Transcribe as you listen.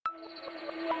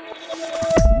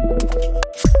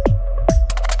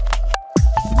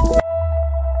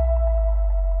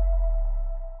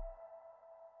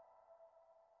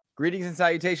Greetings and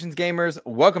salutations, gamers.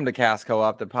 Welcome to Cast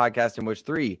Co-op, the podcast in which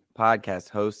three podcast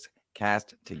hosts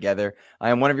cast together. I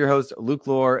am one of your hosts, Luke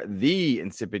Lore, the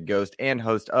insipid ghost and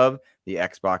host of the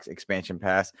Xbox Expansion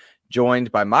Pass,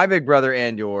 joined by my big brother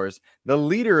and yours, the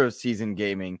leader of Season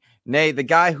Gaming, nay, the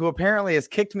guy who apparently has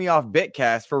kicked me off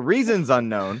Bitcast for reasons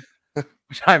unknown,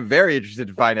 which I'm very interested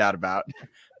to find out about,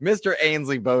 Mr.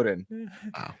 Ainsley Bowden.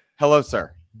 Wow. Hello,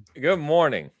 sir. Good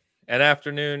morning and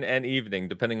afternoon and evening,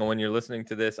 depending on when you're listening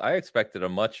to this. I expected a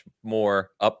much more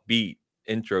upbeat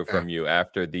intro from you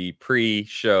after the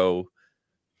pre-show.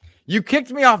 You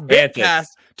kicked me off Bitcast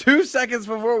 2 seconds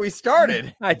before we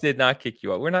started. I did not kick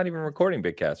you out. We're not even recording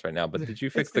Bitcast right now, but did you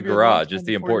fix the garage is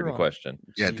the important question.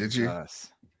 Yeah, did you?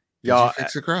 Y'all, you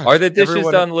fix the garage? Are the dishes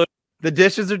done, Luke? The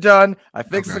dishes are done. I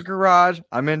fixed the garage.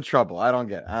 I'm in trouble. I don't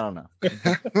know.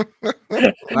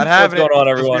 Not having What's going on,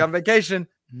 everyone? On vacation.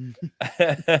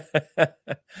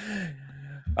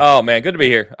 Oh man, good to be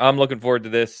here. I'm looking forward to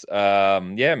this.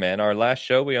 Yeah, man. Our last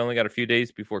show, we only got a few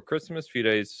days before Christmas, few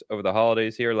days over the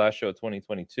holidays here. Last show of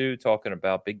 2022, talking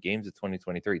about big games of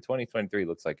 2023. 2023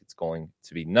 looks like it's going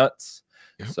to be nuts.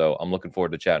 Yep. So I'm looking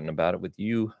forward to chatting about it with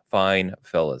you fine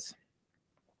fellas.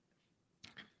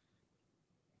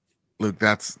 Luke,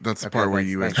 that's the part where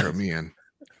you intro me in.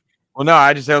 Well, no,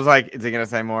 I was like, is he gonna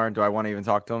say more? Do I want to even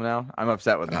talk to him now? I'm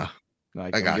upset with him.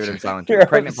 Like, I got you. You're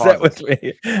upset with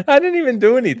me. I didn't even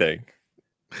do anything.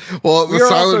 Well, the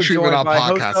silent treatment on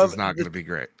podcasts is not going to be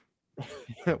great.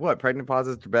 What? Pregnant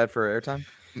pauses are bad for airtime?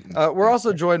 We're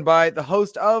also joined by the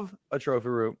host of The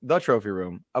Trophy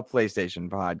Room, a PlayStation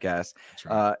podcast.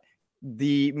 Right.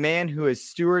 The man who has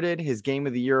stewarded his Game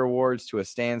of the Year awards to a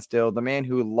standstill, the man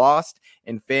who lost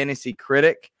in Fantasy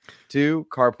Critic to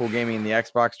Carpool Gaming in the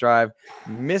Xbox Drive,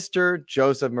 Mr.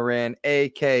 Joseph Moran,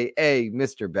 a.k.a.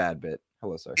 Mr. Badbit.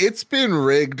 Hello, sir. It's been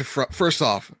rigged. First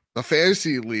off, the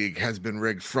Fantasy League has been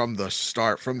rigged from the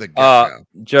start, from the get-go.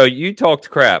 Joe, you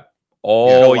talked crap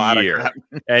all year,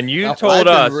 and you told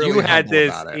us really you had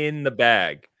this in the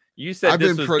bag. You said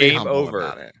this was game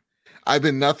over. I've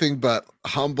been nothing but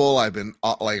humble. I've been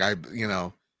I've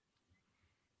been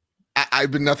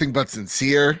nothing but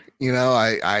sincere.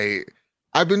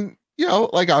 I've been,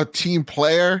 like a team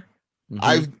player. Mm-hmm.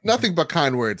 I've nothing but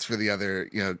kind words for the other,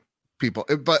 people,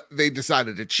 but they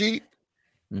decided to cheat.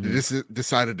 Mm-hmm. They just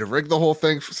decided to rig the whole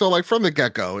thing. So like from the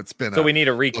get-go, it's been, so we need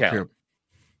a recount.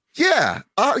 Yeah.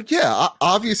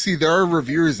 Obviously there are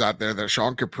reviewers out there that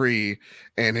Sean Capri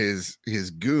and his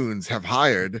goons have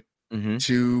hired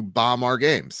to bomb our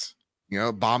games,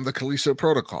 bomb the Callisto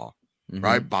Protocol. Mm-hmm.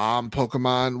 Right, bomb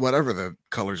Pokemon, whatever the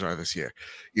colors are this year,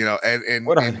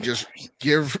 and just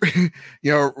give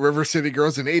River City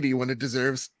Girls an 80 when it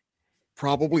deserves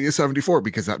probably a 74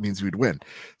 because that means we'd win.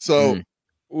 So,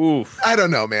 I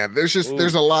don't know, man. There's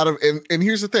a lot of and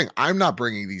here's the thing: I'm not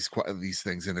bringing these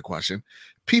things into question.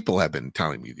 People have been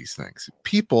telling me these things.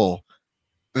 People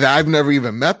that I've never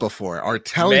even met before are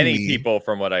telling me. Many people,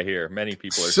 from what I hear,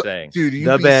 are saying, dude,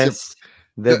 the best.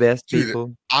 The best people.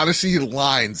 Dude, honestly,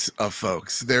 lines of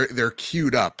folks. They're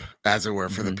queued up, as it were,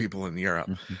 for the people in Europe.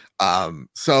 Mm-hmm.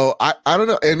 So I don't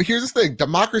know. And here's the thing: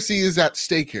 democracy is at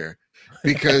stake here,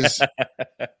 because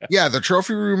the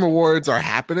Trophy Room Awards are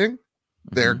happening.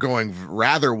 They're going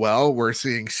rather well. We're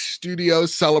seeing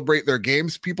studios celebrate their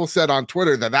games. People said on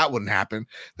Twitter that wouldn't happen,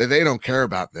 that they don't care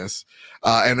about this.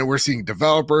 And then we're seeing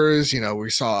developers, we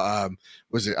saw,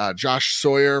 Josh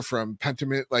Sawyer from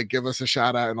Pentiment, give us a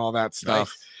shout out and all that stuff.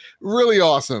 Nice. Really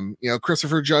awesome.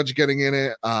 Christopher Judge getting in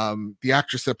it. The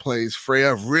actress that plays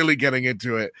Freya really getting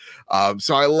into it.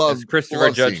 So I love. Is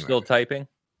Christopher Judge still typing?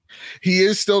 He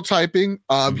is still typing.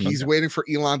 He's waiting for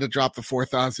Elon to drop the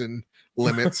 4,000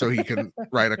 limit so he can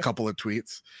write a couple of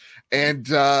tweets. And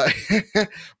but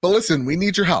listen, we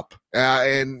need your help.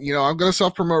 And I'm going to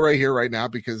self-promote right here, right now,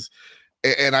 because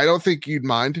I don't think you'd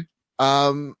mind,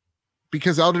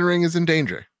 because Elden Ring is in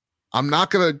danger. I'm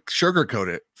not going to sugarcoat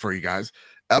it for you guys.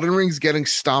 Elden Ring's getting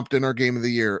stomped in our Game of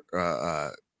the Year. By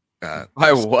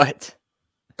what?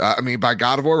 By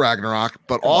God of War Ragnarok,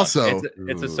 but also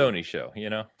it's a Sony show,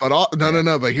 But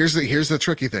no. But here's the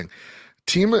tricky thing.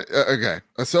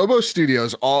 Asobo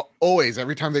Studios always,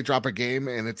 every time they drop a game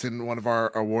and it's in one of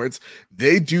our awards,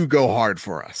 they do go hard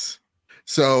for us.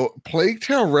 So Plague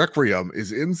Tale Requiem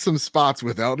is in some spots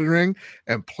with Elden Ring,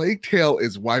 and Plague Tale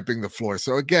is wiping the floor.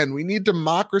 So again, we need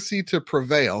democracy to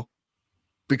prevail,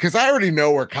 because I already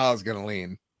know where Kyle's going to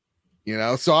lean.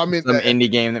 So I'm in some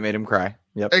indie game that made him cry.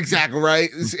 Yep, exactly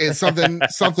right. It's something.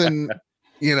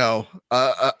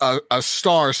 A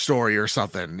Star Story or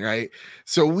something, right?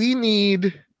 So we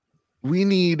need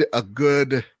a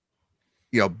good,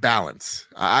 balance.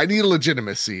 I need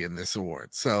legitimacy in this award.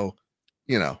 So,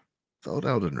 vote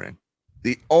Elden Ring.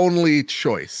 The only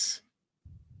choice.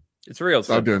 It's real.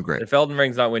 So I'm doing great. If Elden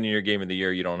Ring's not winning your game of the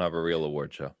year, you don't have a real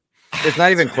award show. It's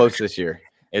not even close this year.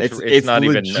 It's not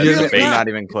even not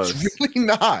even close. It's really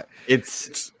not.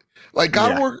 It's like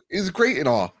God of War is great and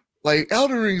all. Like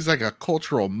Elden Ring is like a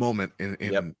cultural moment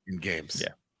in games.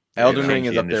 Yeah, Elden Ring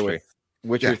is up there with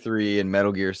Witcher 3 and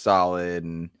Metal Gear Solid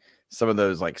and some of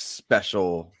those like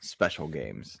special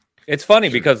games. It's funny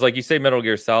because, like you say, Metal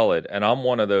Gear Solid, and I'm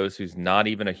one of those who's not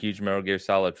even a huge Metal Gear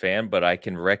Solid fan, but I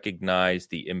can recognize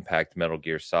the impact Metal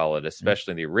Gear Solid,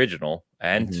 especially the original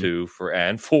and 2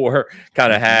 and 4,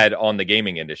 kind of had on the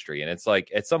gaming industry. And it's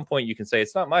like at some point you can say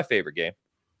it's not my favorite game,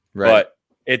 but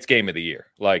it's game of the year.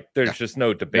 Like there's just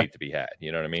no debate to be had.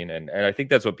 You know what I mean? And I think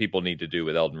that's what people need to do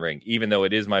with Elden Ring. Even though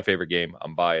it is my favorite game,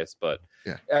 I'm biased, but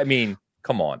I mean,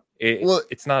 come on,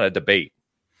 it's not a debate.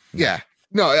 Yeah.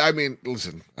 No, I mean,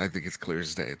 listen, I think it's clear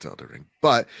as day it's Elden Ring.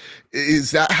 But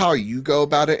is that how you go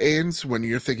about it, Ains, when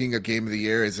you're thinking of game of the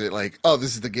year? Is it like, oh,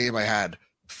 this is the game I had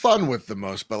fun with the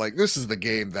most, but like this is the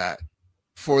game that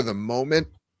for the moment,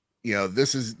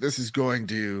 this is going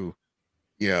to,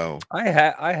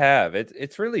 I have.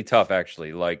 It's really tough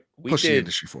actually. Like we push did the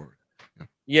industry forward.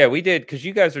 Yeah, we did, because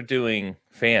you guys are doing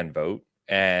fan vote.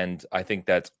 And I think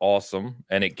that's awesome,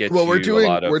 and it gets we're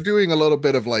doing a little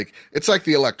bit of like it's like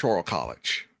the Electoral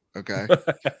College, okay?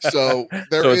 So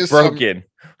it's broken.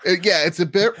 It's a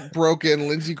bit broken.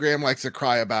 Lindsey Graham likes to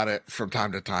cry about it from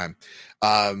time to time.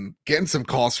 Getting some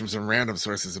calls from some random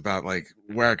sources about like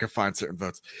where I can find certain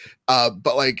votes.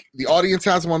 But like the audience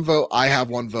has one vote, I have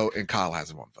one vote, and Kyle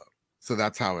has one vote. So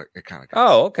that's how it kind of goes.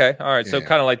 Oh, okay. All right. So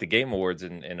kind of like the Game Awards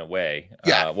in a way.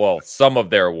 Yeah. Well, some of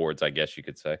their awards, I guess you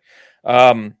could say.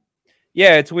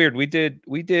 Yeah, it's weird. We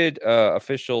did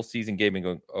official season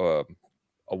gaming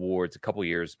awards a couple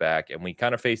years back, and we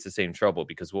kind of faced the same trouble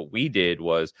because what we did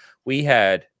was we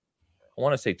had, I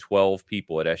want to say 12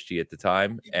 people at SG at the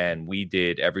time, and we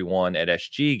did everyone at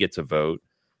SG gets a vote,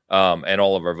 and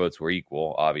all of our votes were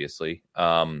equal, obviously.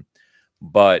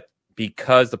 But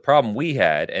because the problem we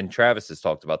had, and Travis has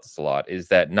talked about this a lot, is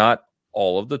that not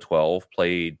all of the 12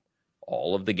 played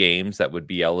all of the games that would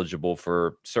be eligible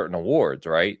for certain awards,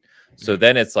 right? So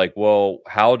then it's like, well,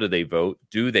 how do they vote?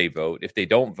 Do they vote? If they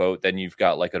don't vote, then you've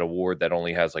got like an award that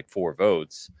only has like 4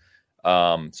 votes.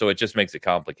 So it just makes it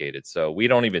complicated. So we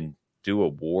don't even do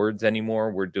awards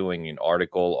anymore. We're doing an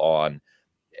article on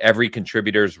every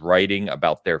contributor's writing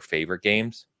about their favorite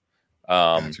games.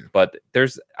 But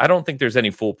I don't think there's any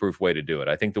foolproof way to do it.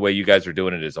 I think the way you guys are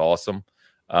doing it is awesome.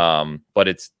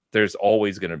 But there's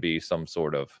always going to be some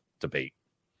sort of debate.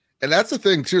 And that's the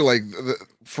thing too. Like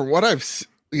from what I've,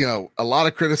 a lot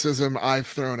of criticism I've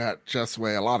thrown at Just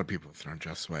Way, a lot of people have thrown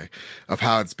Just Way of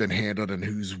how it's been handled and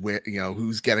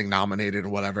who's getting nominated or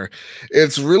whatever.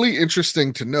 It's really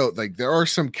interesting to note, like there are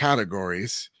some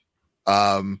categories,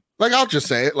 like I'll just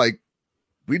say it, like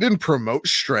we didn't promote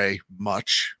Stray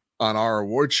much on our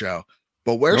award show,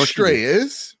 but where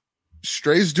Stray's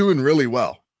doing really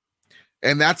well.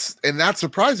 And that's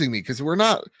surprising me because we're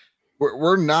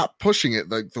not pushing it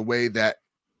like the way that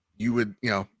you would,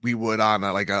 we would on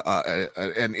an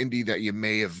indie that you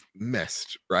may have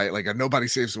missed, right? Like a Nobody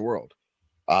Saves the World.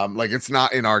 Like it's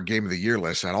not in our game of the year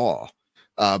list at all.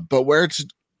 But where it's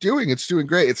doing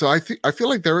great. And so I feel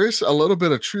like there is a little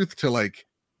bit of truth to like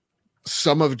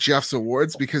some of Jeff's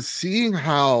awards, because seeing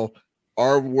how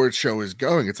our award show is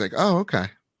going, it's like, oh, okay.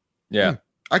 Yeah.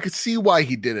 I could see why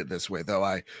he did it this way, though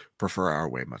I prefer our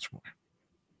way much more.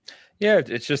 Yeah,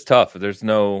 it's just tough. There's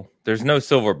no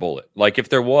silver bullet. Like if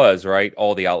there was, right,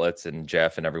 all the outlets and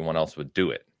Jeff and everyone else would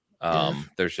do it.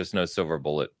 There's just no silver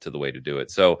bullet to the way to do it.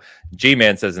 So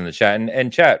G-Man says in the chat,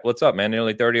 and chat, what's up, man?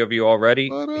 Nearly 30 of you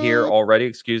here already.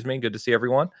 Excuse me. Good to see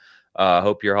everyone.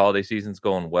 Hope your holiday season's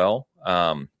going well.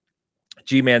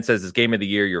 G-Man says, is Game of the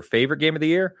Year your favorite game of the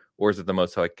year, or is it the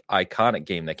most iconic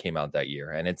game that came out that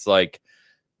year? And it's like,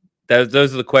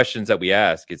 those are the questions that we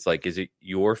ask. It's like, is it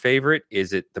your favorite?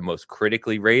 Is it the most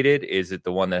critically rated? Is it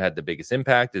the one that had the biggest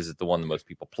impact? Is it the one that most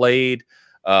people played?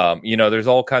 There's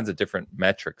all kinds of different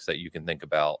metrics that you can think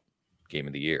about Game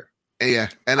of the Year. Yeah,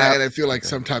 and I feel like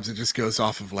sometimes it just goes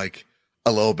off of like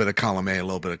a little bit of column A, a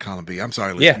little bit of column B. I'm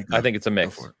sorry. Yeah, I think it's a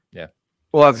mix. Yeah.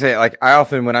 Well, I'd say like I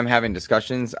often, when I'm having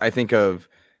discussions, I think of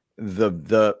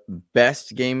the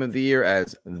best game of the year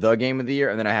as the game of the year,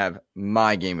 and then I have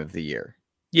my game of the year.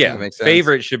 Yeah,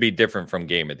 favorite should be different from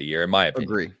game of the year, in my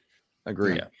opinion.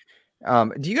 Agree. Yeah.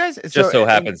 Do you guys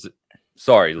happens?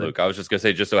 Sorry, Luke. I was just gonna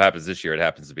say, just so happens this year it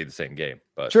happens to be the same game.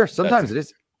 But sure, sometimes it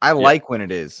is. I like when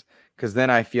it is, because then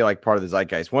I feel like part of the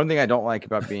zeitgeist. One thing I don't like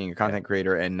about being a content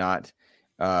creator and not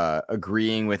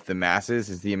agreeing with the masses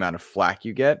is the amount of flack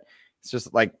you get. It's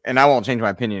just like, and I won't change my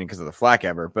opinion because of the flack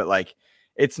ever, but like,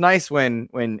 it's nice when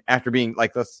after being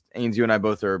like, Ains, you and I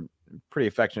both are pretty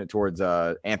affectionate towards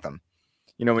Anthem.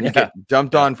 You know, when you get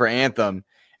dumped on for Anthem,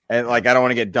 and like, I don't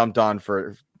want to get dumped on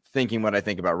for thinking what I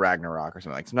think about Ragnarok or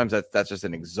something. Like, sometimes that's just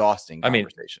an exhausting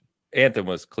conversation. Anthem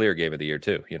was clear game of the year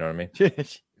too. You know what I mean?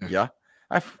 Yeah.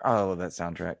 I love that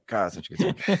soundtrack. God, that's such a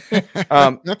good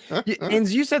soundtrack. And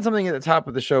you said something at the top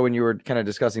of the show when you were kind of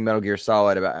discussing Metal Gear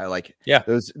Solid about like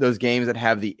those games that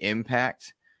have the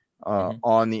impact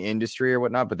on the industry or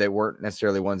whatnot, but they weren't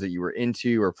necessarily ones that you were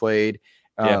into or played.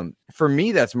 For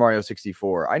me, that's Mario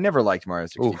 64. I never liked Mario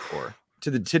 64. Oof.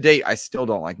 To date, I still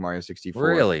don't like Mario 64.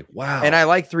 Really? Wow. And I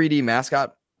like 3D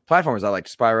mascot platformers. I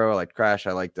liked Spyro. I liked Crash.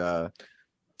 I liked a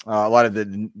lot of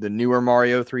the newer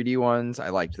Mario 3D ones. I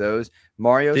liked those.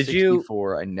 Mario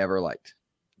 64, I never liked.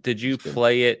 Did you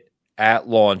play it at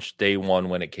launch day one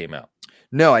when it came out?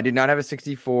 No, I did not have a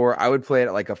 64. I would play it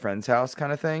at like a friend's house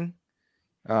kind of thing.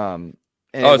 So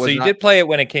you did play it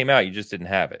when it came out. You just didn't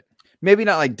have it. Maybe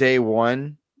not like day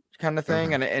one kind of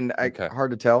thing. And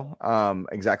hard to tell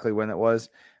exactly when it was.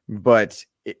 But,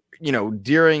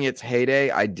 during its heyday,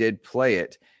 I did play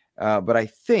it. But I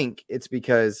think it's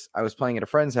because I was playing at a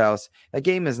friend's house. That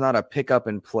game is not a pick up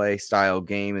and play style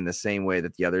game in the same way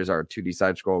that the others are. 2D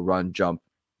side scroll, run, jump,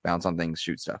 bounce on things,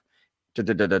 shoot stuff.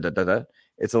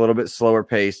 It's a little bit slower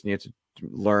paced, and you have to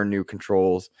learn new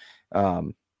controls.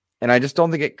 And I just don't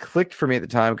think it clicked for me at the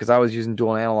time because I was using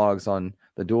dual analogs on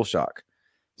the DualShock.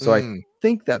 So I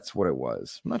think that's what it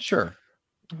was. I'm not sure.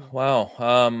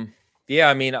 Wow. Yeah,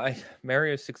 I mean,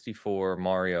 Mario 64,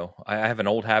 Mario. I have an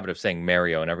old habit of saying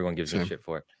Mario, and everyone gives me shit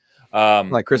for it.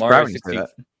 Like Chris Brown used to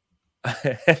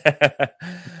say that.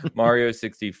 Mario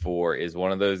 64 is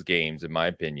one of those games, in my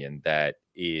opinion, that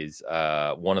is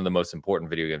one of the most important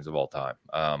video games of all time.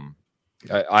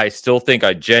 I still think,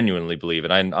 I genuinely believe,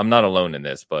 and I'm not alone in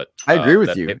this, but I agree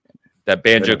with you that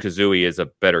Banjo-Kazooie is a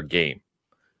better game,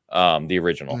 the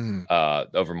original,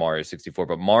 over Mario 64.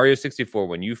 But Mario 64,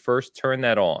 when you first turn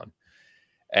that on,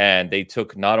 and they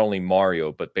took not only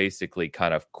Mario, but basically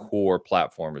kind of core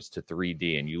platformers to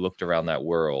 3D, and you looked around that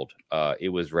world, it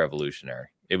was revolutionary.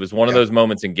 It was one of those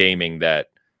moments in gaming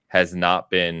that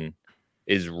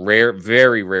is rare,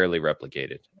 very rarely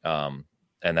replicated.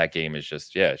 And that game is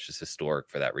just historic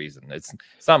for that reason. It's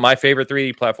not my favorite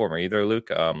 3D platformer either,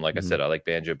 Luke. Like I said, I like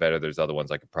Banjo better. There's other ones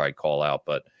I could probably call out,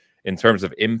 but in terms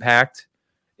of impact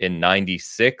in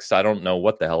 96, I don't know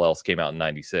what the hell else came out in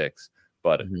 96,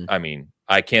 but I mean,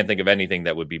 I can't think of anything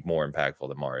that would be more impactful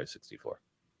than Mario 64.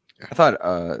 I thought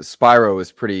Spyro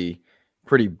was pretty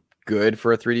good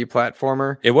for a 3D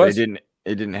platformer. It was. It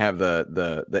didn't have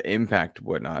the impact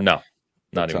whatnot. No,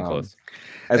 not even close.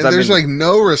 And there's like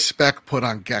no respect put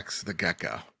on Gex the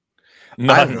Gecko.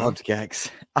 I loved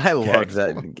Gex. I loved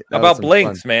that. How about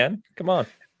Blinks, man? Come on.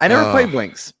 I never played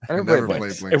Blinks. I never played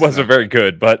Blinks. It wasn't very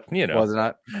good, but was it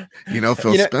not?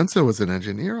 Phil Spencer was an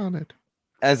engineer on it.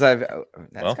 That's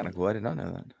kind of cool. I did not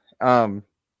know that.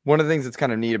 One of the things that's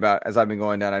kind of neat about, as I've been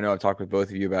going down, I know I've talked with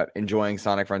both of you about enjoying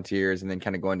Sonic Frontiers and then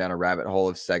kind of going down a rabbit hole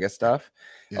of Sega stuff.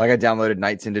 Yeah. Like I downloaded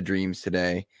Nights into Dreams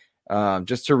today,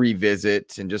 just to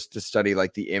revisit and just to study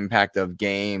like the impact of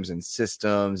games and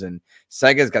systems. And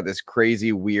Sega's got this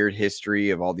crazy, weird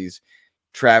history of all these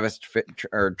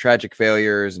tragic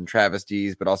failures and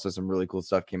travesties, but also some really cool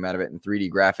stuff came out of it. And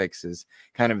 3D graphics is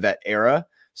kind of that era.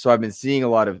 So I've been seeing a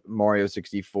lot of Mario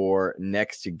 64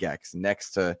 next to Gex,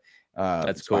 next to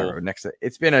that's Spyro, cool. next to,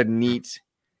 it's been a neat,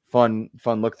 fun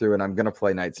look through, and I'm gonna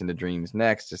play Nights into Dreams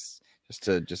next, just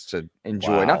to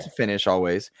enjoy, not to finish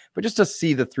always, but just to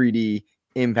see the 3D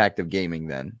impact of gaming.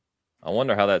 Then I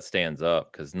wonder how that stands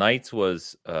up, because Nights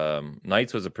was a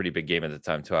pretty big game at the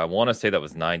time too. I want to say that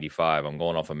was 95. I'm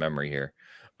going off of memory here.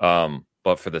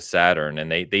 But for the Saturn, and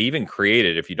they even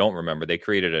created, if you don't remember, they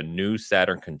created a new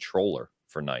Saturn controller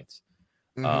for Nights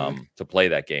to play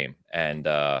that game, and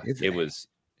it was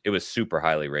super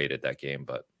highly rated, that game.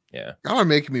 But yeah, y'all are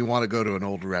making me want to go to an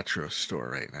old retro store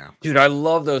right now, dude. I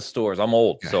love those stores. I'm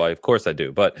old, so of course I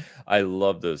do, but I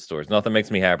love those stores. Nothing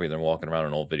makes me happier than walking around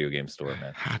an old video game store,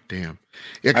 man. God damn.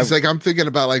 Yeah, because like I'm thinking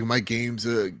about like my games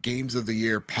of the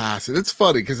year past, and it's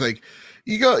funny because like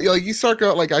you go, like you start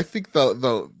going, like I think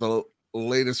the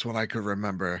latest one I could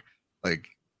remember like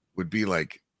would be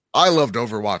like I loved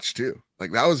Overwatch 2.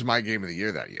 Like that was my game of the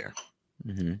year that year.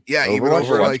 Yeah, Overwatch, even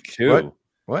over like 2.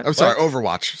 What? I'm sorry,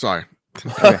 Overwatch. Sorry.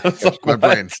 My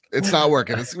brain. It's not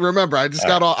working. Remember, I just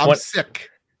got all. I'm sick.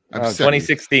 I'm sick.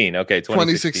 2016. Okay,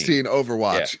 2016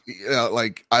 Overwatch. Yeah.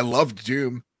 Like I loved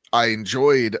Doom. I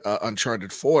enjoyed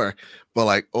Uncharted 4, but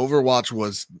like Overwatch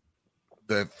was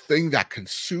the thing that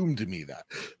consumed me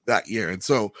that year. And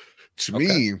so to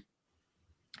me,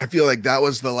 I feel like that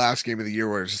was the last game of the year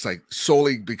where it's just like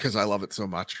solely because I love it so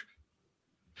much.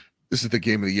 This is the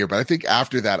game of the year. But I think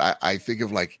after that, I think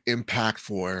of like impact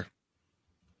for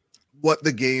what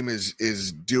the game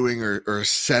is doing or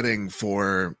setting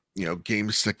for, you know,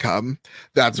 games to come.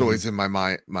 That's always in my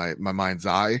mind, my mind's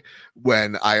eye,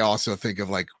 when I also think of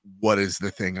like, what is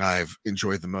the thing I've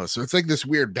enjoyed the most. So it's like this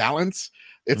weird balance.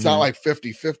 It's not like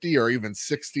 50-50 or even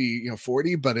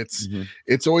 60-40, but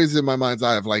it's always in my mind's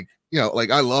eye of like, you know,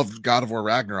 like I love God of War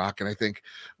Ragnarok. And I think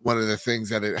one of the things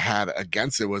that it had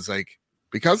against it was like,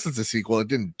 because it's a sequel, it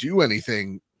didn't do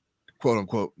anything quote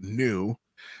unquote new.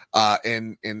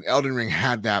 And Elden Ring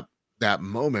had that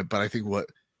moment, but I think what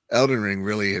Elden Ring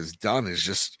really has done is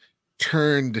just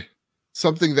turned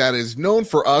something that is known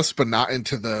for us, but not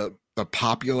into the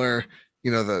popular,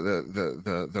 you know,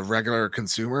 the regular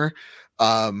consumer,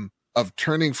 of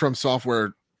turning From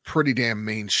Software pretty damn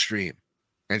mainstream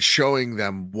and showing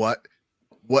them what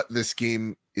this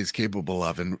game is capable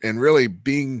of, and really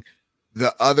being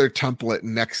the other template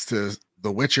next to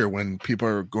The Witcher when people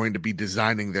are going to be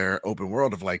designing their open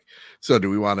world of like, so do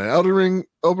we want an Elden Ring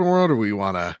open world or we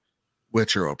want a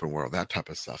Witcher open world, that type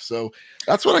of stuff. So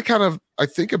that's what I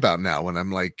think about now when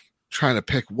I'm like trying to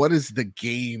pick what is the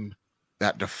game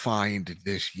that defined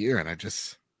this year. And I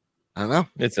don't know.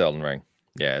 It's Elden Ring.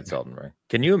 Yeah, it's Elden Ring.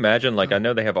 Can you imagine, like, I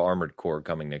know they have Armored Core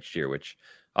coming next year, which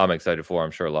I'm excited for.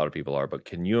 I'm sure a lot of people are, but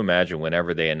can you imagine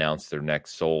whenever they announce their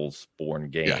next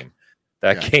Soulsborne game,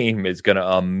 that game is going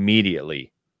to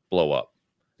immediately blow up.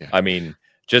 Yeah. I mean,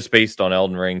 just based on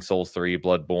Elden Ring, Souls 3,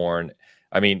 Bloodborne.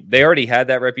 I mean, they already had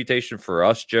that reputation for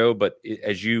us, Joe, but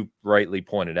as you rightly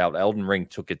pointed out, Elden Ring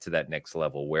took it to that next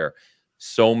level where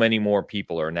so many more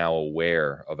people are now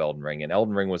aware of Elden Ring, and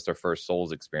Elden Ring was their first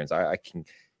Souls experience.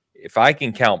 If I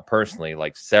can count personally,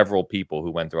 like several people who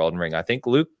went through Elden Ring, I think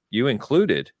Luke, you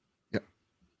included,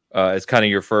 as kind of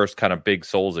your first kind of big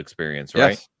Souls experience,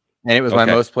 right? Yes. And it was my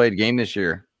most played game this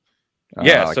year.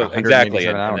 Like so exactly.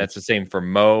 And that's the same for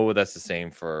Mo. That's the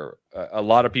same for a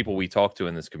lot of people we talk to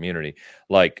in this community.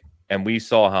 Like, and we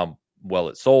saw how well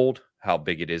it sold, how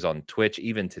big it is on Twitch,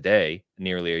 even today,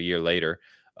 nearly a year later.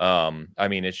 I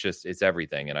mean, it's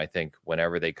everything. And I think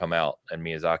whenever they come out and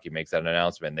Miyazaki makes that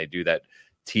announcement, they do that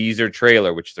teaser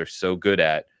trailer, which they're so good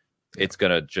at, it's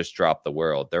going to just drop the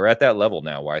world. They're at that level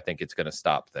now where I think it's going to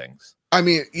stop things. I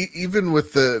mean, even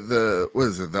with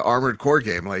the Armored Core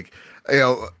game, like, you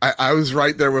know, I was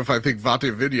right there with, I think,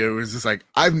 Vate Video. It was just like,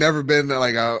 I've never been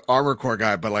like a Armored Core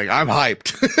guy, but like, I'm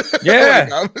hyped.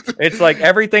 Yeah. It's like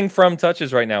everything From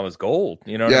touches right now is gold.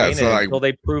 You know what I mean? So until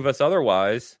they prove us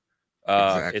otherwise,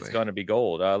 it's going to be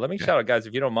gold. Let me shout out, guys,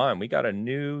 if you don't mind, we got a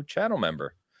new channel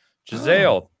member,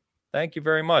 Giselle. Thank you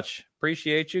very much.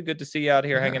 Appreciate you. Good to see you out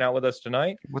here hanging out with us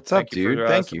tonight. What's up, dude?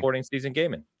 Thank you for supporting Season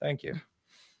Gaming. Thank you.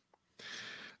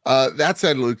 That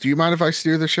said, Luke, do you mind if I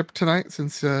steer the ship tonight?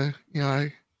 Since I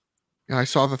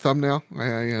saw the thumbnail.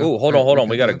 Hold on.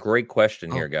 We got a great question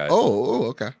here, guys.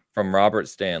 Okay. From Robert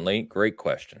Stanley. Great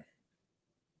question.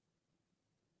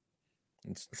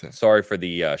 Sorry for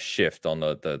the shift on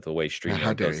the way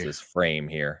streaming does this frame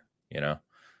here. You know,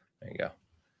 there you go.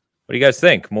 What do you guys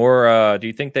think? More? Do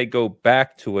you think they go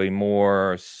back to a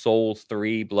more Souls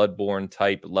 3 Bloodborne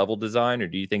type level design, or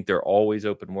do you think they're always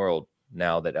open world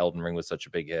now that Elden Ring was such a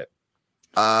big hit?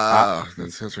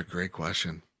 That's such a great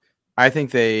question. I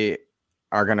think they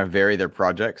are going to vary their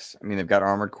projects. I mean, they've got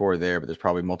Armored Core there, but there's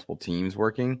probably multiple teams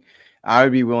working. I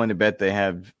would be willing to bet they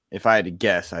have, if I had to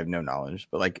guess, I have no knowledge,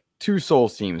 but like 2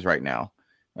 Souls teams right now,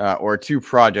 or 2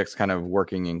 projects kind of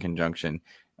working in conjunction.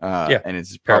 And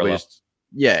it's probably just.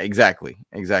 Yeah, exactly.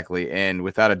 And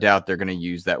without a doubt, they're going to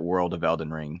use that world of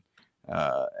Elden Ring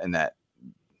and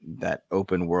that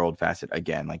open world facet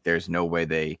again. Like, there's no way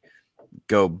they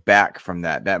go back from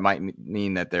that. That might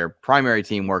mean that their primary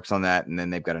team works on that, and then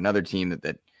they've got another team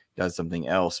that does something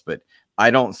else. But I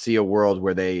don't see a world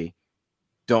where they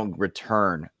don't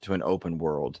return to an open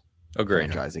world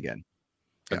franchise again.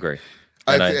 Agree.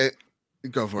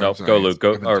 Go for it. Go, Luke.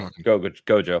 Go,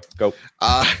 Joe. Go.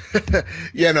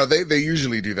 They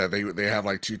usually do that. They have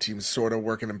like 2 teams sort of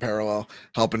working in parallel,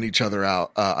 helping each other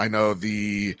out. I know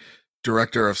the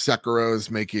director of Sekiro is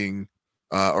making,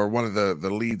 or one of the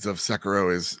leads of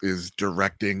Sekiro is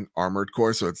directing Armored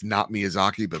Core. So it's not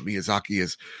Miyazaki, but Miyazaki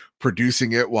is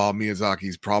producing it while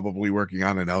Miyazaki's probably working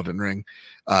on an Elden Ring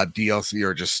DLC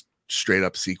or just straight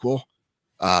up sequel.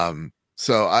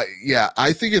 So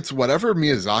I think it's whatever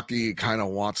Miyazaki kind of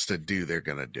wants to do, they're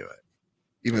going to do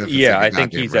it. Even if it's Yeah, like a I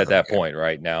think goddamn he's at rhythm that game. point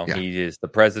right now. Yeah. He is the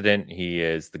president. He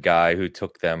is the guy who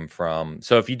took them from.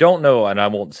 So if you don't know, and I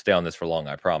won't stay on this for long,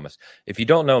 I promise. If you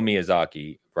don't know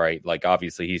Miyazaki, right? Like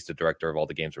obviously he's the director of all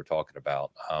the games we're talking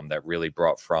about, that really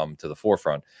brought From to the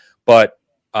forefront. But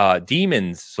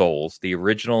Demon's Souls, the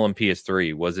original in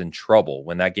PS3, was in trouble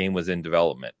when that game was in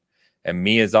development. And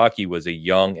Miyazaki was a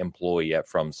young employee at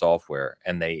From Software,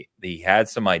 and they had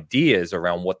some ideas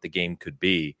around what the game could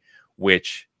be,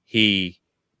 which he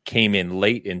came in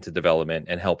late into development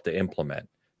and helped to implement.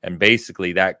 And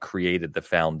basically that created the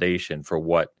foundation for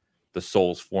what the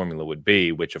Souls formula would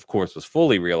be, which of course was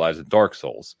fully realized in Dark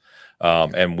Souls.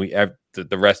 And we have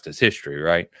the rest is history,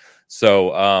 right?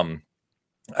 So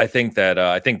I think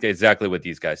exactly what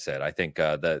these guys said. I think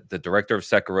the director of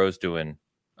Sekiro is doing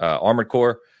Armored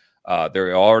Core.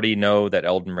 They already know that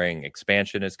Elden Ring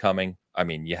expansion is coming. I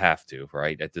mean, you have to,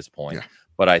 right, at this point. Yeah.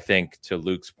 But I think to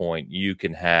Luke's point, you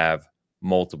can have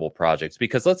multiple projects,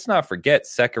 because let's not forget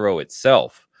Sekiro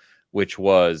itself, which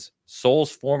was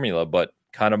Souls formula, but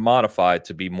kind of modified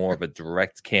to be more of a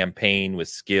direct campaign with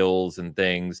skills and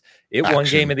things. It won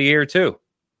Game of the Year too.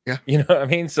 Yeah. You know what I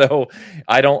mean? So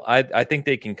I think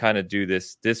they can kind of do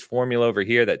this formula over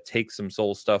here that takes some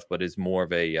Soul stuff, but is more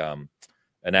of a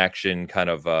an action kind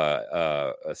of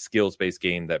a skills-based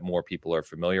game that more people are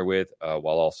familiar with,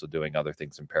 while also doing other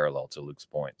things in parallel, to Luke's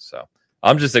point. So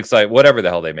I'm just excited. Whatever the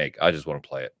hell they make, I just want to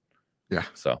play it. Yeah.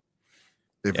 So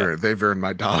they've earned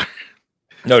my dollar.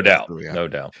 No doubt. Yeah. No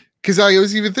doubt. Because I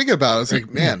was even thinking about it. I was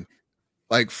like, man,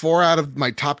 like 4 out of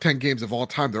my top 10 games of all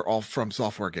time, they're all From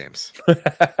Software games.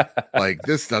 Like,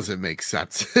 this doesn't make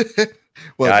sense.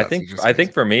 Well, yeah, I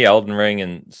think for me, Elden Ring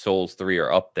and Souls 3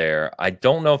 are up there. I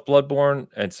don't know if Bloodborne,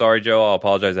 and sorry, Joe, I'll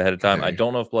apologize ahead of time. Okay. I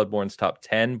don't know if Bloodborne's top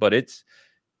 10, but it's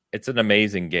an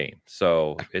amazing game.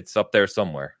 So it's up there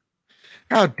somewhere.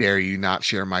 How dare you not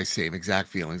share my same exact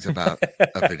feelings about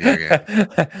a video game?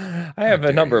 I have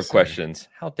a number of questions.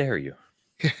 How dare you?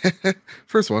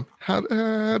 First one, how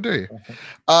dare you?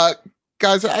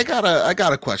 Guys, I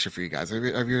got a question for you guys.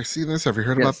 Have you seen this? Have you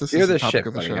heard about this? You're the topic shit,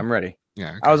 of the buddy. show? I'm ready.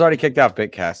 Yeah, okay. I was already kicked off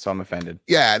Bitcast, so I'm offended.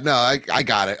 Yeah, no, I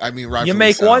got it. I mean, You rightfully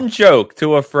make so. one joke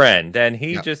to a friend, and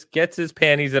he Yep. just gets his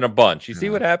panties in a bunch. You see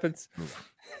what happens?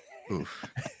 Oof.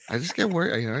 I just get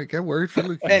worried. I get worried for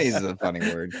Luke. Pennies is a funny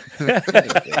word.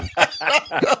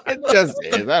 It just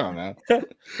is. I don't know.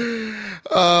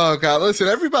 Oh God! Listen,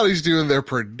 everybody's doing their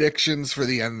predictions for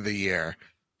the end of the year.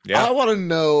 Yeah. I want to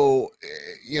know,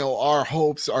 our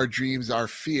hopes, our dreams, our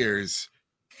fears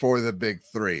for the big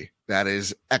three. That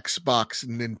is Xbox,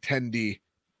 Nintendo,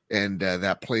 and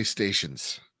that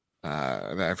PlayStation's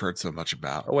that I've heard so much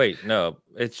about. Oh, wait, no,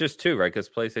 it's just 2, right? Because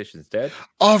PlayStation's dead.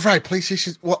 Oh, right,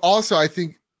 PlayStation. Well, also, I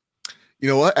think you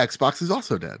know what? Xbox is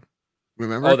also dead.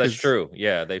 Remember? Oh, that's true.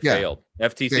 Yeah, they failed.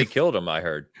 FTC They- killed them, I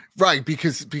heard. Right,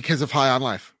 because of High on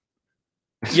Life.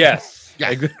 Yes.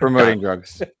 Yeah. Promoting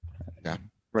drugs. Yeah,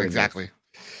 Right. exactly.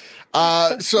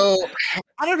 So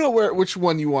I don't know which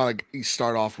one you want to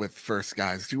start off with first,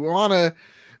 guys. Do you want to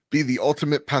be the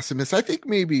ultimate pessimist? I think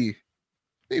maybe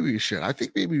we should. I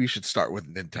think maybe we should start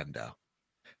with Nintendo.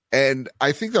 And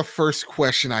I think the first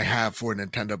question I have for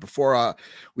Nintendo before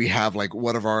we have like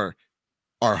what of our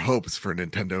hopes for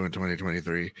Nintendo in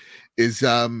 2023 is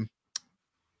I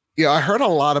heard a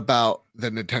lot about the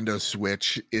Nintendo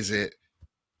Switch. Is it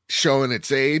showing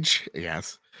its age?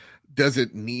 Yes. Does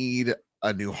it need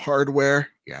a new hardware?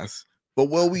 Yes. But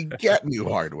will we get new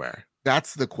hardware?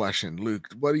 That's the question. Luke,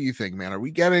 what do you think, man? Are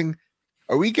we getting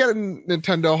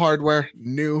Nintendo hardware,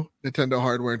 new Nintendo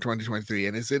hardware in 2023?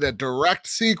 And is it a direct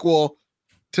sequel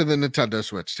to the Nintendo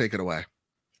Switch? Take it away.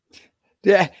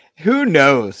 Yeah, who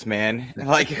knows, man?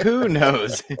 Like, who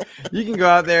knows? You can go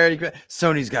out there.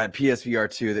 Sony's got PSVR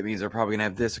 2. That means they're probably gonna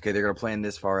have this. Okay, they're gonna plan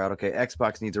this far out. Okay,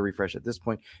 Xbox needs a refresh at this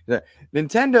point.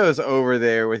 Nintendo's over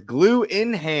there with glue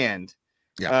in hand,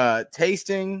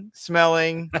 tasting,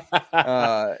 smelling,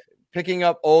 picking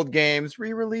up old games.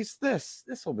 Re-release this.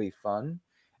 This will be fun.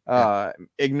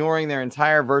 Ignoring their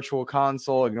entire virtual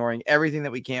console, ignoring everything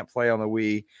that we can't play on the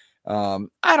Wii.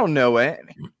 I don't know it.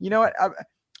 You know what?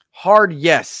 Hard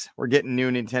yes, we're getting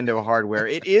new Nintendo hardware.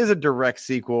 It is a direct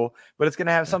sequel, but it's going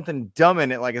to have something dumb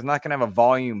in it, like it's not going to have a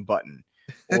volume button,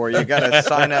 or you got to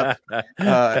sign up.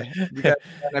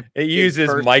 It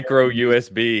uses micro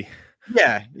USB.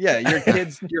 Yeah.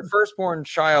 Your firstborn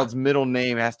child's middle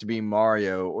name has to be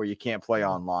Mario, or you can't play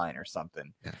online or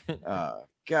something.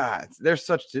 God, they're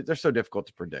so difficult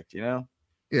to predict. Yeah,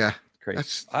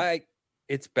 crazy.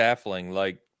 It's baffling.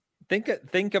 Like,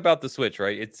 think about the Switch,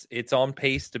 right? It's on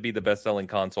pace to be the best-selling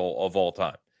console of all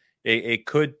time. It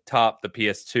could top the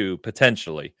PS2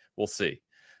 potentially. We'll see.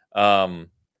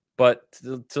 But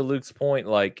to Luke's point,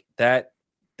 like that,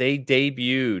 they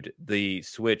debuted the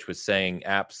Switch was saying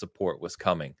app support was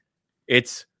coming.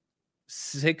 It's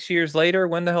 6 years later.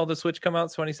 When the hell did the Switch come out?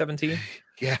 2017.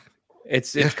 Yeah.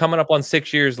 It's coming up on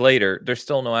 6 years later. There's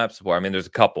still no app support. I mean, there's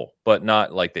a couple, but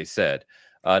not like they said.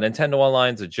 Nintendo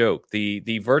Online's a joke.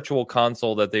 The virtual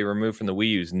console that they removed from the Wii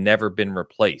U's never been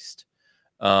replaced.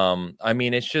 I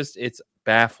mean, it's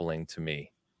baffling to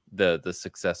me the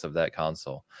success of that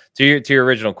console. To your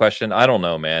original question, I don't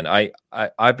know, man.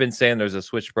 I've been saying there's a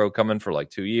Switch Pro coming for like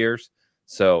 2 years.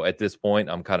 So at this point,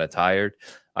 I'm kind of tired.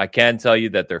 I can tell you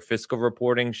that their fiscal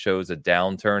reporting shows a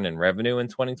downturn in revenue in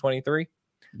 2023.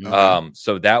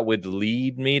 So that would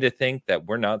lead me to think that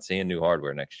we're not seeing new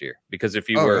hardware next year. Because if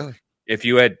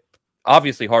you had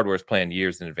obviously hardware is planned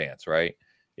years in advance, right?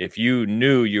 If you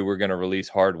knew you were going to release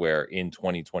hardware in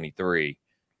 2023,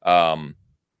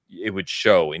 it would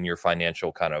show in your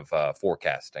financial kind of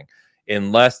forecasting,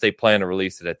 unless they plan to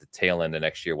release it at the tail end of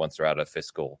next year once they're out of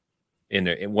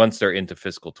once they're into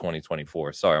fiscal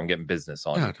 2024. Sorry, I'm getting business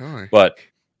on you. Don't worry. But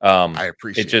I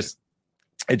appreciate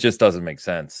it just doesn't make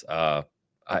sense. The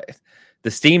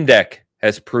Steam Deck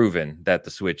has proven that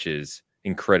the Switch is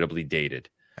incredibly dated.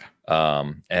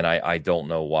 And I don't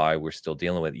know why we're still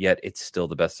dealing with it, yet it's still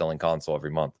the best-selling console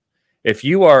every month. If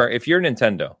you're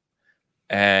Nintendo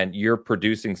and you're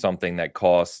producing something that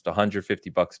costs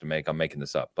 $150 to make, I'm making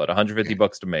this up, but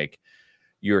 $150 to make,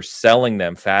 you're selling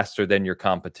them faster than your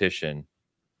competition,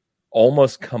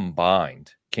 almost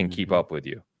combined, can keep up with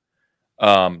you.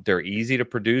 They're easy to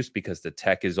produce because the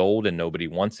tech is old and nobody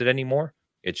wants it anymore.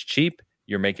 It's cheap.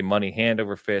 You're making money hand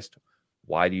over fist.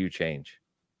 Why do you change?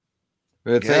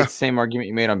 It's the same argument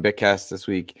you made on Bitcast this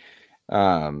week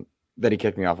that he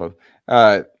kicked me off of.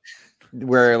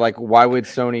 Where, like, why would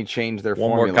Sony change their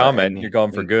formula? One more comment, you're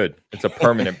going for good. It's a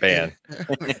permanent ban.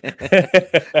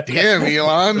 Damn,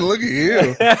 Elon, look at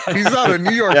you. He's not a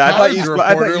New York Times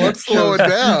reporter. Let's slow it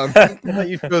down. I thought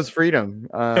you chose freedom.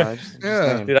 Dude, I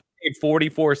paid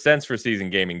 44 cents for Season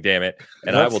Gaming, damn it.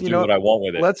 And I will do what I want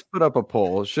with it. Let's put up a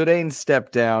poll. Should Aiden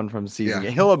step down from Season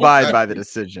Gaming? He'll abide by the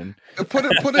decision. Put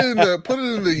it in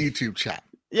the YouTube chat.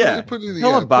 Yeah,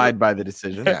 he'll abide by the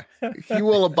decision. Yeah, he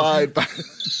will abide by.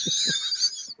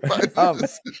 I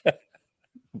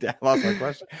lost my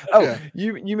question.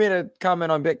 You made a comment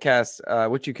on Bitcast,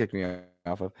 which you kicked me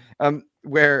off of,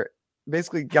 where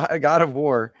basically God of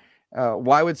War.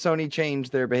 Why would Sony change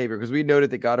their behavior? Because we noted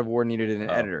that God of War needed an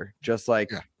editor, just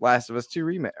like Last of Us 2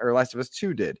 remake or Last of Us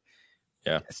 2 did.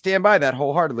 Yeah, stand by that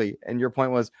wholeheartedly. And your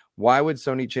point was, why would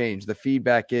Sony change? The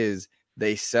feedback is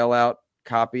they sell out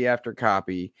copy after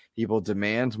copy. People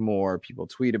demand more. People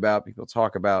tweet about. People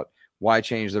talk about. Why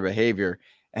change their behavior?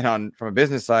 And from a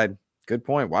business side, good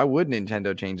point. Why would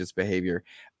Nintendo change its behavior?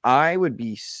 I would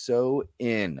be so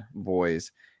in,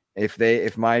 boys,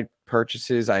 if my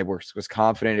purchases, I was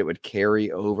confident it would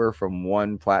carry over from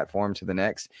one platform to the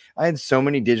next. I had so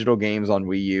many digital games on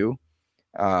Wii U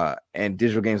and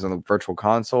digital games on the Virtual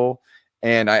Console,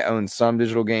 and I own some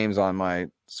digital games on my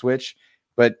Switch,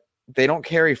 but they don't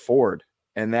carry forward,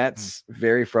 and that's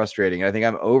very frustrating. I think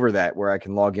I'm over that, where I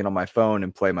can log in on my phone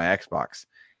and play my Xbox.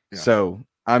 So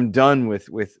I'm done with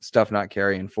stuff not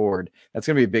carrying forward. That's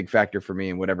going to be a big factor for me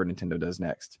in whatever Nintendo does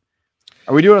next.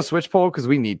 Are we doing a Switch poll? Because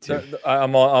we need to.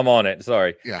 I'm on it.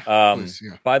 Sorry. Yeah.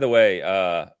 By the way,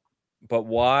 but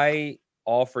why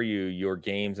offer you your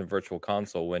games in Virtual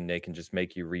Console when they can just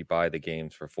make you rebuy the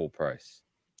games for full price?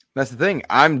 That's the thing.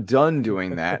 I'm done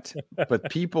doing that, but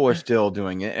people are still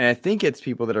doing it. And I think it's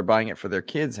people that are buying it for their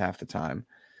kids half the time.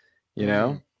 You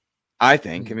know, I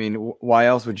think, I mean, why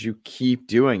else would you keep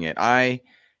doing it? I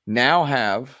now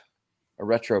have a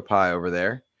RetroPie over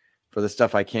there for the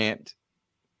stuff I can't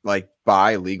like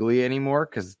buy legally anymore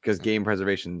because game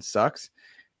preservation sucks.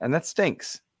 And that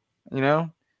stinks. You know,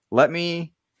 let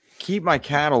me keep my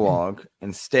catalog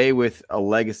and stay with a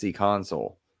legacy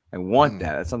console. I want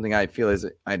that. That's something I feel is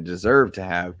I deserve to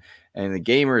have, and the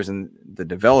gamers and the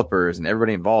developers and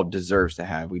everybody involved deserves to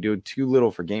have. We do too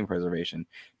little for game preservation.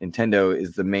 Nintendo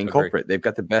is the main culprit. They've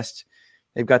got the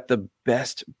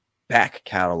best back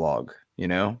catalog. You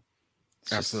know,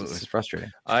 Absolutely, it's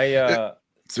frustrating.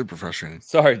 Super frustrating.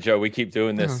 Sorry, Joe. We keep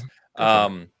doing this.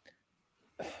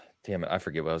 Damn it! I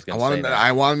forget what I was going to say.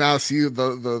 I want to now see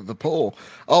the poll.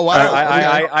 Oh wow!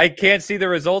 I can't see the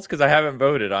results because I haven't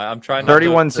voted. I'm trying.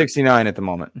 3169 at the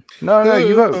moment. No,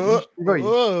 you vote. You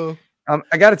vote.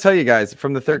 I got to tell you guys,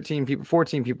 from the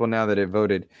 14 people now that have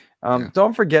voted,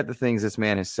 don't forget the things this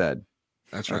man has said.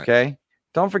 That's right. Okay,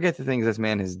 don't forget the things this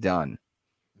man has done.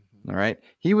 All right.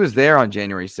 He was there on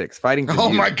January 6th fighting for Oh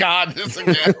you. my God, this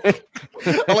again.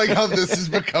 I like how this has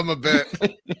become a bit.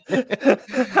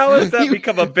 How has that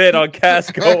become a bit on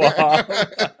Cast Co-op?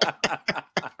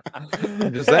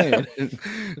 I'm just saying.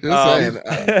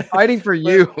 Fighting for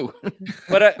you.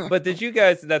 But did you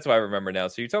guys, that's what I remember now.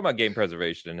 So you're talking about game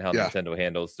preservation and how Nintendo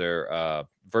handles their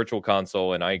virtual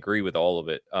console, and I agree with all of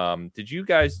it. Did you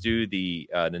guys do the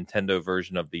Nintendo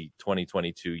version of the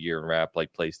 2022 year in wrap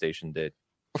like PlayStation did?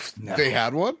 No. They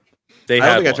had one? I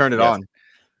don't think I turned it on.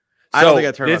 I don't think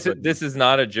I turned it on. This is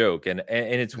not a joke, and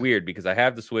it's weird because I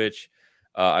have the Switch.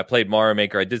 I played Mario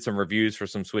Maker. I did some reviews for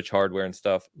some Switch hardware and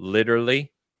stuff.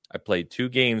 Literally, I played 2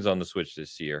 games on the Switch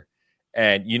this year.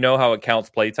 And you know how it counts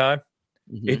playtime?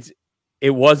 Mm-hmm.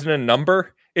 It wasn't a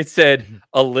number. It said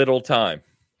a little time.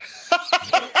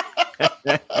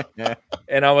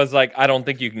 And I was like, I don't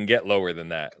think you can get lower than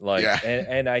that. Like,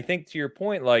 and I think to your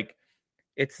point, like,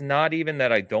 it's not even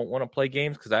that I don't want to play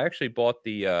games, because I actually bought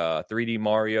the 3D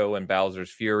Mario and Bowser's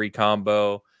Fury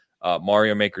combo,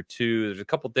 Mario Maker 2. There's a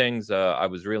couple things I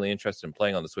was really interested in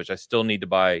playing on the Switch. I still need to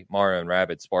buy Mario and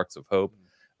Rabbids Sparks of Hope,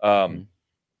 and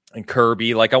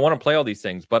Kirby. Like, I want to play all these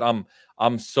things, but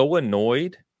I'm so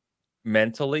annoyed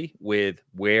mentally with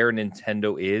where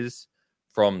Nintendo is,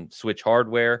 from Switch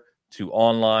hardware to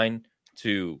online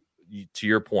to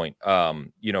your point,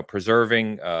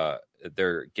 preserving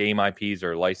their game IPs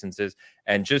or licenses,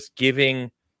 and just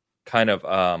giving kind of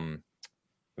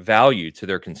value to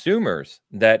their consumers,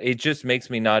 that it just makes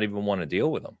me not even want to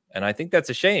deal with them. And I think that's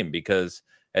a shame, because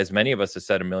as many of us have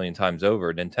said a million times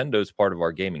over, Nintendo's part of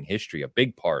our gaming history, a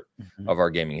big part of our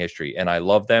gaming history. And I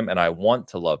love them, and I want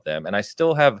to love them. And I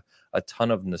still have a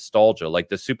ton of nostalgia, like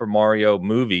the Super Mario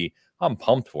movie. I'm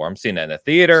pumped for. I'm seeing that in the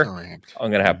theater.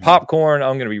 I'm going to have popcorn.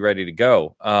 I'm going to be ready to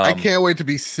go. I can't wait to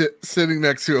be sitting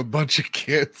next to a bunch of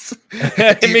kids.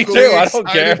 Me too. I don't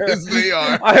care. As they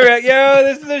are. Yo,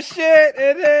 this is the shit.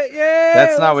 Isn't it? Yeah.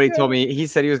 That's not what he told me. He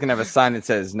said he was going to have a sign that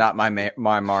says, "Not my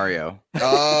Mario."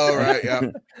 Oh, right.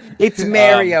 Yeah. It's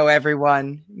Mario,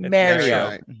 everyone.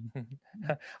 Mario.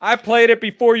 I played it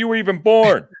before you were even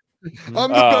born. I'm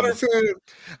the better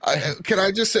fan. Can I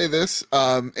just say this?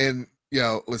 And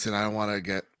listen, I don't want to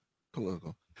get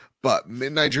political, but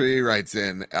Midnight Jury writes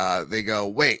in, they go,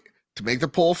 wait, to make the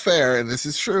poll fair, and this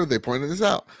is true, they pointed this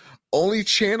out, only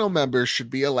channel members should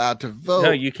be allowed to vote.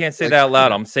 No, you can't say that out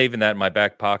loud. I'm saving that in my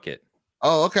back pocket.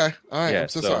 Oh, okay. All right. Yeah, I'm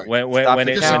so sorry.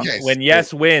 When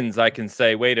yes wins, I can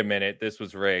say, wait a minute, this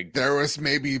was rigged. There was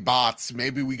maybe bots.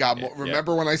 Maybe we got more.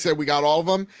 Remember when I said we got all of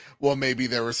them? Well, maybe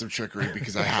there was some trickery,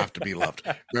 because I have to be loved.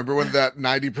 Remember when that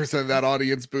 90% of that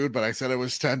audience booed, but I said it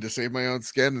was 10 to save my own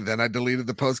skin, and then I deleted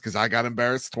the post because I got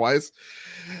embarrassed twice?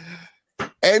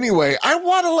 Anyway, I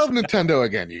want to love Nintendo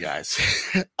again, you guys.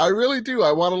 I really do.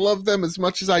 I want to love them as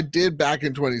much as I did back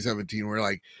in 2017. We're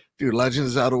like, dude, Legend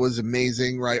of Zelda was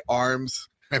amazing, right? ARMS.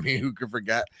 I mean, who could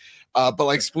forget? But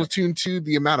like Splatoon 2,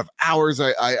 the amount of hours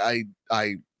I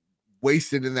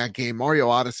wasted in that game, Mario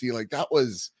Odyssey, like that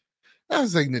was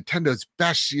like Nintendo's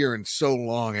best year in so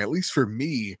long, at least for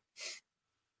me.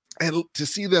 And to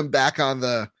see them back on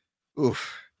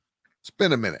it's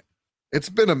been a minute. It's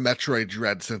been a Metroid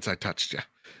Dread since I touched you,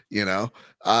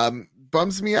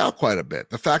 bums me out quite a bit.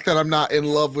 The fact that I'm not in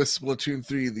love with Splatoon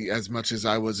 3 as much as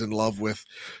I was in love with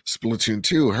Splatoon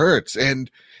 2 hurts.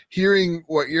 And hearing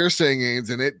what you're saying,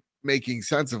 Ains, and it making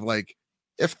sense of like,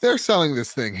 if they're selling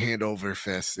this thing hand over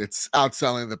fist, it's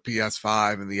outselling the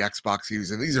PS5 and the Xbox Series,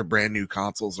 and these are brand new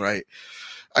consoles, right?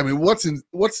 I mean, what's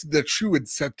the true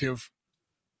incentive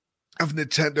of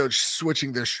Nintendo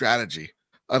switching their strategy,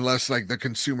 unless like the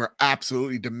consumer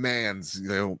absolutely demands,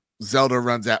 Zelda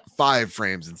runs at 5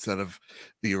 frames instead of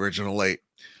the original 8.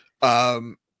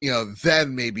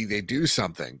 Then maybe they do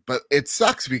something. But it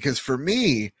sucks, because for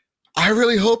me, I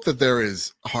really hope that there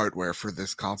is hardware for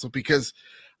this console, because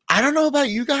I don't know about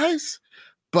you guys,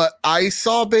 but I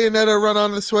saw Bayonetta run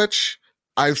on the Switch.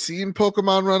 I've seen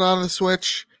Pokemon run on the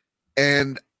Switch,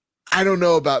 and I don't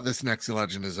know about this next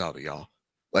Legend of Zelda, y'all.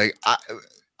 Like,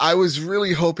 I was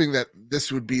really hoping that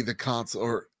this would be the console,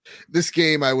 or this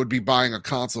game I would be buying a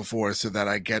console for, so that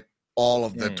I get all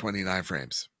of the 29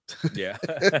 frames. Yeah.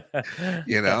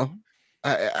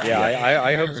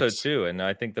 I hope so too. And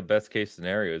I think the best case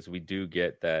scenario is we do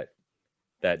get that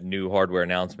new hardware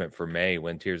announcement for May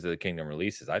when Tears of the Kingdom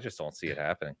releases. I just don't see it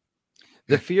happening.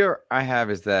 The fear I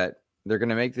have is that they're going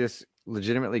to make this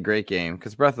legitimately great game,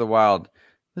 because Breath of the Wild,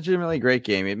 legitimately great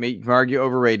game. It may argue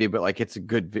overrated, but like it's a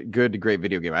good to great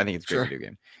video game. I think it's a great video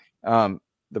game.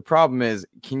 The problem is,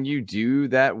 can you do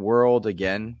that world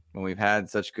again when we've had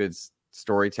such good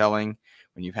storytelling,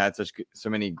 when you've had so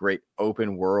many great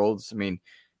open worlds? I mean,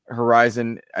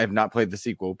 Horizon, I have not played the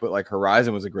sequel, but like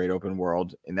Horizon was a great open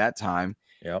world in that time.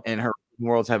 Yep. And her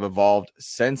worlds have evolved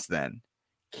since then.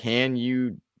 Can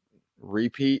you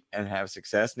repeat and have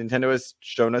success? Nintendo has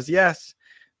shown us yes,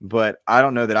 but I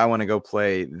don't know that I want to go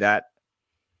play that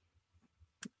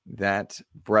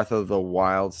Breath of the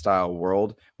Wild style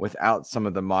world without some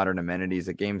of the modern amenities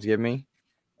that games give me.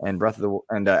 And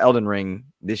Elden Ring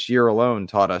this year alone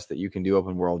taught us that you can do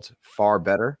open worlds far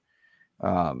better,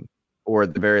 or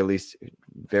at the very least,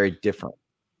 very different.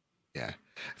 Yeah,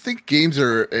 I think games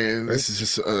are, and this is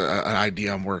just an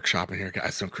idea I'm workshopping here,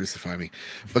 guys. Don't crucify me,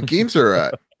 but games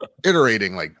are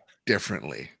iterating like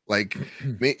differently. Like,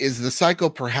 is the cycle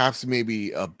perhaps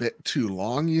maybe a bit too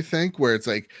long? You think, where it's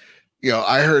like,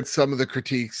 I heard some of the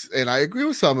critiques, and I agree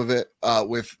with some of it.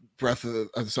 With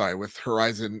with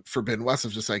Horizon Forbidden West,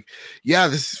 of just like, yeah,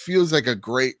 this feels like a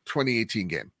great 2018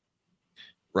 game,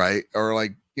 right? Or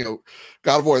like,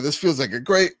 God of War, this feels like a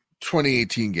great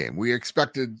 2018 game. We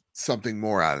expected something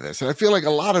more out of this. And I feel like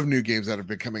a lot of new games that have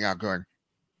been coming out going,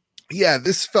 yeah,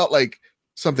 this felt like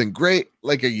something great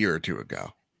like a year or two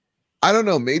ago. I don't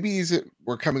know. Maybe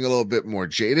we're coming a little bit more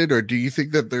jaded, or do you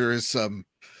think that there is some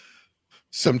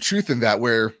truth in that,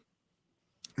 where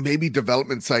maybe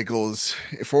development cycles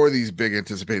for these big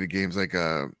anticipated games like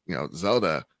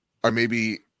Zelda are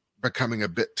maybe becoming a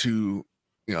bit too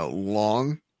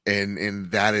long, and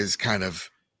that is kind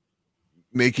of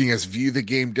making us view the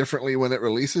game differently when it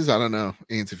releases? I don't know,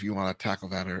 Ains, if you want to tackle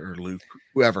that, or Luke,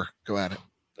 whoever, go at it.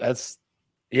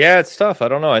 It's tough. I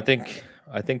don't know. I think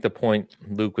the point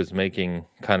Luke was making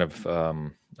kind of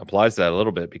applies to that a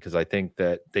little bit, because I think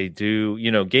that they do,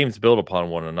 games build upon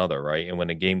one another, right? And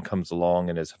when a game comes along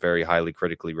and is very highly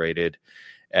critically rated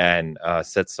and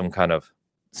sets some kind of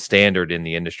standard in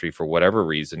the industry for whatever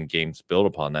reason, games build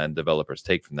upon that and developers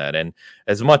take from that. And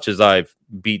as much as I've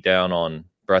beat down on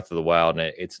Breath of the Wild,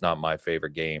 and it's not my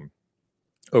favorite game,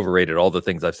 overrated, all the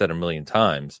things I've said a million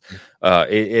times,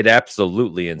 it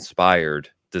absolutely inspired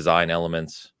design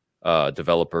elements,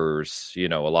 developers, a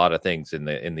lot of things in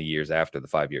the years after, the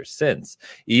 5 years since.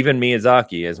 Even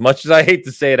Miyazaki, as much as I hate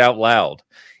to say it out loud,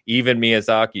 even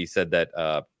Miyazaki said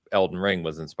that Elden Ring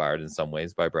was inspired in some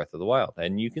ways by Breath of the Wild,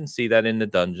 and you can see that in the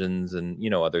dungeons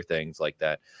and other things like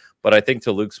that. But I think,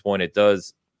 to Luke's point, it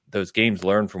does, those games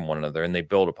learn from one another and they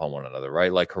build upon one another,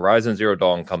 right? Like Horizon Zero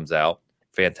Dawn comes out,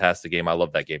 fantastic game. I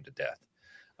love that game to death.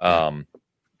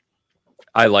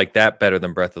 I like that better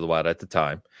than Breath of the Wild at the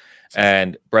time.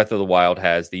 And Breath of the Wild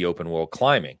has the open world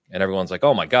climbing, and everyone's like,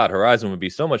 oh my God, Horizon would be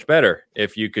so much better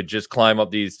if you could just climb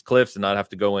up these cliffs and not have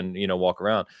to go and, walk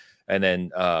around. And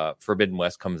then Forbidden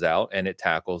West comes out and it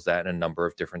tackles that in a number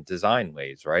of different design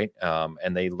ways, right?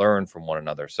 And they learn from one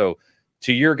another. So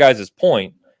to your guys'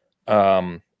 point,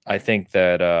 I think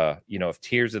that, if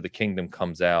Tears of the Kingdom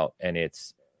comes out and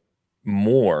it's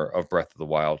more of Breath of the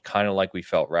Wild, kind of like we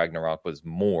felt Ragnarok was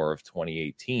more of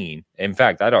 2018. In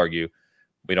fact, I'd argue,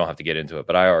 we don't have to get into it,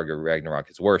 but I argue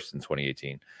Ragnarok is worse than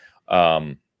 2018.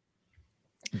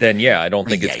 Then yeah, I don't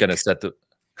think it's going to set the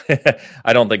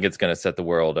I don't think it's going to set the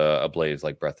world ablaze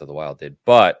like Breath of the Wild did.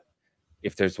 But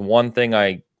if there's one thing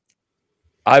I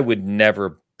would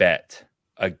never bet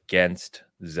against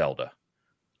Zelda.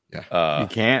 Yeah, you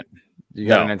can't. You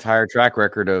got an entire track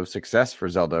record of success for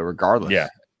Zelda, regardless. Yeah,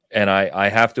 and I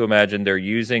have to imagine they're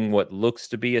using what looks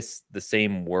to be the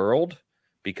same world,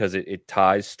 because it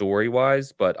ties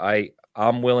story-wise, but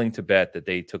I'm willing to bet that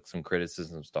they took some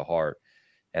criticisms to heart,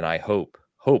 and I hope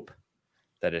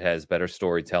that it has better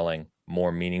storytelling,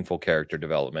 more meaningful character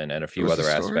development, and a few other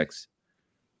aspects.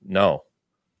 No,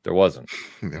 there wasn't.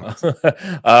 No.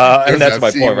 And that's my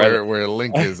point, right? Where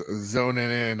Link is zoning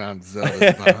in on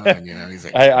Zelda's behind,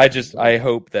 he's like, I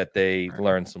hope that they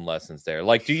learn some lessons there.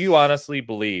 Like, do you honestly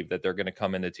believe that they're going to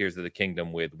come into Tears of the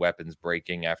Kingdom with weapons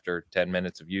breaking after 10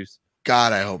 minutes of use?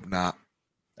 God, I hope not.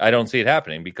 I don't see it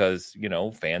happening, because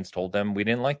fans told them we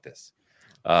didn't like this.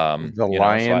 The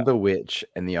Lion, the Witch,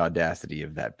 and the audacity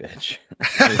of that bitch.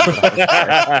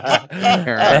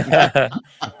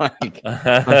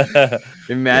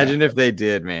 Imagine if they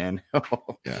did, man.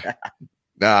 Yeah.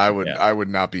 No, I would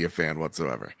not be a fan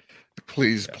whatsoever.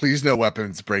 Please, no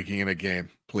weapons breaking in a game.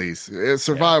 Please,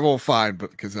 survival, fine,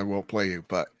 but because I won't play you.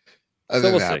 But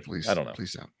other than that, please, I don't know.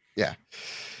 Please don't. Yeah.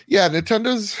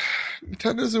 Nintendo's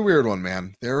a weird one,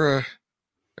 man. They're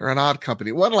an odd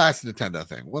company. One last Nintendo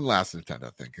thing.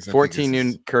 14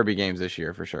 new Kirby games this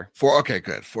year for sure. Okay,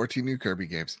 good. 14 new Kirby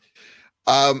games.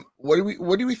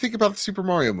 What do we think about the Super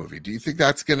Mario movie? Do you think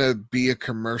that's going to be a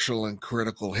commercial and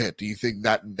critical hit? Do you think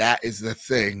that is the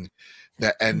thing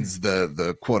that ends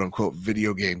the quote unquote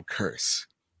video game curse?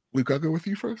 Luke, I'll go with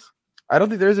you first. I don't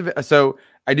think there's so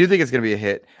I do think it's going to be a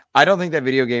hit. I don't think that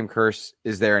video game curse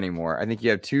is there anymore. I think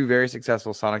you have 2 very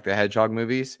successful Sonic the Hedgehog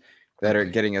movies that are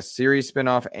getting a series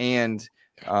spinoff and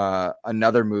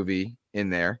another movie in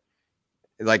there.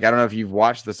 Like, I don't know if you've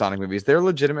watched the Sonic movies. They're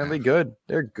legitimately good.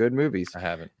 They're good movies. I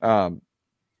haven't.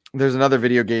 There's another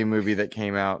video game movie that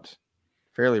came out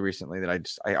fairly recently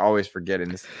that I always forget in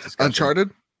this discussion. Uncharted?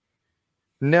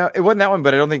 No, it wasn't that one,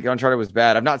 but I don't think Uncharted was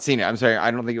bad. I've not seen it. I'm sorry. I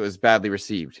don't think it was badly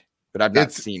received, but I've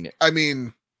not seen it. I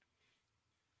mean,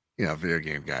 video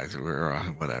game guys, we're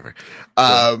whatever.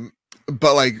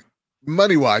 But like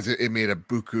money wise, it made a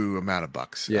buku amount of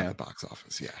bucks at the box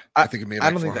office. Yeah. I think it made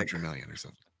like 400 million or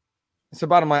something. So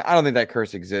bottom line, I don't think that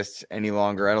curse exists any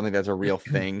longer. I don't think that's a real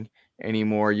thing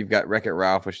anymore. You've got Wreck-It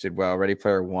Ralph, which did well. Ready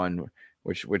Player One,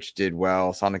 which did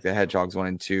well. Sonic the Hedgehogs 1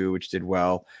 and 2, which did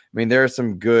well. I mean, there are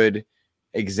some good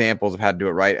examples of how to do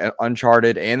it right.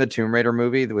 Uncharted and the Tomb Raider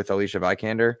movie with Alicia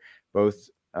Vikander, both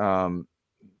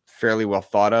fairly well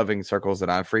thought of in circles that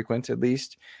I frequent, at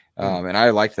least. And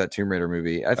I liked that Tomb Raider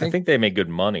movie. I think they make good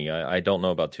money. I don't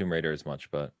know about Tomb Raider as much,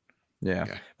 but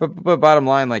yeah. But bottom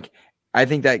line, like, I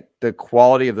think that the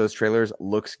quality of those trailers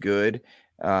looks good.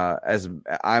 As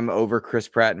I'm over Chris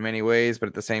Pratt in many ways, but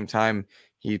at the same time,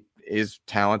 he is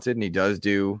talented and he does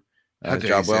do his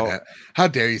job well. How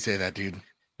dare you say that, dude?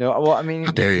 No, well, I mean,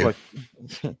 how dare you? Look,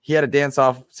 he had a dance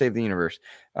off Save the Universe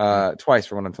twice,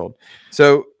 from what I'm told.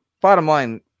 So, bottom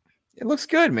line, it looks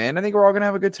good, man. I think we're all gonna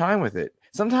have a good time with it.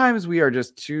 Sometimes we are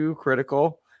just too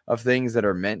critical of things that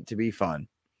are meant to be fun.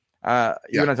 You want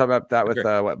to talk about that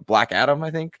with Black Adam?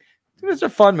 I think it's a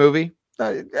fun movie.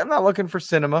 I'm not looking for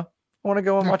cinema. I want to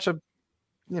go and watch a,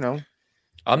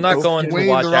 I'm not going to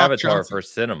watch Avatar for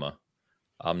cinema.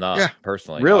 I'm not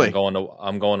personally. Really?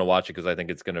 I'm going to watch it because I think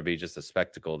it's going to be just a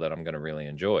spectacle that I'm going to really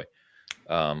enjoy.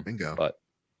 Bingo. But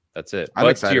that's it.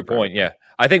 But to your point,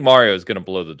 I think Mario is going to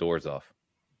blow the doors off.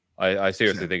 I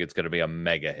seriously think it's going to be a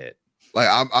mega hit. Like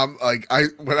I'm like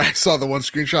when I saw the one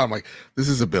screenshot, I'm like, this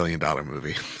is $1 billion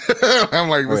movie. I'm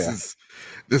like, this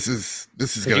is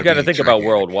you got to think about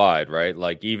worldwide, right?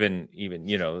 Like even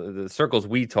the circles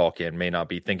we talk in may not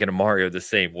be thinking of Mario the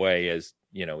same way as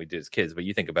we did as kids, but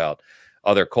you think about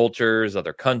other cultures,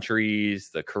 other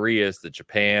countries, the Koreas, the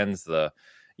Japans, the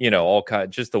all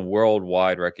kind, just the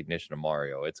worldwide recognition of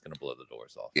Mario. It's going to blow the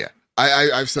doors off. Yeah,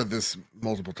 I've said this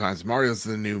multiple times. Mario is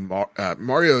the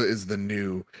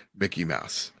new Mickey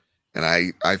Mouse,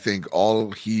 and I think all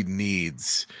he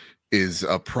needs is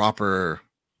a proper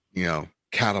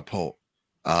catapult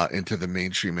into the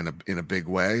mainstream in a big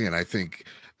way. And I think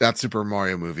that Super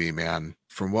Mario movie, man,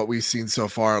 from what we've seen so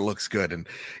far, it looks good. And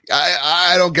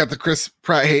I don't get the Chris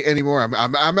Pratt hate anymore.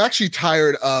 I'm actually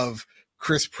tired of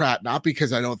Chris Pratt, not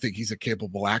because I don't think he's a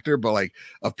capable actor, but like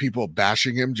of people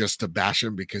bashing him just to bash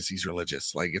him because he's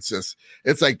religious. Like it's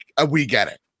like we get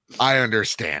it. I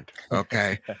understand.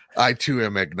 Okay. I too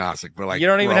am agnostic, but like you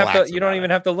don't even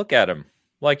have to look at him.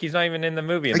 Like he's not even in the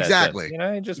movie. Exactly.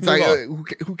 Just move on.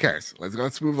 Who cares?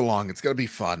 Let's move along. It's gonna be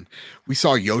fun. We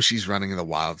saw Yoshi's running in the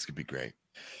wild. It's gonna be great.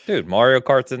 Dude, Mario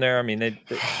Kart's in there. I mean,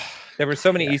 there were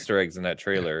so many Easter eggs in that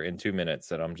trailer in 2 minutes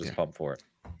that I'm just pumped for it.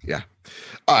 Yeah.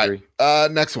 All right.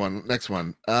 Next one.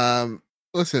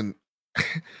 Listen,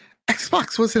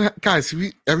 Xbox wasn't at, guys.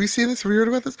 Have you seen this? Have you heard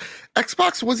about this?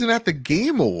 Xbox wasn't at the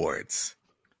Game Awards,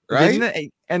 right?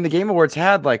 And the Game Awards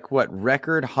had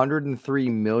record 103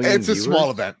 million. It's viewers? A small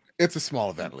event. It's a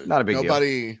small event. Luke. Not a big deal.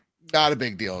 Not a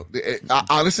big deal.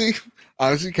 Honestly,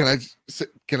 can I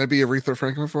be Aretha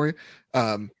Franklin for you?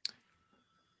 The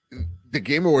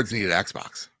Game Awards needed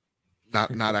Xbox, not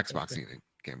Xbox needed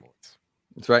Game Awards.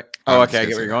 That's right. Oh, okay. I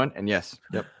get where you're going. And yes.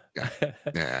 Yep.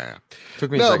 Yeah.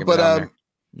 Took me a second. But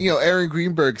Aaron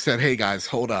Greenberg said, "Hey guys,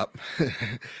 hold up.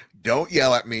 Don't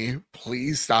yell at me.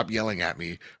 Please stop yelling at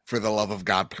me. For the love of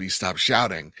God, please stop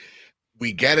shouting.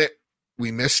 We get it.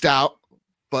 We missed out,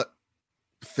 but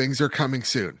things are coming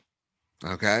soon.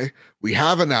 Okay? We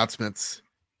have announcements.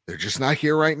 They're just not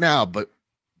here right now, but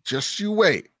just you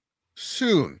wait.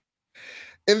 Soon."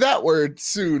 And that word,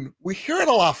 soon, we hear it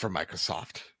a lot from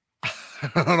Microsoft.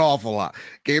 An awful lot.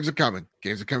 Games are coming.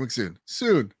 Games are coming soon.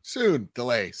 Soon.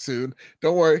 Delay. Soon.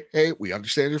 Don't worry. Hey, we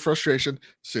understand your frustration.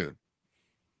 Soon.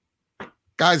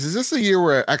 Guys, is this a year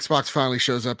where Xbox finally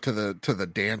shows up to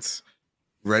the dance,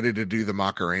 ready to do the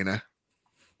Macarena?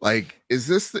 Like, is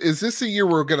this a year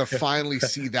where we're gonna finally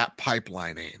see that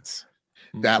pipeline, Ains?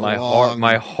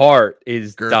 My heart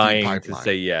is dying pipeline. To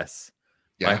say yes.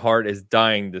 Yeah. My heart is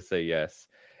dying to say yes.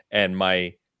 And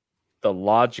the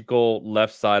logical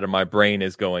left side of my brain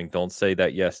is going, don't say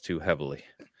that yes too heavily.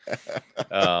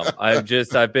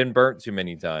 I've been burnt too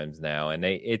many times now, and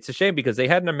it's a shame because they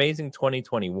had an amazing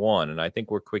 2021, and I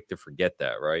think we're quick to forget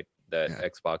that, right? That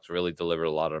Xbox really delivered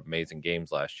a lot of amazing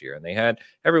games last year, and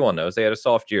everyone knows they had a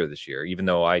soft year this year. Even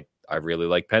though I really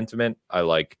like Pentiment, I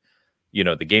like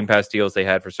the Game Pass deals they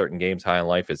had for certain games. High on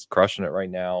Life is crushing it right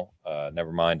now.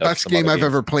 Never mind. Best game I've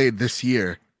ever played this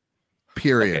year.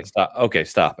 Period.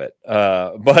 Stop it.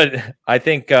 But I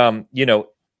think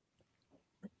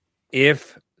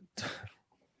if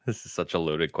this is such a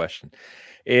loaded question,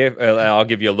 if I'll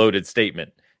give you a loaded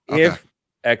statement. Okay. If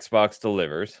Xbox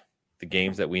delivers the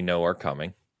games that we know are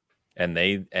coming, and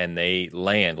they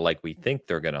land like we think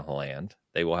they're going to land,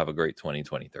 they will have a great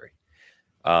 2023.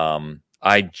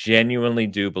 I genuinely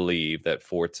do believe that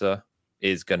Forza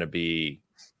is going to be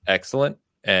excellent.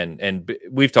 And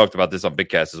we've talked about this on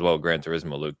Bigcast as well, Gran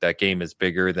Turismo, Luke. That game is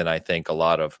bigger than I think a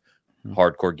lot of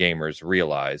hardcore gamers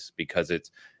realize because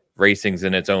it's racing's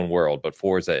in its own world, but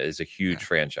Forza is a huge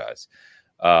franchise.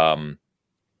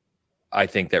 I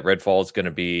think that Redfall is going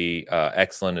to be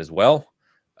excellent as well.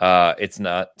 It's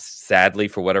not, sadly,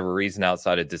 for whatever reason,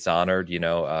 outside of Dishonored,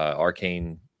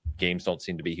 Arcane games don't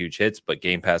seem to be huge hits, but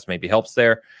Game Pass maybe helps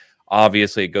there.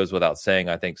 Obviously, it goes without saying,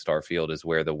 I think Starfield is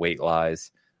where the weight lies.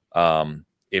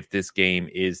 If this game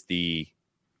is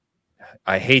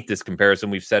I hate this comparison.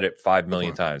 We've said it 5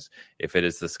 million times. If it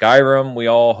is the Skyrim we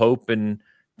all hope and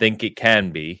think it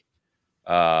can be,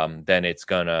 then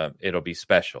it'll be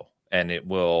special, and it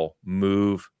will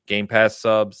move Game Pass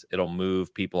subs. It'll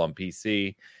move people on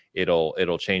PC.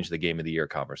 It'll change the Game of the Year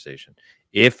conversation.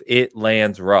 If it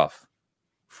lands rough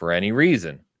for any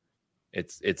reason,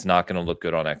 it's not going to look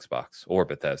good on Xbox or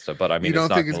Bethesda. But I mean, you don't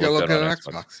think it's going to look good on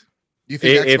Xbox? You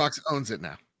think Xbox owns it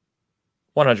now?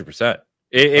 100%.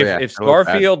 If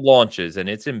Starfield launches and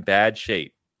it's in bad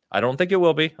shape, I don't think it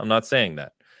will be. I'm not saying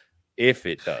that. If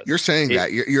it does, you're saying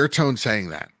that your tone saying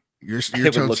that your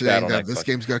tone saying that this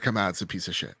game's going to come out. It's a piece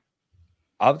of shit.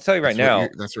 I'll tell you right now.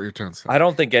 That's what your tone's saying. I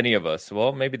don't think any of us.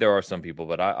 Well, maybe there are some people,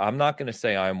 but I'm not going to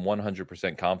say I'm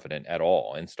 100% confident at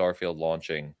all in Starfield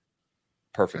launching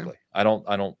perfectly. I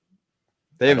don't.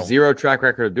 They have zero track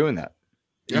record of doing that.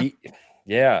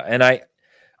 Yeah, and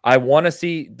I want to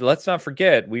see. Let's not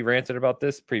forget, we ranted about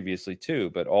this previously too.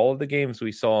 But all of the games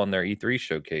we saw on their E3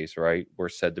 showcase, right, were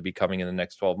said to be coming in the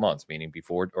next 12 months, meaning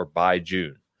before or by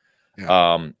June.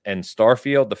 Yeah. And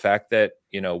Starfield, the fact that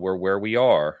we're where we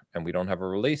are and we don't have a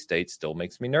release date still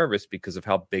makes me nervous because of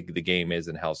how big the game is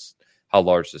and how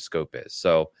large the scope is.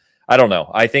 So I don't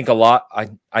know. I think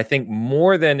I think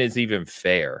more than is even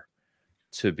fair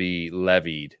to be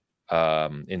levied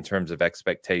in terms of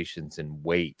expectations and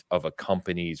weight of a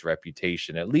company's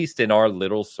reputation, at least in our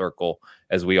little circle,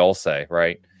 as we all say,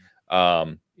 right,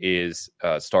 is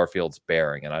Starfield's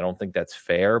bearing. And I don't think that's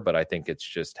fair, but I think it's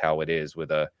just how it is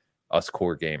with us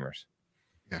core gamers.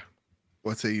 Yeah.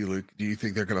 What say you, Luke? Do you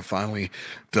think they're going to finally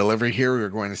deliver here? We're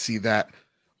going to see that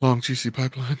long, juicy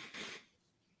pipeline?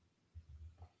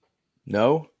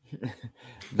 No.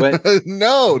 But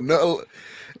no.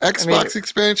 Xbox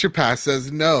expansion pass says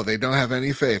no. They don't have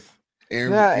any faith.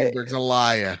 Aaron Greenberg's a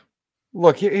liar.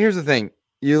 Look, here's the thing.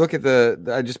 You look at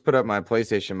I just put up my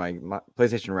PlayStation, my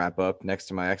PlayStation wrap up next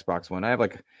to my Xbox One. I have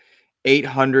like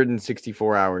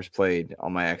 864 hours played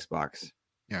on my Xbox.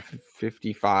 Yeah,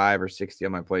 55 or 60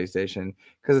 on my PlayStation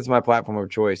because it's my platform of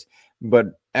choice. But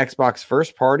Xbox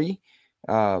first party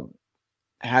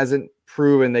hasn't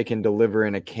proven they can deliver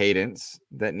in a cadence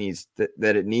that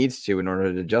it needs to in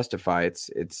order to justify its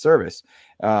service.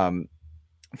 For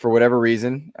whatever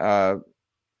reason,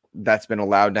 that's been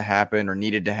allowed to happen or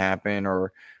needed to happen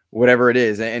or whatever it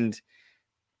is, and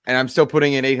I'm still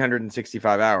putting in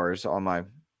 865 hours on the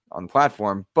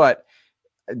platform, but.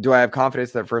 Do I have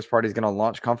confidence that first party is going to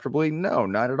launch comfortably? No,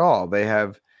 not at all. They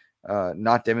have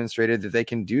not demonstrated that they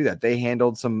can do that. They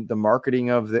handled the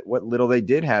marketing of what little they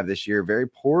did have this year very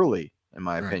poorly, in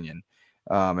my opinion.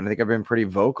 And I think I've been pretty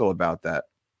vocal about that.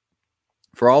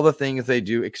 For all the things they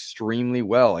do extremely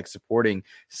well, like supporting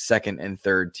second and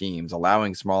third teams,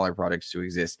 allowing smaller products to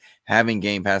exist, having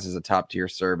Game Pass as a top tier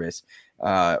service.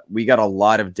 We got a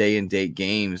lot of day and date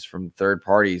games from third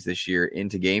parties this year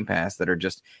into Game Pass that are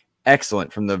just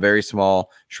excellent, from the very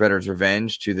small Shredder's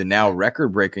Revenge to the now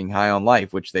record-breaking High on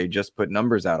Life, which they just put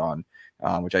numbers out on,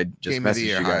 which I just messaged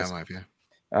you guys. High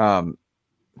on Life,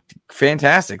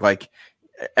 fantastic. Like,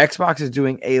 Xbox is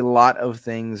doing a lot of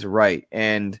things right,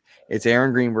 and it's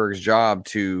Aaron Greenberg's job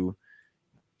to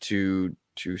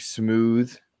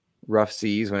smooth rough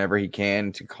seas whenever he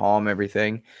can, to calm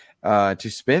everything, to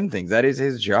spin things. That is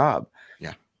his job.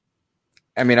 Yeah.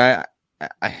 I mean, I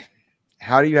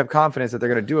how do you have confidence that they're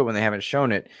going to do it when they haven't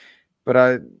shown it? But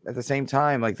at the same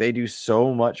time, like they do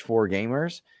so much for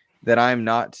gamers that I'm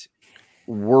not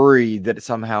worried that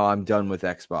somehow I'm done with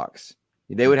Xbox.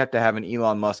 They would have to have an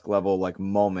Elon Musk level like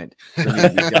moment for me to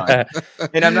be done.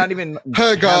 And I'm not even.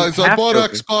 Hey guys, I bought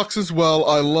joking. Xbox as well.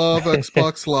 I love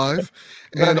Xbox Live,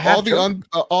 But and I'm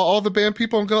all the banned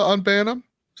people, I'm gonna unban them.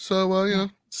 So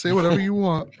say whatever you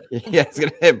want. Yeah, it's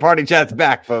gonna hit party chat's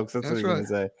back, folks. That's what he's right. gonna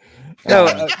say.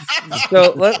 No,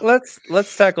 so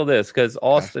let's tackle this because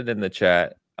Austin in the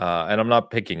chat, and I'm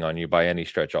not picking on you by any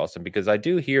stretch, Austin, because I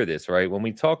do hear this right when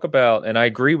we talk about, and I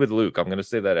agree with Luke. I'm going to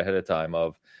say that ahead of time.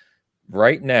 Of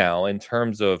right now, in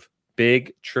terms of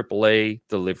big AAA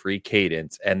delivery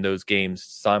cadence and those games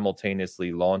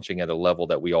simultaneously launching at a level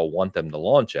that we all want them to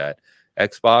launch at,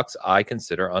 Xbox I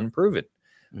consider unproven.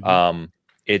 Mhm.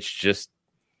 It's just,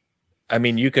 I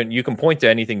mean, you can point to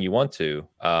anything you want to,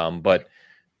 but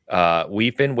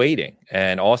we've been waiting,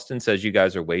 and Austin says you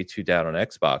guys are way too down on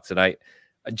Xbox, and I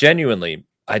genuinely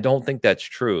I don't think that's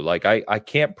true. Like I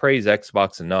can't praise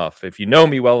Xbox enough. If you know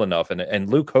me well enough, and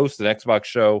Luke hosts an Xbox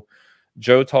show,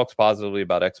 Joe talks positively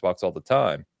about Xbox all the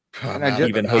time. And I just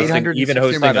Even hosting a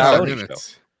 865 Sony hours show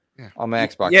on my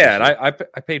Xbox. Yeah, and I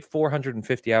paid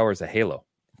 450 hours of Halo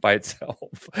by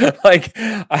itself. Like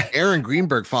Aaron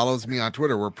Greenberg follows me on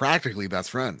Twitter. We're practically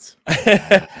best friends.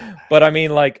 But I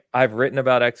mean, like I've written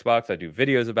about Xbox. I do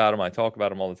videos about them. I talk about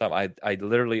them all the time. I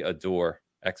literally adore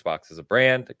Xbox as a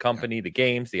brand, the company, the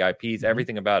games, the IPs,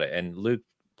 everything about it. And Luke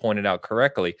pointed out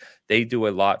correctly, they do a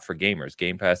lot for gamers.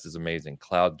 Game Pass is amazing.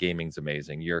 Cloud gaming's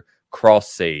amazing. Your cross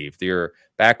save, your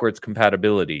backwards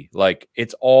compatibility, like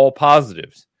it's all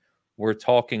positives. We're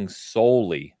talking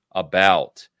solely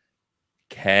about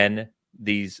can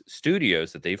these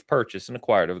studios that they've purchased and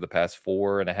acquired over the past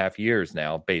 4.5 years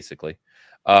now, basically,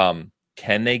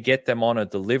 can they get them on a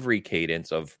delivery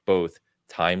cadence of both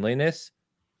timeliness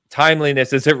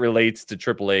as it relates to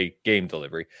AAA game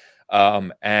delivery,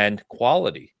 and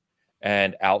quality.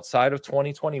 And outside of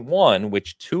 2021,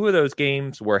 which 2 of those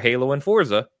games were Halo and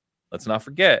Forza, let's not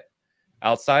forget,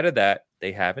 outside of that,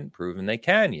 they haven't proven they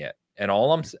can yet. And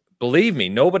believe me,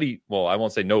 nobody, well, I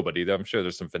won't say nobody, I'm sure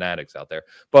there's some fanatics out there,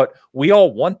 but we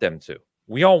all want them to.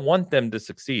 We all want them to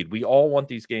succeed. We all want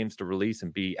these games to release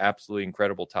and be absolutely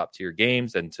incredible top tier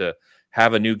games and to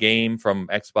have a new game from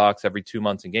Xbox every 2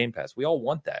 months in Game Pass. We all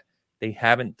want that. They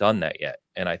haven't done that yet.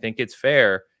 And I think it's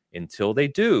fair until they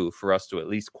do for us to at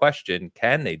least question,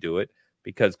 can they do it?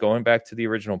 Because going back to the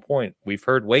original point, we've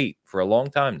heard wait for a long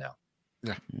time now.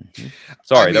 Yeah. Mm-hmm.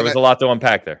 Sorry, there was a lot to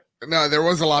unpack there. No, there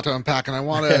was a lot to unpack, and I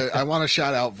want to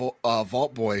shout out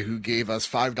Vault Boy, who gave us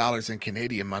 $5 in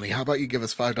Canadian money. How about you give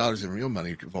us $5 in real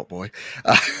money, Vault Boy?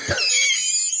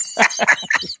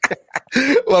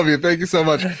 Love you. Thank you so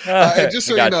much. And just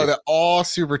so you know that all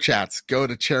super chats go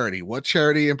to charity. What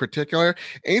charity in particular?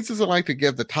 Ains doesn't like to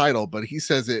give the title, but he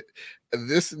says it.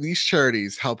 These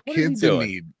charities help kids in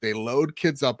need. They load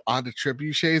kids up onto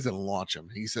trebuchets and launch them.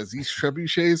 He says these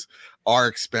trebuchets are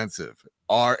expensive.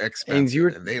 And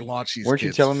they launch these. Weren't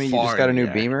you telling me you just got a new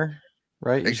Beamer?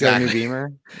 Right, you got a new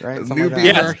Beamer, right? New Beamer.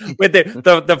 Yes, with the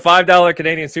 $5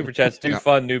 Canadian super chats to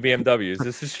fund new BMWs.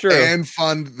 This is true, and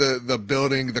fund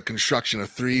the construction of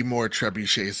 3 more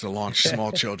trebuchets to launch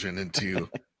small children into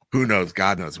who knows,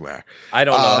 God knows where. I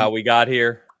don't know how we got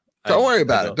here. Don't worry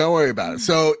about it. Don't worry about it.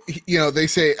 So, they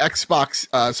say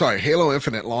Halo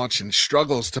Infinite launched and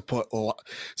struggles to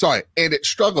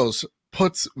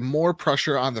puts more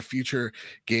pressure on the future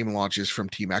game launches from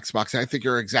Team Xbox. And I think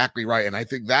you're exactly right. And I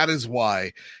think that is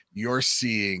why you're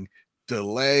seeing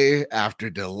delay after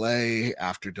delay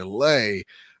after delay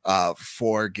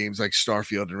for games like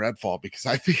Starfield and Redfall, because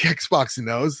I think Xbox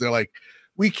knows they're like,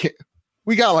 we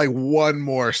got like 1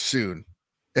 more soon.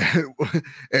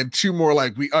 And 2 more,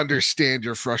 like, we understand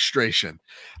your frustration.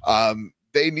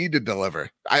 They need to deliver.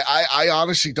 I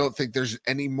honestly don't think there's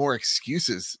any more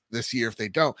excuses this year if they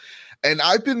don't. And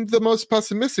I've been the most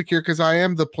pessimistic here because I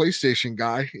am the PlayStation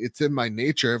guy. It's in my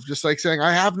nature of just like saying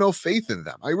I have no faith in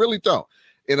them. I really don't.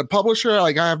 In a publisher,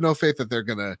 like, I have no faith that they're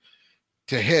gonna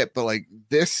hit. But like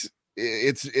this,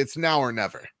 it's now or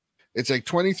never. It's like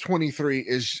 2023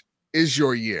 is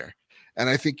your year. And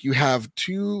I think you have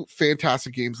 2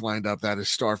 fantastic games lined up. That is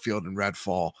Starfield and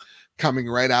Redfall coming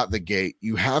right out the gate.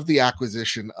 You have the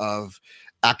acquisition of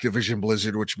Activision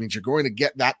Blizzard, which means you're going to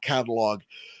get that catalog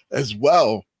as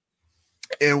well.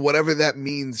 And whatever that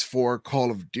means for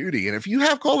Call of Duty. And if you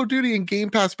have Call of Duty in Game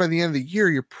Pass by the end of the year,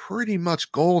 you're pretty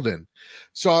much golden.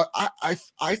 So I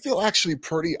feel actually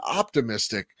pretty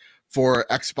optimistic for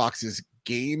Xbox's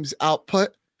games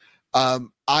output. I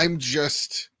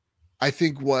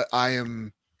think what I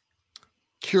am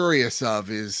curious of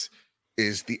is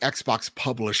is the Xbox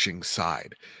publishing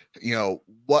side. You know,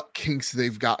 what kinks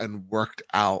they've gotten worked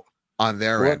out on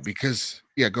their end, because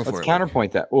go for it. Let's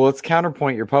counterpoint that. Well, let's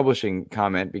counterpoint your publishing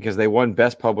comment, because they won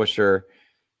Best Publisher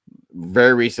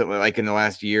very recently, like in the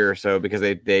last year or so, because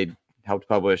they helped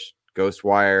publish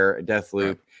Ghostwire,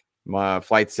 Deathloop,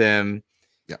 Flight Sim,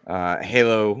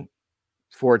 Halo,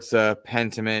 Forza,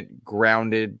 Pentiment,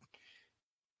 Grounded.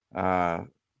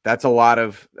 That's a lot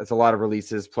of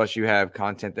releases. Plus, you have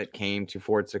content that came to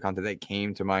Forza, content that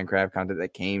came to Minecraft, content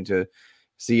that came to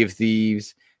Sea of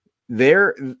Thieves.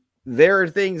 There are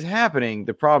things happening.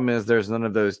 The problem is there's none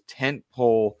of those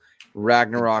tentpole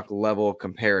Ragnarok level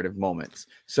comparative moments.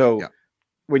 So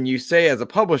when you say as a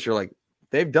publisher, like,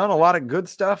 they've done a lot of good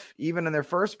stuff even in their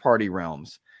first party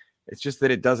realms, it's just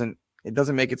that it doesn't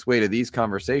make its way to these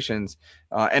conversations,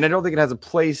 and I don't think it has a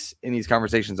place in these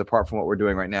conversations apart from what we're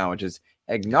doing right now, which is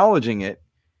acknowledging it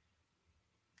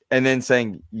and then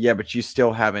saying, yeah, but you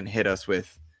still haven't hit us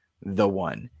with the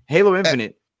one. Halo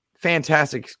Infinite,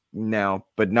 fantastic now,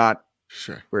 but not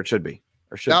where it should be.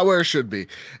 Not where it should be.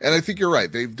 And I think you're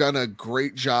right. They've done a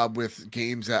great job with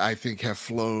games that I think have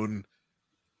flown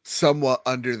somewhat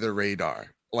under the radar.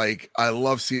 Like, I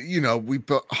love seeing, we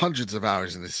put hundreds of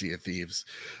hours into Sea of Thieves.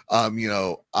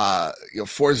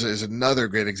 Forza is another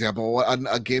great example.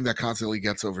 A game that constantly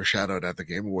gets overshadowed at the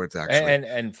Game Awards, actually.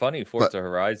 And funny, Forza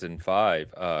Horizon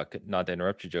 5, not to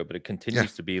interrupt you, Joe, but it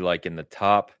continues to be like in the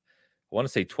top, I want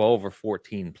to say 12 or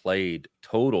 14 played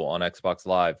total on Xbox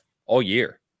Live all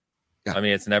year. Yeah. I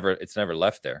mean, it's never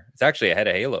left there. It's actually ahead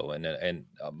of Halo and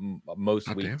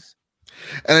most weeks.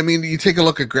 And I mean, you take a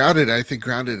look at Grounded. I think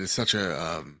Grounded is such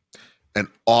an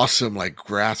awesome, like,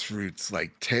 grassroots,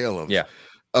 like, tale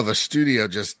of a studio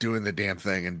just doing the damn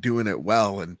thing and doing it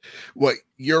well. And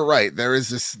you're right, there is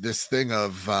this thing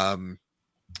of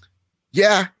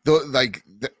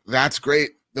that's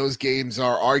great. Those games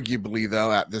are arguably,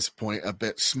 though, at this point, a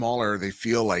bit smaller. They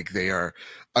feel like they are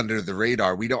under the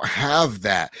radar. We don't have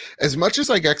that. As much as,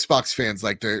 like, Xbox fans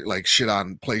like to, like, shit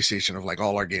on PlayStation of, like,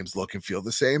 all our games look and feel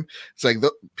the same. It's like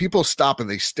people stop and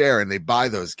they stare and they buy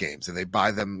those games, and they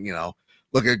buy them,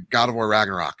 look at God of War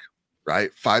Ragnarok,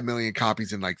 right? 5 million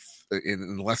copies in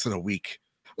less than a week.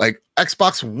 Like,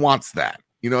 Xbox wants that.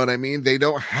 You know what I mean? They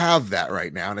don't have that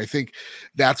right now. And I think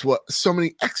that's what so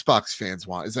many Xbox fans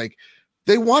want. Is like,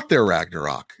 they want their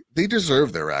Ragnarok. They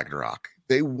deserve their Ragnarok.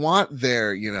 They want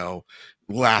their,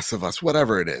 Last of Us,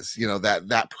 whatever it is,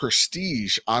 that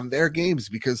prestige on their games,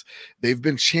 because they've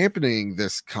been championing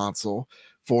this console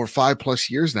for 5+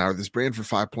 years now, or this brand for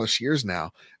 5+ years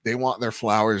now. They want their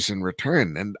flowers in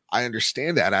return. And I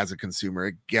understand that as a consumer,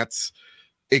 it gets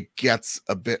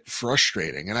a bit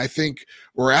frustrating. And I think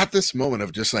we're at this moment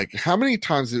of just like, how many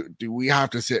times do we have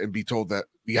to sit and be told that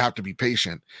we have to be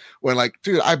patient? When, like,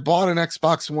 dude, I bought an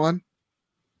Xbox One.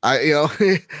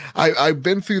 I've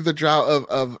been through the drought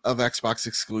of Xbox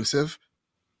exclusive.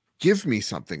 Give me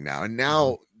something now. And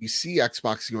now you see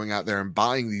Xbox going out there and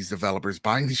buying these developers,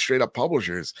 buying these straight up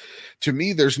publishers. To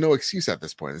me, there's no excuse at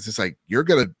this point. It's just like, they're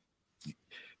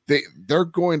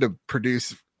going to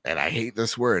produce, and I hate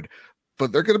this word,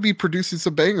 but they're going to be producing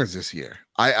some bangers this year.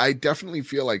 I definitely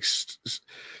feel like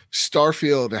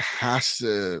Starfield has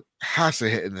to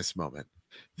hit in this moment.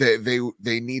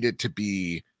 They need it to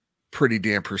be pretty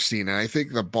damn pristine. And I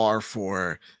think the bar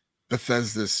for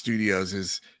Bethesda Studios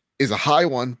is a high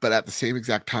one, but at the same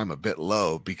exact time a bit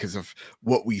low, because of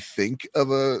what we think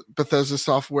of a Bethesda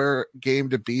software game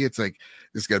to be. It's like,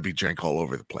 there's got to be jank all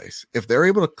over the place. If they're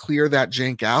able to clear that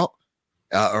jank out,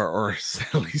 or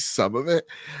at least some of it,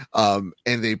 and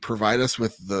they provide us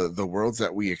with the worlds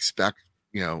that we expect,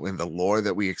 and the lore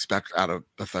that we expect out of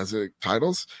Bethesda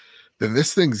titles, then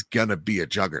this thing's gonna be a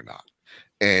juggernaut.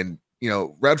 And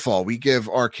Redfall, we give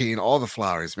Arcane all the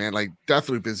flowers, man. Like,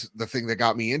 Deathloop is the thing that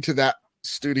got me into that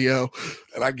studio,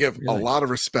 and I give a lot of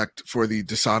respect for the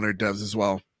Dishonored devs as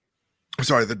well.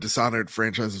 Sorry, the Dishonored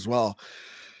franchise as well.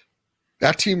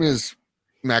 That team is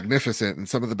magnificent and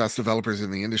some of the best developers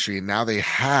in the industry, and now they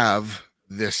have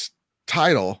this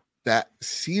title that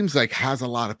seems like has a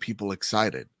lot of people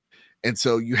excited. And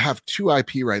so you have two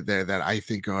IP right there that I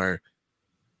think are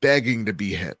begging to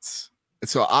be hits. And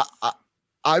so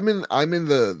I'm in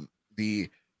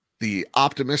the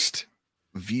optimist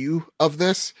view of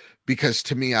this, because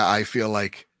to me, I feel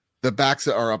like the backs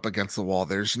are up against the wall.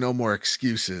 There's no more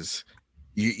excuses.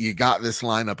 You got this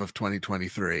lineup of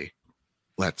 2023.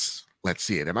 Let's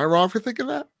see it. Am I wrong for thinking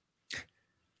that?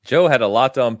 Joe had a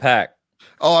lot to unpack.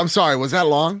 Oh, I'm sorry. Was that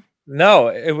long? No,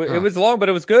 it was long, but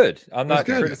it was good. I'm not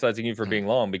criticizing you for being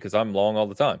long, because I'm long all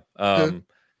the time.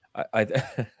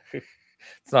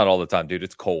 It's not all the time, dude.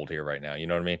 It's cold here right now. You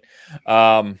know what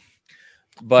I mean?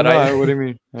 But Why? What do you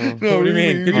mean? No, what do you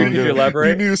mean? Could you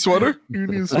elaborate? You need a sweater? You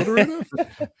need a sweater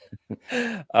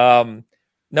right now?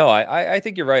 No, I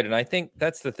think you're right, and I think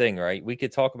that's the thing, right? We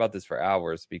could talk about this for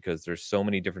hours because there's so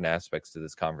many different aspects to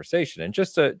this conversation. And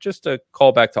just to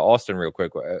call back to Austin real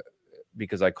quick,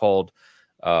 because I called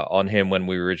on him when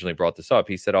we originally brought this up.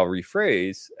 He said, "I'll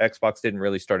rephrase. Xbox didn't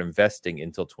really start investing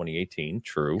until 2018.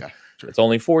 True. Yeah, true. It's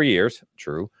only 4 years.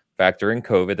 True. Factor in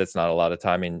COVID. That's not a lot of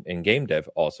time in game dev.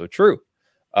 Also true.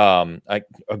 I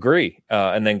agree.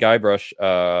 And then Guybrush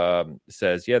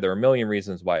says, yeah, there are a million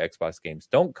reasons why Xbox games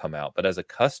don't come out, but as a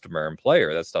customer and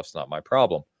player, that stuff's not my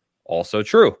problem. Also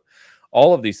true.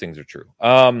 All of these things are true.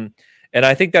 And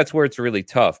I think that's where it's really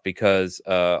tough because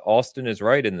Austin is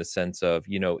right in the sense of,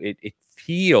 it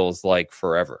feels like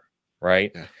forever,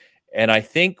 right? Yeah. And I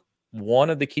think one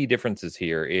of the key differences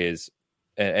here is,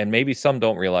 and maybe some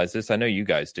don't realize this, I know you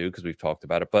guys do because we've talked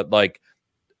about it, but like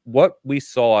what we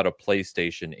saw out of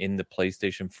PlayStation in the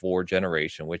PlayStation 4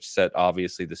 generation, which set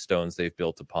obviously the stones they've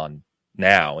built upon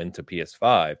now into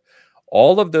PS5,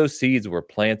 all of those seeds were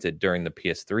planted during the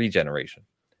PS3 generation.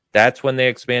 That's when they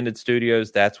expanded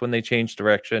studios. That's when they changed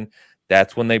direction.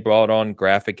 That's when they brought on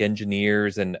graphic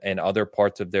engineers and other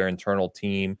parts of their internal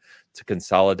team to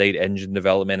consolidate engine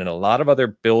development. And a lot of other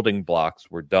building blocks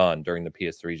were done during the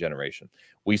PS3 generation.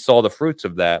 We saw the fruits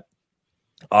of that,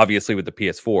 obviously, with the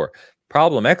PS4.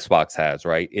 Problem Xbox has,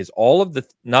 right, is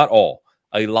not all,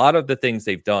 a lot of the things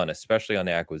they've done, especially on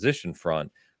the acquisition front,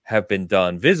 have been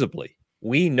done visibly.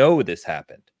 We know this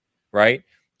happened, right?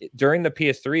 During the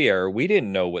PS3 era, we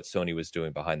didn't know what Sony was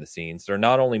doing behind the scenes. They're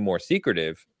not only more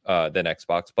secretive than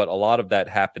Xbox, but a lot of that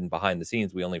happened behind the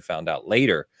scenes. We only found out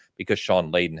later because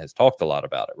Sean Layden has talked a lot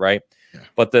about it, right? Yeah.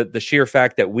 But the sheer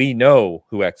fact that we know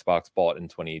who Xbox bought in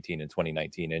 2018 and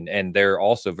 2019, and they're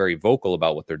also very vocal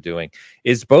about what they're doing,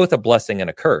 is both a blessing and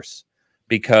a curse.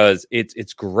 Because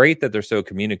it's great that they're so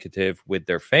communicative with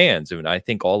their fans. And I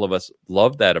think all of us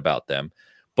love that about them.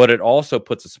 But it also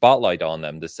puts a spotlight on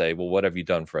them to say, well, what have you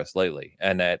done for us lately?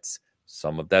 And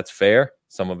some of that's fair.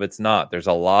 Some of it's not. There's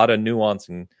a lot of nuance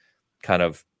and kind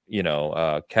of,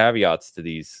 caveats to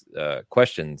these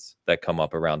questions that come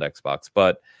up around Xbox.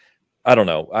 But I don't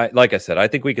know. Like I said, I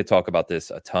think we could talk about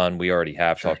this a ton. We already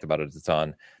have talked about it a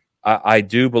ton. I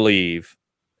do believe,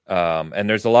 and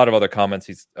there's a lot of other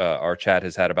comments our chat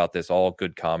has had about this, all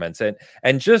good comments.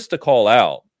 And just to call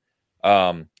out,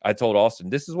 I told Austin,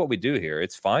 this is what we do here.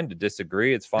 It's fine to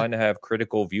disagree. It's fine to have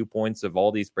critical viewpoints of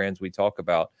all these brands we talk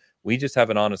about. We just have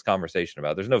an honest conversation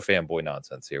about it. There's no fanboy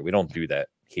nonsense here. We don't do that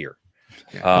here.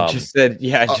 I just said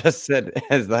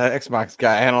as the Xbox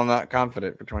guy, and I'm not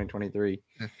confident for 2023.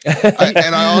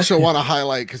 And I also want to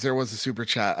highlight, because there was a super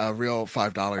chat, a real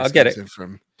 $5. I'll get it.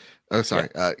 Oh, sorry.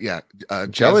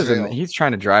 Joe he's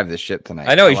trying to drive this ship tonight.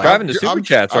 I know he's driving the super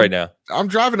chats right now. I'm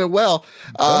driving it well.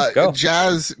 Go.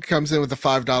 Jazz comes in with a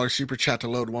 $5 super chat to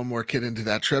load one more kid into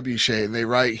that trebuchet, and they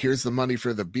write, "Here's the money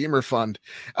for the Beamer fund."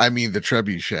 I mean the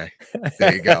trebuchet.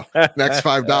 There you go. Next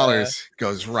 $5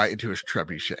 goes right into his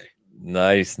trebuchet.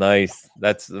 Nice.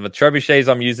 That's the trebuchets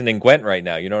I'm using in Gwent right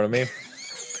now. You know what I mean?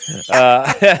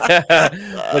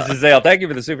 But Giselle, thank you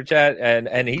for the super chat.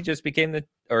 And he just became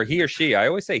he or she. I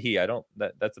always say he.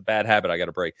 That's a bad habit I got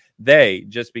to break. They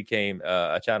just became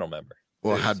a channel member.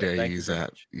 Well, how dare you use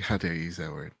that? How dare you use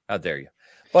that word? How dare you?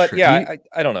 But sure. Yeah,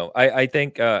 I don't know. I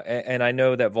think, and I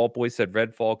know that Vault Boy said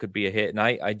Redfall could be a hit, and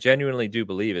I genuinely do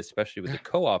believe, especially with the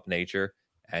co-op nature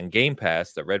and Game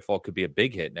Pass, that Redfall could be a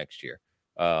big hit next year.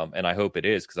 And I hope it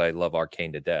is, because I love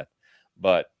Arcane to death.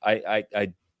 But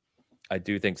I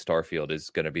do think Starfield is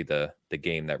going to be the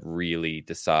game that really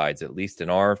decides, at least in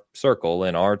our circle,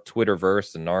 in our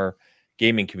Twitterverse, and our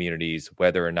gaming communities,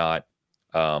 whether or not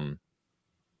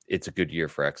it's a good year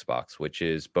for Xbox, which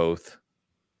is both.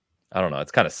 I don't know.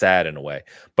 It's kind of sad in a way,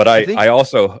 but I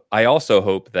also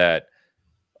hope that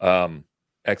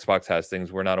Xbox has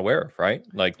things we're not aware of, right?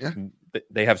 Like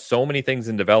they have so many things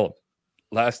in development.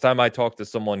 Last time I talked to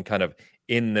someone kind of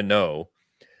in the know,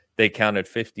 they counted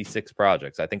 56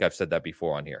 projects. I think I've said that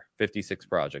before on here. 56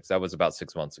 projects. That was about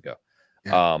 6 months ago.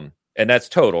 Yeah. And that's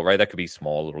total, right? That could be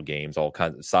small little games, all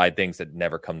kinds of side things that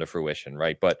never come to fruition,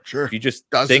 right? But sure. If you just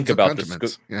think about the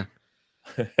scope,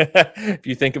 if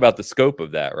you think about the scope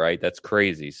of that, right? That's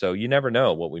crazy. So you never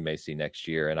know what we may see next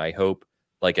year. And I hope,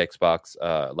 like Xbox,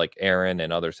 like Aaron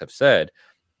and others have said,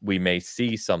 we may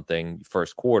see something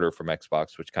first quarter from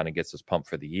Xbox, which kind of gets us pumped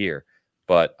for the year.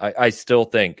 But I still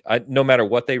think, no matter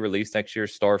what they release next year,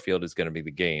 Starfield is going to be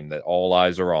the game that all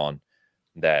eyes are on.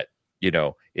 That,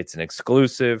 it's an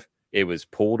exclusive. It was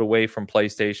pulled away from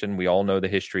PlayStation. We all know the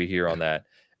history here on that.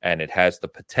 And it has the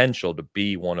potential to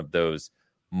be one of those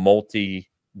multi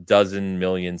dozen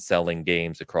million selling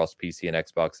games across PC and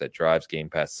Xbox that drives Game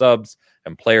Pass subs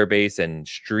and player base and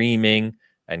streaming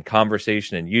and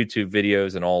conversation and YouTube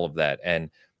videos and all of that. And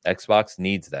Xbox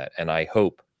needs that. And I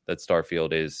hope that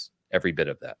Starfield is every bit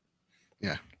of that.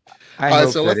 Yeah. I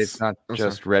hope that it's not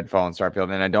just Redfall and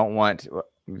Starfield. And I don't want,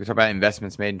 we talk about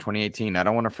investments made in 2018. I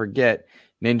don't want to forget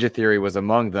Ninja Theory was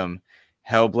among them.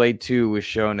 Hellblade 2 was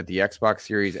shown at the Xbox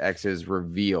Series X's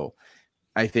reveal.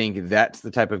 I think that's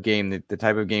the type of game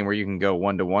where you can go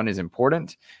 1-to-1 is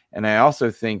important. And I also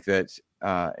think that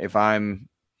if I'm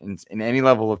in any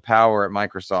level of power at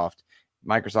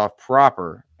Microsoft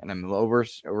proper, and I'm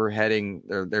overheading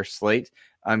their slate,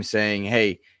 I'm saying,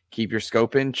 hey, keep your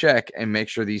scope in check and make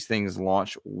sure these things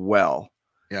launch well.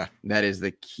 Yeah. That is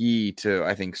the key to,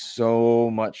 I think, so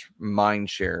much mind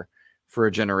share for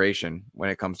a generation when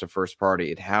it comes to first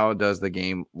party. How does the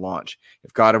game launch?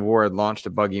 If God of War had launched a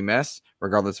buggy mess,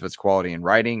 regardless of its quality in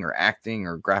writing or acting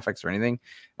or graphics or anything,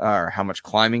 or how much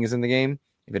climbing is in the game,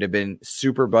 if it had been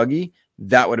super buggy,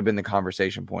 that would have been the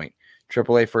conversation point.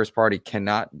 AAA first party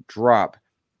cannot drop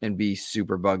and be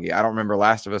super buggy. I don't remember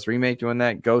Last of Us Remake doing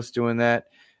that, Ghost doing that.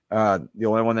 The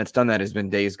only one that's done that has been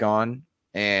Days Gone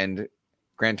and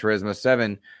Gran Turismo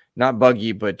 7. Not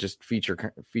buggy, but just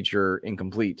feature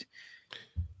incomplete.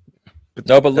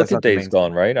 But look at Days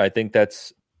Gone, right? I think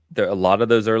that's a lot of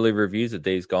those early reviews of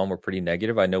Days Gone were pretty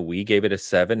negative. I know we gave it a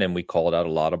 7 and we called out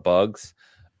a lot of bugs.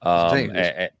 Sorry.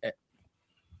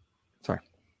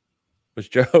 Was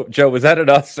Joe, was that at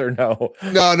us or no?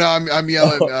 No, I'm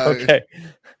yelling. Okay.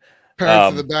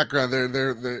 Parents in the background,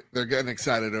 they're getting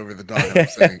excited over the dog. I'm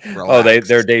saying,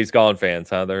 they're Days Gone fans,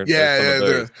 huh? They're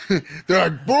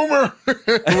like Boomer,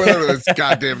 whatever this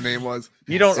goddamn name was.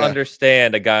 You don't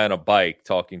understand a guy on a bike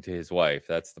talking to his wife.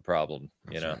 That's the problem,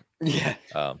 you know. Right.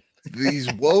 Yeah.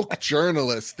 These woke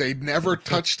journalists, they'd never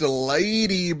touched a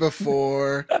lady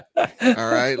before. All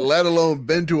right, let alone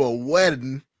been to a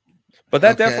wedding. But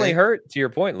that definitely hurt. To your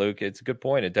point, Luke, it's a good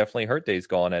point. It definitely hurt Days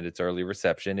Gone at its early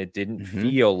reception. It didn't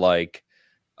feel like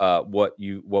what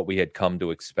we had come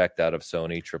to expect out of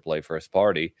Sony AAA first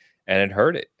party, and it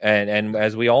hurt it. And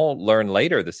as we all learned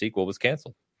later, the sequel was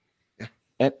canceled. Yeah.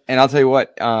 And I'll tell you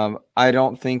what, I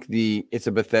don't think it's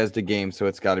a Bethesda game, so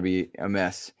it's got to be a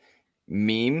mess.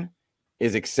 Meme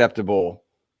is acceptable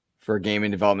for a game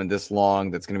in development this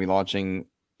long that's going to be launching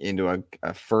into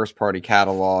a first party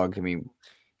catalog. I mean,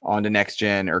 on to next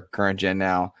gen or current gen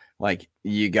now. Like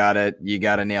you gotta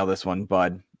nail this one,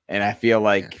 bud. And I feel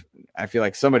like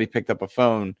somebody picked up a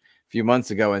phone a few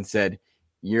months ago and said,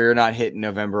 "You're not hitting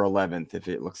November 11th if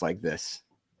it looks like this."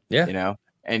 Yeah, you know,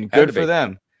 and good for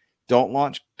them. Don't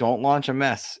launch a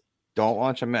mess. Don't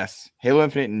launch a mess. Halo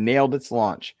Infinite nailed its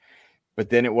launch,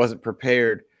 but then it wasn't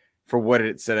prepared for what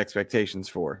it set expectations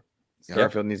for.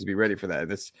 Starfield needs to be ready for that.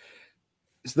 It's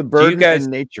the burden and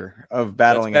nature of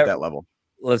battling at that level.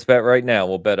 Let's bet right now.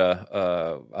 We'll bet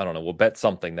we'll bet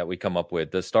something that we come up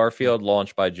with. Does Starfield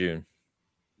launch by June?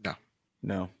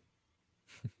 No.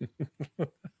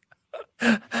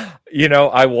 You know,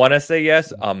 I want to say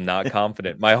yes. I'm not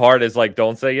confident. My heart is like,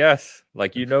 don't say yes.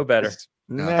 Like, you know better.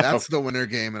 No, that's the winner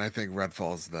game, and I think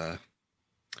Redfall's the.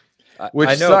 Which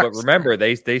I know, sucks. But remember,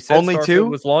 they said only Starfield 2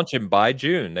 was launching by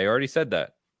June. They already said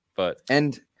that.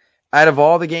 And out of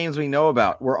all the games we know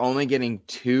about, we're only getting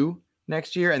 2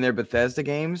 next year, and they're Bethesda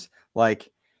games. Like,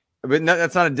 but no,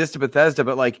 that's not a diss to Bethesda,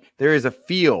 but like there is a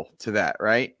feel to that,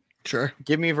 right? Sure.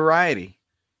 Give me variety.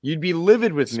 You'd be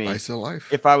livid with Spice of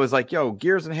life. if I was like, "Yo,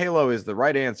 Gears and Halo is the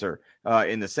right answer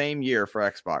in the same year for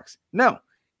Xbox." No,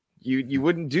 you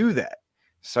wouldn't do that.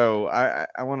 So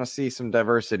I want to see some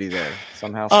diversity there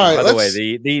somehow. All right, by the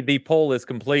way, the poll is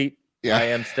complete. Yeah. I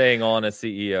am staying on as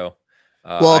CEO.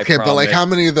 Well, okay, but like, how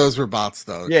many of those were bots,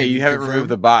 though? Yeah, you haven't removed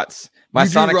the bots. My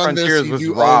Sonic Frontiers was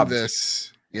robbed.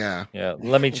 This, yeah.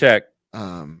 Let me check.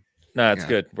 No, it's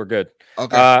good. We're good.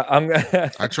 Okay.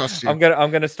 I trust you. I'm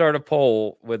gonna start a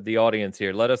poll with the audience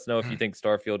here. Let us know if you think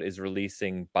Starfield is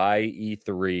releasing by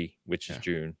E3, which is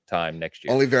June time next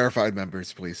year. Only verified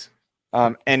members, please.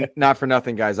 And not for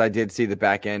nothing, guys. I did see the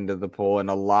back end of the poll, and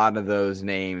a lot of those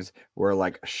names were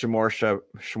like Shmorsha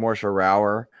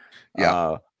Rauer.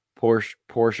 Yeah. Porsche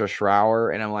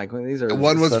Schrauer, and I'm like, well, these are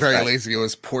one was very lazy. It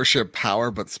was Porsche Power,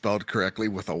 but spelled correctly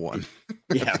with a 1.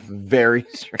 Yeah, very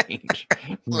strange.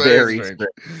 Very strange.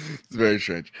 It's very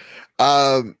strange.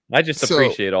 I just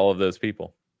appreciate all of those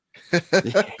people. It's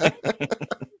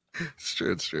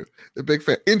true. The big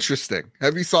fan. Interesting.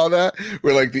 Have you saw that?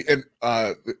 Where like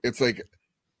it's like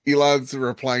Elon's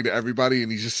replying to everybody,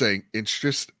 and he's just saying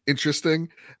interesting,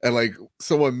 and like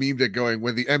someone memed it going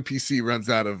when the NPC runs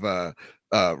out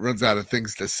of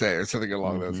things to say or something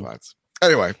along those lines.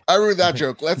 Anyway, I ruined that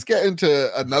joke. Let's get into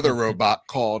another robot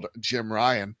called Jim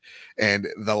Ryan and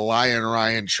the Lion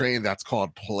Ryan train that's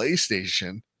called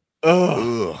PlayStation.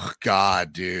 Oh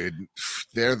God, dude.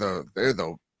 They're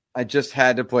the I just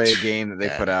had to play a game that they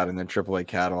put out in the AAA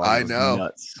catalog. I It was know.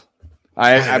 Nuts.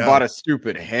 I bought a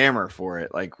stupid hammer for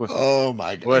it. Like, oh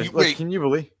my God. Wait, can you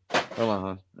believe?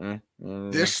 Hold on.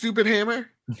 This stupid hammer?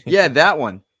 Yeah, that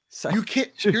one. You can't.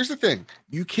 Here's the thing: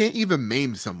 you can't even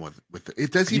maim someone with it.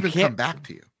 It doesn't even come back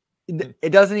to you. It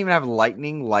doesn't even have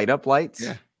lightning light up lights.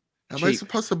 Yeah. Am I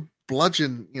supposed to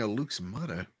bludgeon, Luke's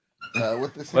mother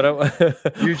with this?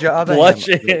 Use your other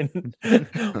bludgeon.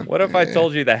 What if I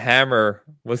told you the hammer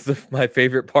was my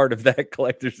favorite part of that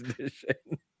collector's edition?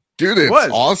 Dude, it's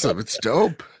awesome. It's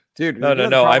dope. Dude,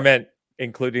 no. I meant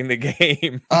including the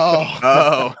game.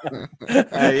 Oh.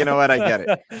 Hey, you know what? I get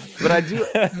it. But I do.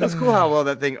 That's cool how well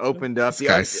that thing opened up. This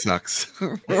guy sucks.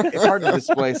 It's hard to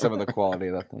display some of the quality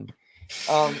of that thing.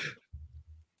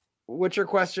 What's your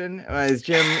question? Is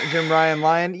Jim Ryan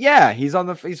lying? Yeah, he's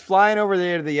flying over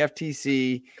there to the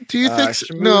FTC. Do you think?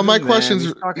 No, my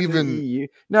question's even.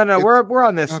 No, we're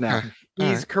on this now.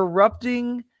 He's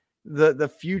corrupting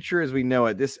the future as we know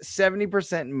it. This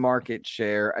 70% market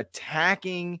share,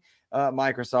 attacking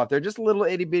Microsoft. They're just little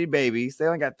itty bitty babies. They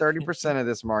only got 30% of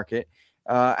this market.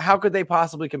 How could they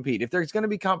possibly compete? If there's going to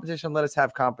be competition, let us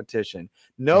have competition.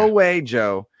 No way,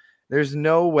 Joe. There's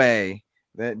no way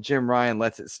that Jim Ryan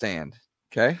lets it stand.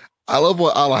 Okay. I love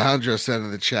what Alejandro said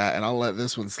in the chat, and I'll let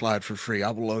this one slide for free.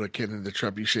 I'll load a kid in the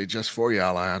trebuchet just for you,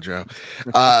 Alejandro.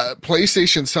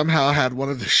 PlayStation somehow had one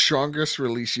of the strongest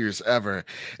release years ever,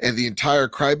 and the entire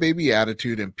crybaby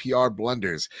attitude and PR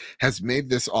blunders has made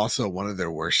this also one of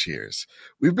their worst years.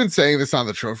 We've been saying this on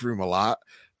the trophy room a lot.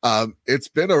 It's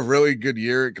been a really good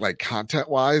year, like content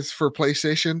wise for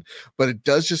PlayStation, but it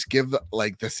does just give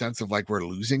the sense of like we're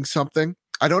losing something.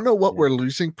 I don't know what we're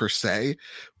losing per se,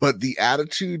 but the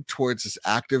attitude towards this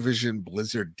Activision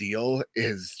Blizzard deal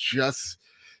is just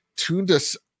tuned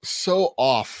us so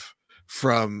off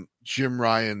from Jim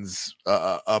Ryan's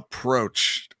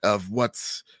approach of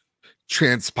what's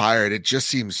transpired. It just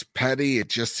seems petty. It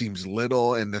just seems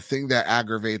little. And the thing that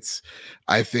aggravates,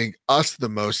 I think, us the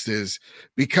most is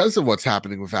because of what's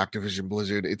happening with Activision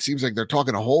Blizzard, it seems like they're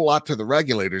talking a whole lot to the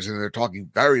regulators and they're talking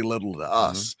very little to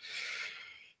us.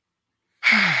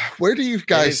 Where do you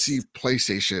guys see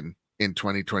PlayStation in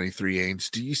 2023, Ains?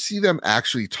 Do you see them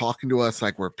actually talking to us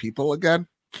like we're people again?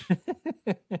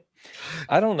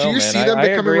 I don't know. Do you see them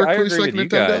becoming recluse like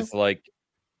Nintendo? Guys. Like,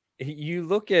 you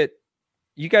look at,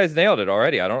 you guys nailed it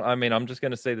already. I'm just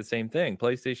going to say the same thing.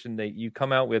 PlayStation, you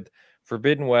come out with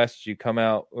Forbidden West, you come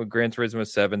out with Gran Turismo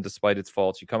 7, despite its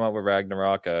faults, you come out with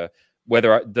Ragnarok.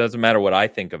 It doesn't matter what I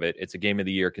think of it, it's a Game of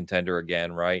the Year contender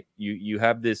again, right? You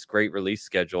have this great release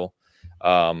schedule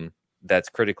that's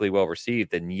critically well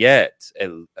received, and yet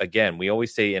again, we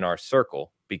always say in our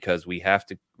circle, because we have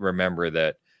to remember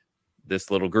that this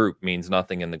little group means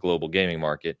nothing in the global gaming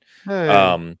market.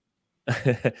 But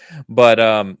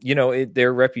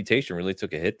their reputation really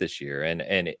took a hit this year,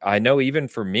 and I know even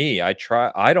for me, I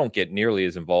don't get nearly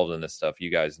as involved in this stuff, you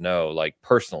guys know, like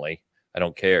personally I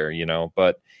don't care,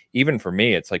 but even for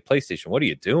me, it's like, PlayStation, what are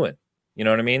you doing? You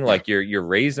know what I mean? Like you're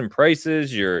raising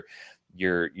prices, you're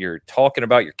talking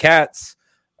about your cats,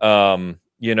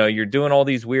 you're doing all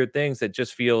these weird things that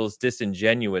just feels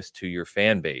disingenuous to your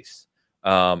fan base.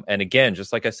 And again,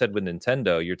 just like I said with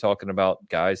Nintendo, you're talking about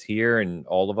guys here and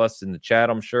all of us in the chat,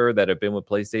 I'm sure, that have been with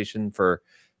PlayStation for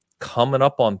coming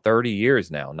up on 30 years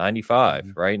now,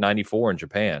 95, right? 94 in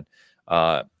Japan.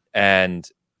 And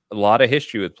a lot of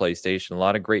history with PlayStation, a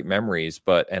lot of great memories,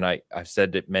 and I've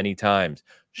said it many times,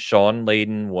 Sean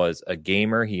Layden was a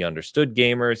gamer. He understood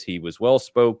gamers. He was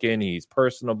well-spoken. He's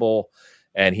personable.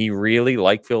 And he really,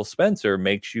 like Phil Spencer,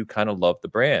 makes you kind of love the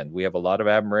brand. We have a lot of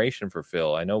admiration for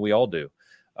Phil. I know we all do.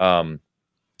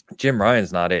 Jim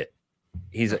Ryan's not it.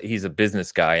 He's a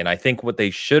business guy. And I think what they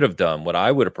should have done, what I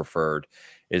would have preferred,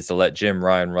 is to let Jim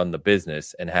Ryan run the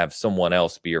business and have someone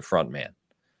else be your front man.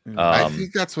 I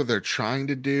think that's what they're trying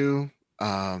to do.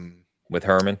 With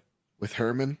Herman.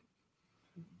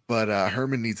 But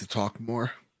Herman needs to talk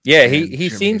more. Yeah, he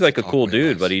seems like a cool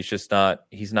dude, but he's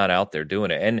not out there doing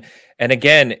it. And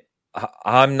again,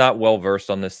 I'm not well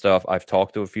versed on this stuff. I've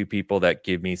talked to a few people that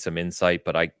give me some insight,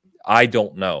 but I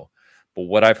don't know. But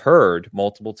what I've heard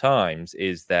multiple times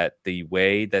is that the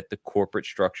way that the corporate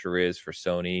structure is for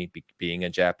Sony, being a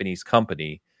Japanese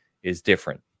company, is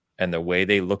different. And the way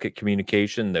they look at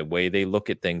communication, the way they look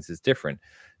at things is different.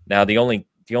 Now, the only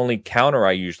counter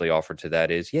I usually offer to that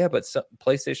is, but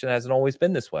PlayStation hasn't always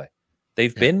been this way.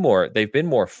 They've been more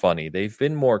funny. They've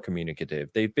been more communicative.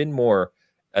 They've been more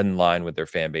in line with their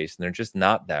fan base, and they're just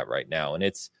not that right now. And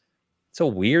it's a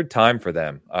weird time for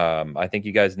them. I think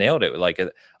you guys nailed it. Like,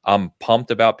 I'm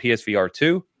pumped about PSVR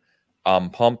 2. I'm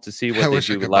pumped to see what they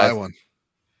do with buy one.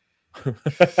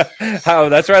 How?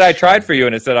 That's right. I tried for you,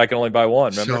 and it said I can only buy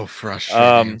one. Remember? So frustrating.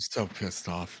 I'm so pissed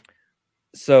off.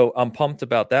 So I'm pumped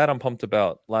about that. I'm pumped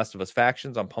about Last of Us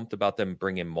Factions. I'm pumped about them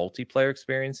bringing multiplayer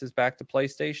experiences back to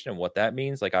PlayStation and what that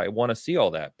means. Like, I want to see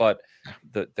all that, but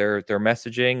their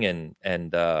messaging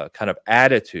and kind of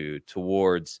attitude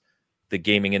towards the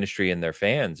gaming industry and their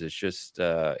fans is just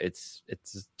it's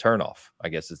a turnoff, I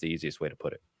guess is the easiest way to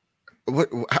put it.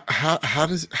 How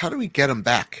do we get them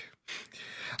back?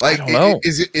 Like, I don't know.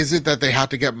 Is it that they have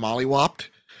to get mollywopped?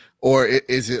 Or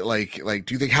is it like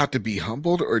do they have to be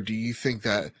humbled, or do you think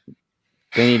that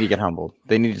they need to get humbled?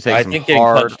 They need to take I some think getting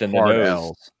punched in the nose.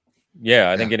 L's. Yeah,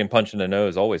 I think getting punched in the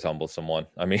nose always humbles someone.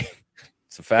 I mean,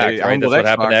 it's a fact, They right? That's what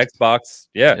happened to Xbox.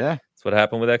 Yeah, it's what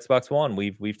happened with Xbox One.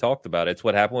 We've talked about it. It's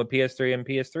what happened with PS3 and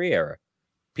PS3 era.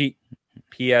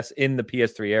 PS in the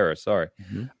PS3 era. Sorry,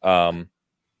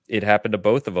 it happened to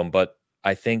both of them. But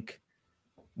I think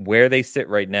where they sit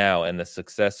right now and the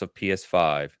success of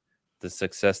PS5. The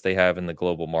success they have in the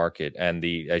global market and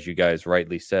as you guys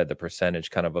rightly said, the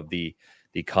percentage kind of the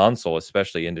console,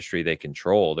 especially industry they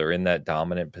control, they're in that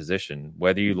dominant position,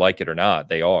 whether you like it or not,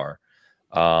 they are.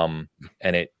 And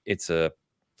it's I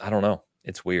don't know.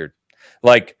 It's weird.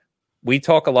 Like, we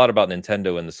talk a lot about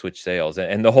Nintendo and the Switch sales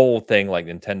and the whole thing, like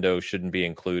Nintendo shouldn't be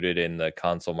included in the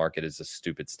console market is a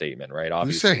stupid statement, right?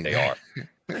 Obviously they are.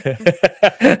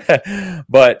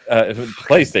 But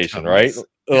PlayStation, right?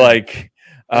 Like,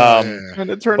 and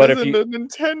it turned into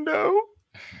Nintendo.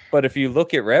 But if you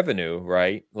look at revenue,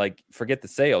 right? Like, forget the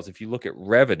sales. If you look at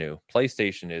revenue,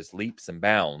 PlayStation is leaps and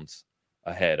bounds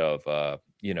ahead of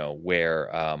where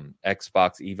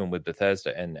Xbox, even with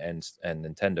Bethesda and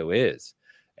Nintendo is.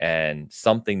 And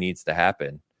something needs to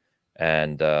happen.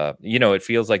 And it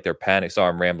feels like they're panicked. Sorry,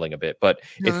 I'm rambling a bit, but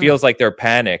it feels like they're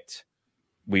panicked.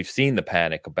 We've seen the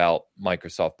panic about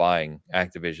Microsoft buying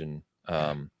Activision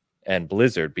and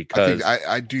Blizzard, because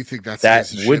I do think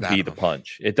that would be the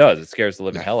punch. It does. It scares the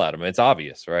living hell out of them. It's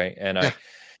obvious, right? And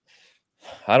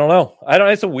I don't know.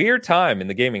 It's a weird time in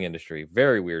the gaming industry.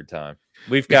 Very weird time.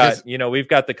 We've got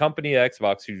the company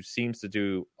Xbox, who seems to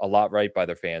do a lot right by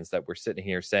their fans, that we're sitting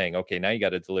here saying, okay, now you got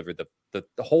to deliver the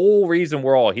whole reason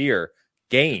we're all here,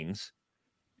 games.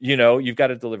 You've got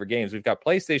to deliver games. We've got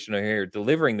PlayStation here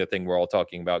delivering the thing we're all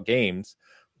talking about, games,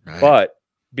 but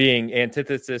being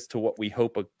antithesis to what we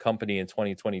hope a company in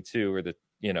 2022 or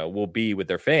will be with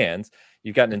their fans.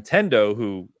 You've got Nintendo,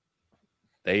 who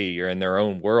they are in their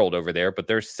own world over there, but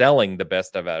they're selling the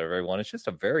best out of everyone. It's just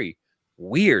a very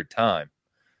weird time.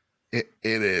 It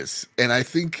is. And I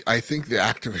think the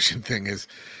Activision thing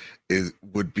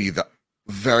would be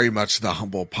very much the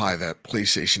humble pie that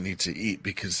PlayStation needs to eat,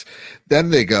 because then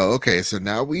they go, okay, so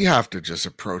now we have to just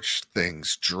approach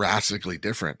things drastically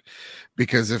different.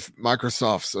 Because if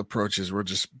Microsoft's approach is we'll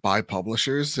just buy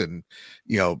publishers and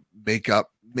make up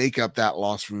that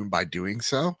lost room by doing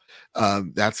so,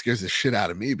 that scares the shit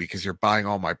out of me, because you're buying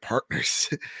all my partners,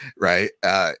 right?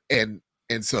 And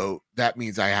so that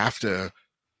means I have to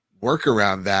work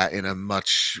around that in a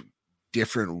much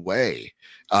different way,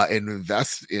 and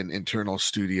invest in internal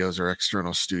studios or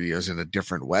external studios in a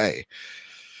different way.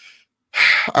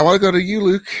 I want to go to you,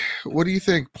 Luke. What do you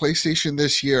think? PlayStation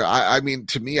this year? I mean,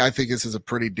 to me, I think this is a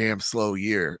pretty damn slow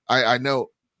year. I know.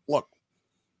 Look,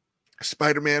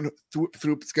 Spider-Man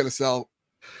Throop is going to sell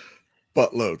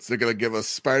buttloads. They're going to give us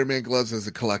Spider-Man gloves as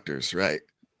the collectors, right?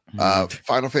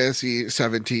 Final Fantasy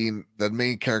 17. The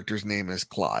main character's name is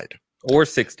Clyde, or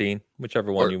 16,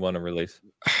 whichever one you want to release.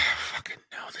 Fucking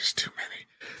no, there's too many.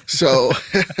 So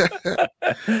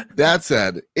that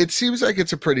said, it seems like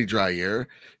it's a pretty dry year.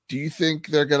 Do you think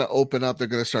they're going to open up? They're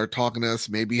going to start talking to us,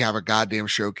 maybe have a goddamn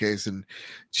showcase in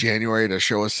January to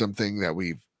show us something that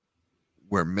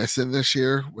we're missing this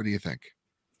year? What do you think?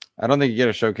 I don't think you get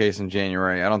a showcase in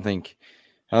January. I don't think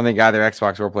either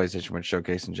Xbox or PlayStation would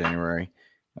showcase in January,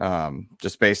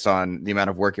 just based on the amount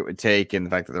of work it would take and the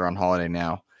fact that they're on holiday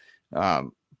now.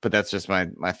 But that's just my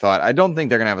thought. I don't think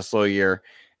they're going to have a slow year.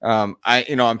 On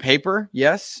paper,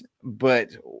 yes, but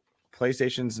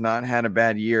PlayStation's not had a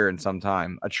bad year in some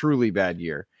time, a truly bad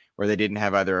year where they didn't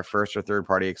have either a first or third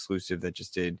party exclusive that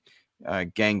just did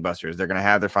gangbusters. They're going to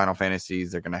have their Final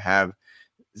Fantasies. They're going to have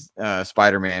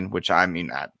Spider-Man, which I'm in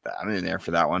there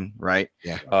for that one, right?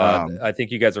 Yeah. I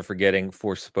think you guys are forgetting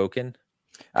Forspoken.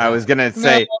 I was gonna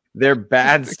say they're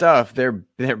bad stuff. They're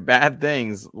bad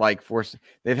things. Like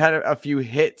they've had a few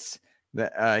hits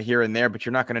here and there, but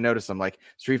you're not going to notice them. Like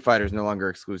Street Fighter is no longer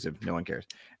exclusive. No one cares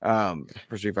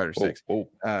for Street Fighter 6. No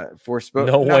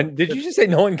one. Did you just say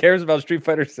no one cares about Street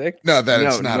Fighter 6? No, that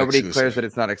it's not. Nobody exclusive. cares that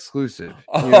it's not exclusive.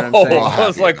 You know what I'm saying? I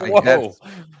was like, whoa.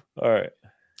 All right.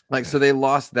 Like, so they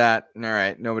lost that. All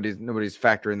right. Nobody's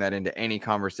factoring that into any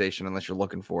conversation unless you're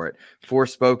looking for it.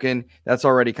 Forspoken, that's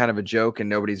already kind of a joke and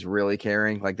nobody's really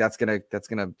caring. Like that's gonna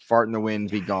fart in the wind,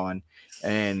 be gone.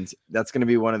 And that's gonna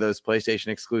be one of those PlayStation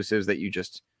exclusives that you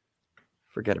just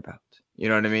forget about. You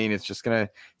know what I mean? It's gonna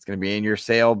be in your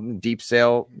sale, deep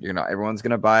sale. Everyone's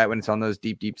gonna buy it when it's on those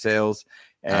deep sales.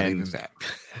 And not even that.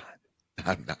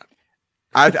 I'm not.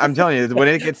 I'm telling you, when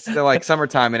it gets to like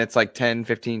summertime and it's like 10,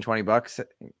 15, 20 bucks,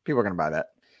 people are going to buy that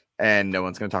and no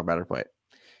one's going to talk about it or play it.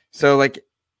 So like,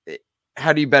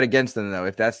 how do you bet against them though?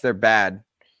 If that's their bad,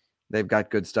 they've got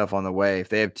good stuff on the way. If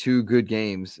they have 2 good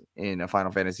games in a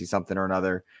Final Fantasy something or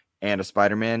another and a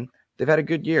Spider-Man, they've had a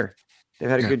good year. They've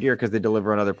had a good year because they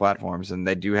deliver on other platforms and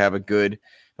they do have a good,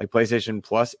 like PlayStation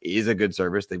Plus is a good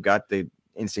service. They've got the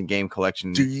instant game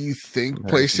collection. Do you think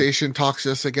PlayStation talks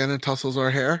to us again and tussles our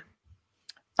hair?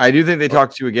 I do think they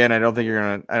talk to you again. I don't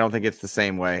think it's the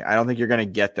same way. I don't think you're gonna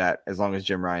get that as long as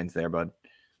Jim Ryan's there, bud.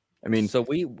 I mean,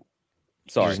 sorry.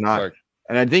 And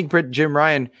I think Jim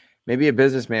Ryan may be a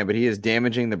businessman, but he is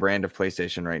damaging the brand of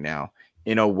PlayStation right now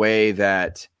in a way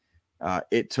that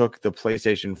it took the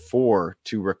PlayStation 4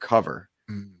 to recover.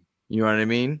 You know what I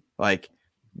mean? Like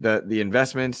the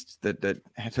investments that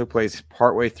took place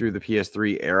partway through the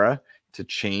PS3 era to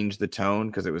change the tone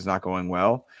because it was not going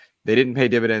well. They didn't pay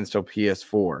dividends till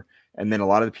PS4. And then a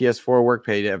lot of the PS4 work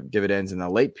paid dividends in the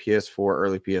late PS4,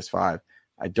 early PS5.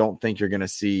 I don't think you're going to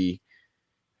see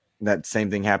that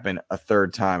same thing happen a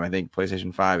third time. I think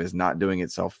PlayStation 5 is not doing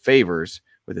itself favors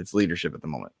with its leadership at the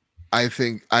moment. I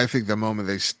think the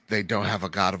moment they don't have a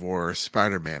God of War or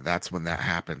Spider-Man, that's when that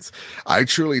happens. I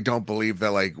truly don't believe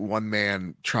that like one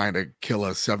man trying to kill a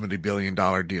 $70 billion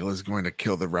deal is going to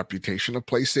kill the reputation of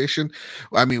PlayStation.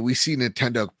 I mean, we see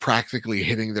Nintendo practically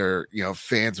hitting their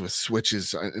fans with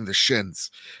switches in the shins,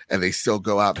 and they still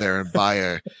go out there and buy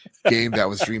a game that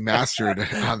was remastered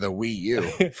on the Wii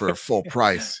U for a full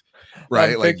price.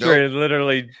 Right, I'm picturing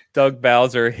literally Doug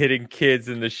Bowser hitting kids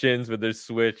in the shins with their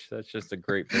Switch. That's just a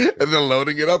great picture. And then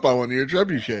loading it up on one of your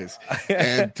trebuchets.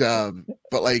 And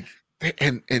but like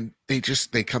and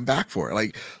they come back for it.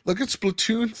 Like, look at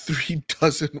Splatoon 3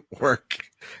 doesn't work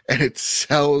and it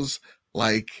sells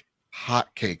like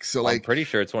hotcakes. So like I'm pretty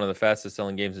sure it's one of the fastest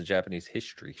selling games in Japanese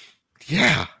history.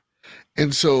 Yeah.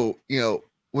 And so,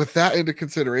 with that into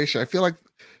consideration, I feel like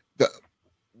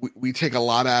we take a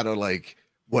lot out of like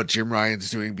what Jim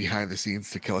Ryan's doing behind the scenes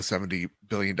to kill a $70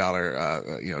 billion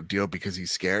deal because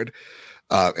he's scared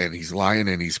and he's lying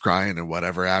and he's crying and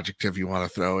whatever adjective you want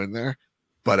to throw in there.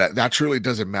 But that truly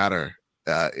doesn't matter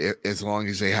as long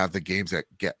as they have the games that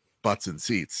get butts and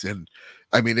seats. And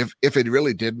I mean, if it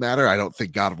really did matter, I don't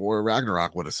think God of War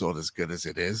Ragnarok would have sold as good as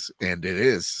it is. And it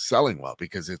is selling well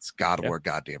because it's God of War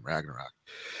goddamn Ragnarok.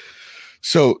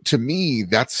 So to me,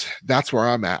 that's where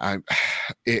I'm at.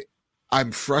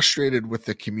 I'm frustrated with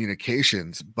the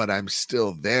communications, but I'm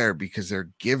still there because they're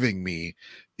giving me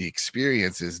the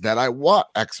experiences that I want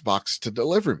Xbox to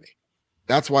deliver me.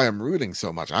 That's why I'm rooting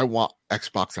so much. I want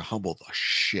Xbox to humble the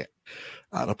shit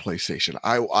out of PlayStation.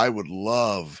 I would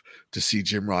love to see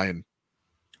Jim Ryan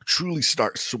truly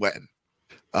start sweating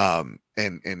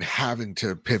and having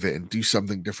to pivot and do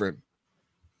something different,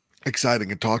 exciting,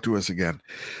 and talk to us again.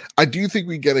 I do think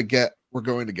we're going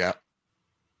to get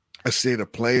a state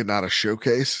of play and not a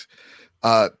showcase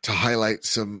to highlight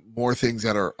some more things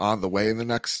that are on the way in the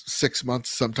next 6 months,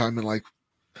 sometime in like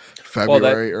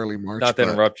February, early March. Not to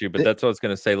interrupt you, but that's what I was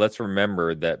going to say. Let's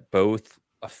remember that both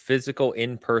a physical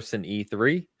in-person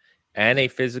E3 and a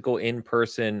physical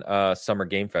in-person Summer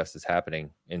Game Fest is happening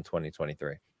in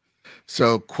 2023.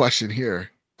 So question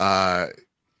here.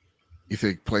 You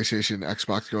think PlayStation,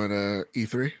 Xbox going to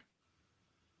E3?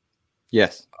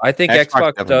 Yes. I think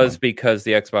Xbox does because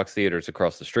the Xbox Theater is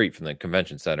across the street from the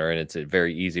convention center, and it's a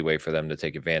very easy way for them to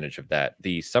take advantage of that.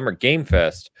 The Summer Game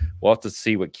Fest, we'll have to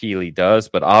see what Keighley does,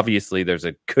 but obviously there's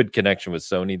a good connection with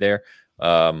Sony there,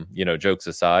 jokes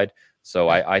aside. So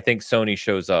I think Sony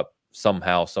shows up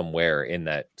somehow, somewhere in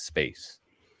that space.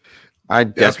 I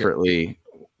desperately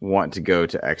want to go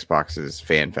to Xbox's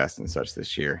Fan Fest and such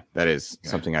this year. That is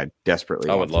something I desperately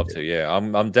I would love to. Yeah,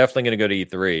 I'm definitely going to go to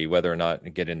E3. Whether or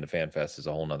not get into Fan Fest is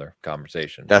a whole nother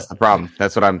conversation. That's the problem.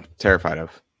 That's what I'm terrified of.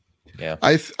 Yeah,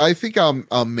 I think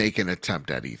I'll make an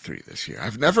attempt at E3 this year.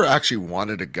 I've never actually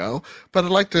wanted to go, but I'd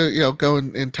like to go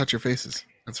and touch your faces.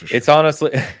 That's for sure. It's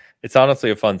honestly it's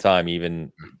honestly a fun time,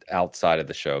 even outside of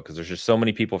the show, because there's just so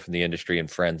many people from the industry and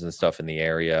friends and stuff in the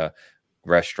area,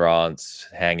 restaurants,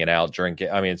 hanging out, drinking.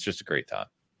 I mean, it's just a great time.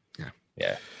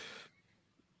 Yeah.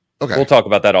 Okay. We'll talk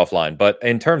about that offline. But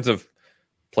in terms of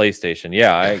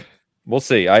PlayStation, we'll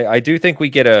see. I do think we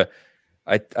get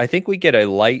I think we get a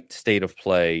light state of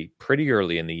play pretty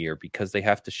early in the year because they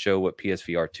have to show what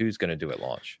PSVR 2 is going to do at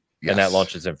launch. Yes. And that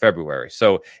launches in February.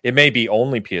 So it may be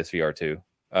only PSVR 2,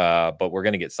 but we're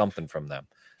going to get something from them.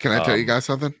 Can I tell you guys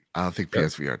something? I don't think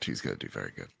PSVR 2 is going to do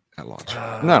very good at launch.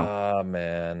 No,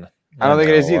 man. I don't think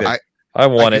it is either. I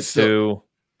want it to.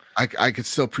 I could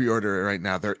still pre-order it right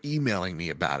now. They're emailing me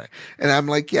about it. And I'm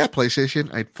like, yeah,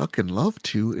 PlayStation, I'd fucking love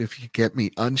to if you get me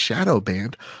unshadow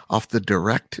banned off the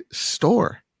direct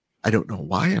store. I don't know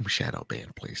why I'm shadow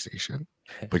banned, PlayStation,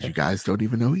 but you guys don't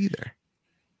even know either.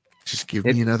 Just give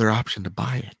me another option to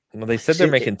buy it. Well, they said they're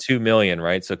making 2 million,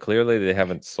 right? So clearly they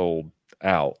haven't sold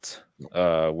out,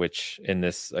 which in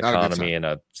this economy in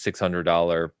a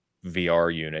 $600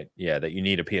 VR unit, that you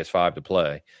need a PS5 to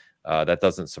play. That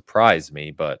doesn't surprise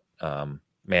me, but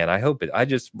man, I hope it.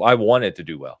 I want it to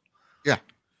do well.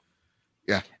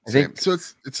 Yeah. So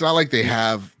it's not like they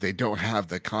don't have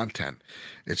the content.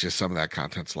 It's just some of that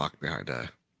content's locked behind a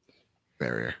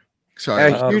barrier. So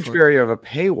a huge barrier of a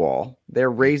paywall.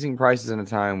 They're raising prices in a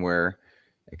time where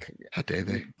how dare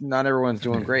they? Not everyone's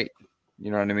doing great.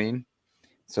 You know what I mean?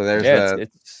 So there's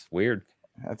it's weird.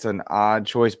 That's an odd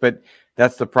choice, but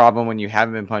that's the problem when you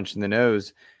haven't been punched in the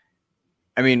nose.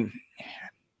 I mean,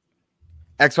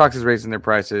 Xbox is raising their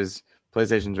prices,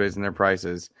 PlayStation's raising their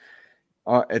prices,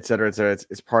 et cetera, et cetera.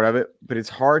 It's part of it, but it's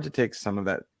hard to take some of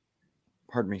that,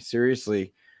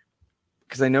 seriously,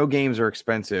 because I know games are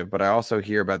expensive, but I also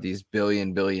hear about these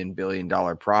billion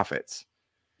dollar profits.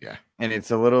 Yeah. And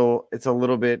it's a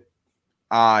little bit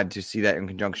odd to see that in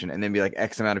conjunction and then be like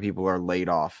X amount of people are laid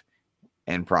off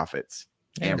and profits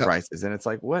and prices. And it's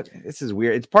like, what? This is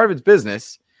weird. It's part of its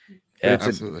business. Yeah,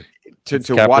 absolutely. To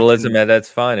capitalism at its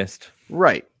finest.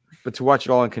 Right. But to watch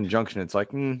it all in conjunction, it's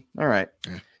like, all right.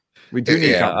 Yeah. We do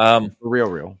need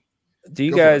real. Do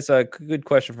you guys, good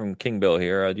question from King Bill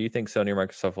here. Do you think Sony or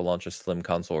Microsoft will launch a slim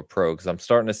console or Pro? Because I'm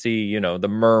starting to see, the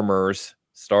murmurs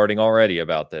starting already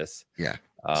about this. Yeah.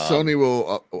 Sony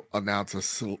will announce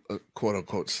a quote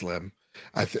unquote slim.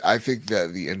 I think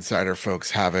that the insider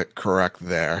folks have it correct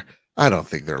there. I don't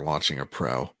think they're launching a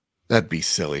Pro. That'd be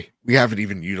silly. We haven't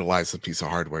even utilized the piece of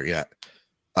hardware yet.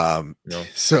 No.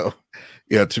 So,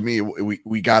 to me,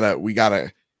 we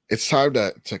gotta. It's time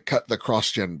to cut the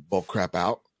cross-gen bull crap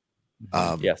out.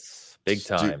 Yes, big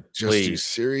time. Do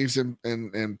Series and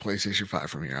PlayStation 5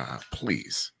 from here on out,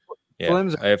 please. Yeah.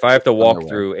 If I have to walk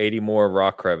through 80 more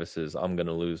rock crevices, I'm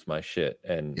gonna lose my shit,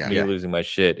 and losing my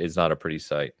shit is not a pretty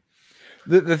sight.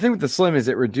 The thing with the Slim is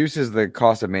it reduces the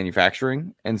cost of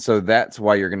manufacturing, and so that's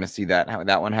why you're going to see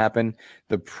that one happen.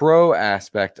 The Pro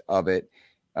aspect of it,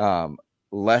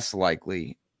 less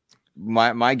likely.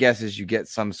 My guess is you get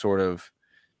some sort of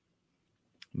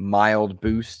mild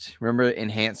boost. Remember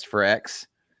Enhanced for X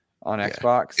on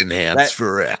Xbox? Enhanced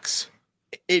for X.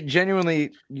 It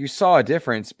genuinely, you saw a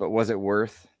difference, but was it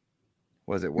worth?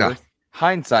 No.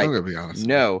 Hindsight, I'm gonna be honest.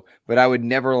 No, but I would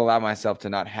never allow myself to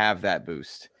not have that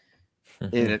boost.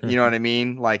 In it, you know what I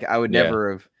mean? Like I would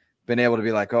never have been able to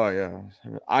be like, oh yeah,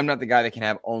 I'm not the guy that can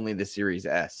have only the Series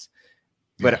S.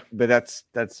 But that's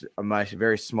a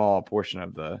very small portion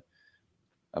of the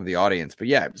audience. But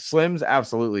yeah, Slims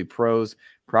absolutely, Pros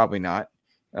probably not.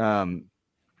 Probably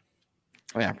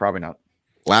not.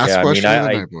 Last question of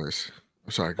the night, boys.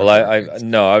 I'm sorry. Well,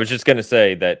 I was just gonna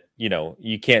say that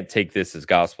you can't take this as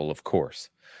gospel, of course,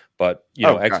 but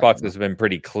Xbox has been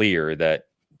pretty clear that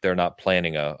they're not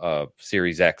planning a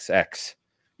Series XX,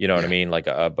 what I mean? Like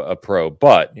a Pro,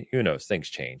 but who knows? Things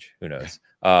change. Who knows?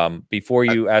 Before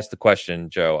you ask the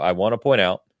question, Joe, I want to point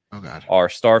out our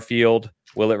Starfield,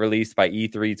 will it release by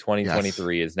E3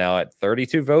 2023 is now at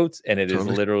 32 votes, and it is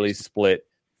literally split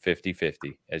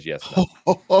 50-50 as yes.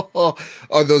 No.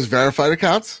 Are those verified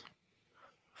accounts?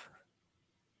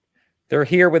 They're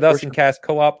here with us in Cast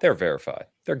Co-op. They're verified.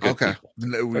 They're good people.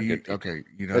 Okay.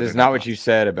 But it's not what you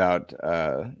said about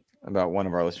one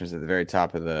of our listeners at the very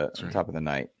top of the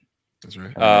night. That's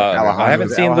right. I haven't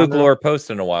seen Luke Lore post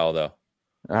in a while though.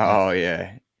 Oh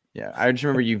yeah. I just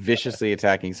remember you viciously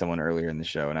attacking someone earlier in the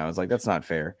show, and I was like, "That's not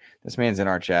fair. This man's in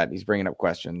our chat. He's bringing up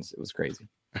questions. It was crazy."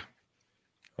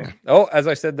 Oh, as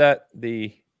I said that,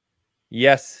 the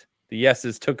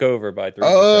yeses took over by 3%.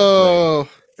 Oh,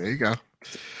 there you go.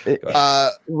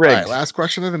 All right, last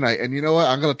question of the night, and you know what?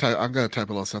 I'm gonna type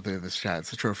a little something in this chat.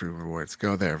 It's the trophy rewards.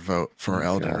 Go there, vote for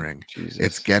Elden Ring. Jesus.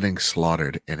 It's getting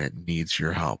slaughtered, and it needs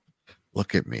your help.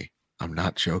 Look at me. I'm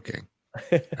not joking.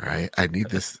 All right. I need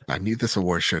this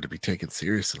award show to be taken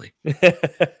seriously.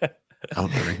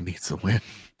 Elden Ring needs to win.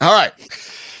 All right.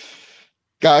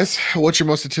 Guys, what's your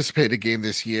most anticipated game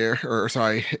this year,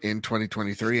 in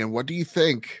 2023? And what do you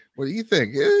think? This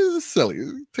is silly.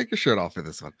 Take your shirt off for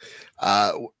this one.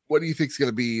 What do you think is going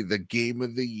to be the game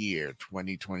of the year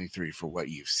 2023 for what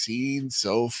you've seen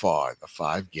so far, the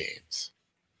 5 games?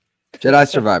 Jedi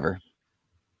Survivor.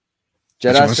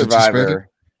 Jedi Survivor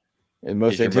is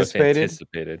most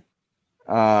anticipated.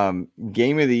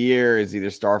 Game of the year is either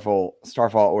Starfall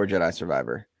or Jedi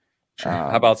Survivor.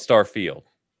 How about Starfield?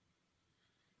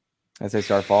 I say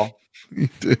Starfall.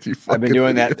 I've been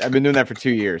doing that. I've been doing that for 2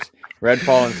 years.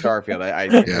 Redfall and Starfield. I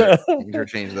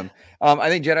interchange them. I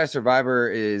think Jedi Survivor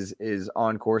is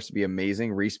on course to be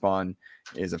amazing. Respawn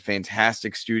is a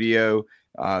fantastic studio.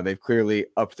 They've clearly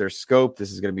upped their scope.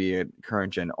 This is going to be a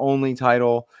current gen only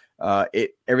title.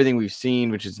 Everything we've seen,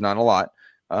 which is not a lot,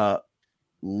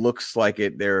 looks like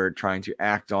they're trying to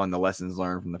act on the lessons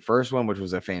learned from the first one, which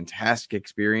was a fantastic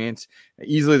experience.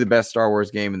 Easily the best Star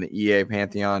Wars game in the EA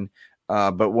pantheon.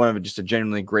 But just a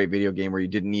genuinely great video game where you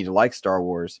didn't need to like Star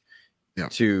Wars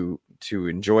to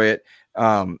enjoy it.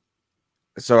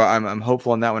 So I'm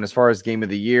hopeful on that one. As far as game of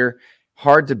the year,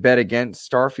 hard to bet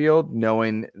against Starfield,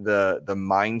 knowing the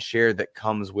mind share that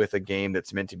comes with a game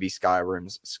that's meant to be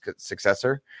Skyrim's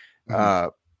successor. Mm-hmm.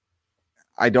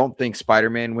 I don't think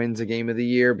Spider-Man wins a game of the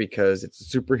year because it's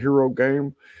a superhero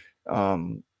game.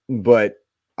 But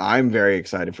I'm very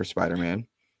excited for Spider-Man.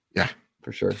 Yeah,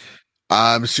 for sure.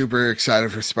 I'm super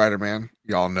excited for Spider-Man.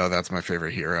 Y'all know that's my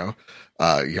favorite hero.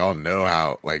 Y'all know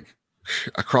how,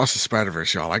 across the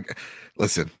Spider-Verse, y'all,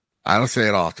 listen, I don't say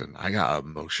it often. I got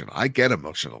emotional. I get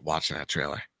emotional watching that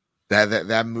trailer.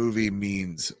 That movie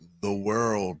means the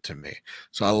world to me.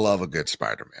 So I love a good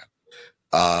Spider-Man.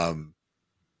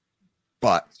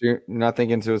 But so you're not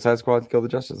thinking Suicide Squad to kill the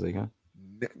Justice League, huh?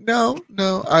 No,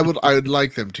 I would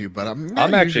like them to, but I'm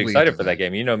actually excited for that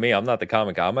game. You know me, I'm not the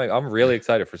comic guy. I'm really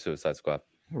excited for Suicide Squad.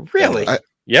 Really?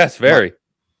 Yes, very.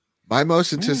 My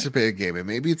most anticipated game, and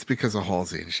maybe it's because of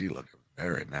Halsey and she looking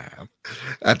very now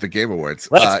at the Game Awards.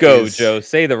 Let's go, Joe.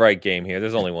 Say the right game here.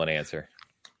 There's only one answer.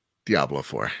 Diablo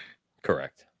 4.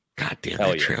 Correct. God damn,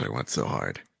 that trailer went so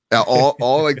hard.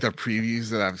 All the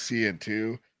previews that I'm seeing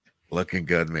too, looking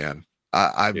good, man.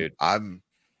 I'm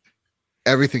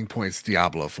everything points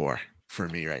Diablo 4 for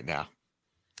me right now.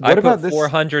 I put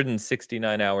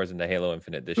 469 hours into Halo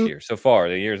Infinite this year. So far,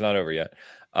 the year's not over yet.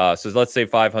 So let's say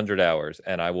 500 hours,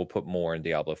 and I will put more in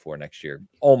Diablo 4 next year.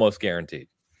 Almost guaranteed.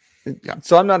 Yeah.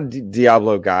 So I'm not a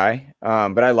Diablo guy,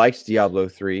 but I liked Diablo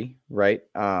 3, right?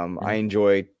 I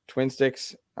enjoy twin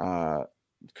sticks,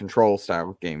 control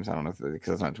style games. I don't know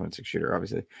because it's not a twin stick shooter,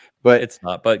 obviously. But it's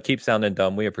not. But keep sounding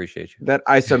dumb. We appreciate you. That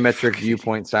isometric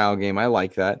viewpoint style game, I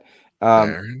like that.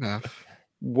 Fair enough.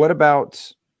 What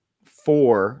about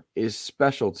 4 is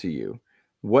special to you?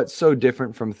 What's so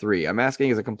different from 3? I'm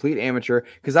asking as a complete amateur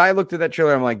because I looked at that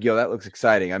trailer. I'm like, yo, that looks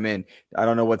exciting. I'm in. I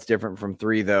don't know what's different from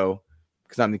 3 though,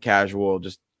 because I'm the casual,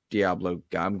 just Diablo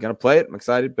guy. I'm gonna play it. I'm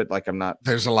excited, but I'm not.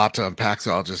 There's a lot to unpack,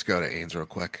 so I'll just go to Ains real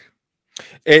quick.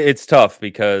 It's tough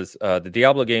because the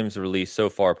Diablo games are released so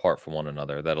far apart from one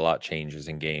another that a lot changes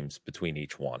in games between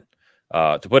each one.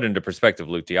 To put it into perspective,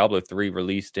 Luke, Diablo 3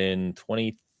 released in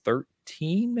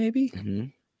 2013, maybe? Mm-hmm.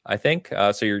 I think.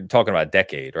 So you're talking about a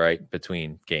decade, right,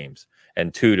 between games.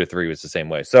 And 2 to 3 was the same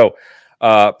way. So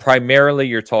primarily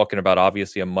you're talking about,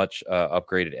 obviously, a much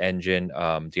upgraded engine.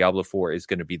 Diablo 4 is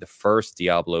going to be the first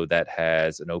Diablo that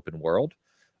has an open world.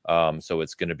 So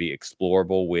it's going to be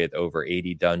explorable with over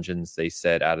 80 dungeons, they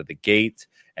said, out of the gate.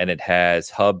 And it has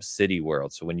hub city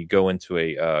world. So when you go into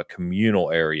a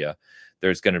communal area,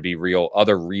 there's going to be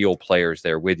other real players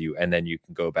there with you. And then you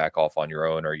can go back off on your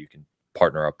own, or you can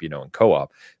partner up, in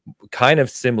co-op. Kind of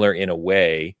similar in a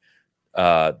way.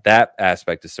 That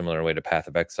aspect is similar in a way to Path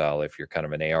of Exile if you're kind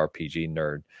of an ARPG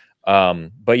nerd.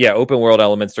 But yeah, open world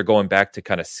elements, they're going back to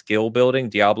kind of skill building.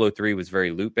 Diablo 3 was very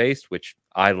loot based, which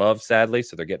I love, sadly.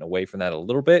 So they're getting away from that a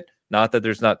little bit. Not that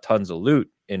there's not tons of loot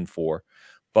in 4,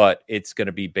 but it's going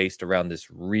to be based around this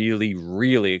really,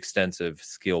 really extensive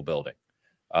skill building.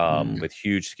 With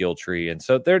huge skill tree. And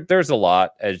so there's a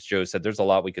lot, as Joe said, there's a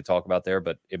lot we could talk about there,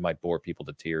 but it might bore people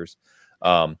to tears.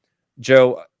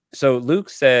 Joe, so Luke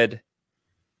said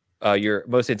your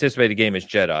most anticipated game is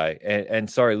Jedi. And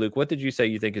sorry, Luke, what did you say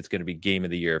you think it's going to be game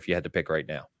of the year if you had to pick right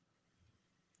now?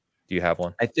 Do you have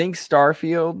one? I think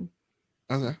Starfield.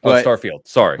 Okay. Starfield.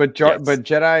 Sorry. But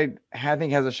Jedi, I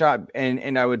think, has a shot.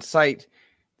 And I would cite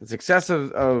the success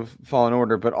of Fallen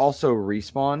Order, but also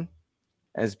Respawn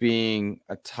as being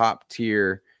a top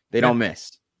tier. They don't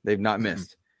miss. They've not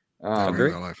missed. Agree.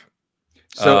 In real life.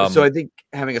 So I think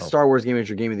having a oh. Star Wars game as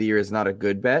your game of the year is not a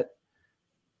good bet.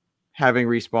 Having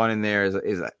Respawn in there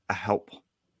is a help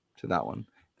to that one.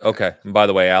 Okay. And by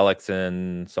the way, Alex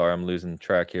and sorry, I'm losing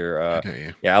track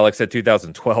here. Yeah, Alex said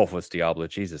 2012 was Diablo.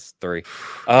 Jesus, 3.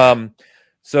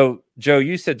 So Joe,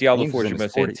 you said Diablo 4 is your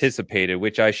most anticipated,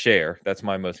 which I share. That's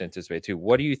my most anticipated too.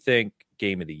 What do you think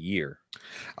game of the year?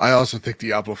 I also think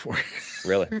Diablo 4.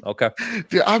 Really? Okay.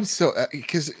 Dude, I'm so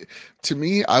because to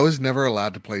me, I was never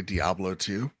allowed to play Diablo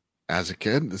 2 as a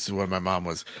kid. This is when my mom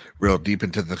was real deep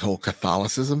into the whole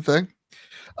Catholicism thing.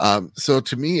 So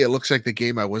to me, it looks like the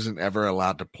game I wasn't ever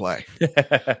allowed to play,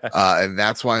 and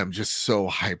that's why I'm just so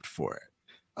hyped for it.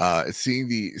 Seeing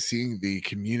the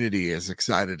community as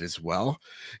excited as well.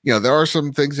 You know, there are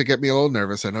some things that get me a little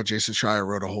nervous. I know Jason Schreier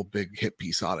wrote a whole big hit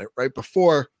piece on it right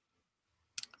before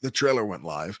the trailer went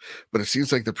live, but it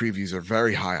seems like the previews are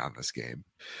very high on this game.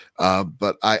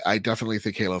 But I definitely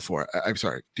think Diablo 4.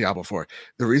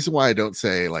 The reason why I don't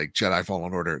say like Jedi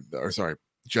Fallen Order or sorry,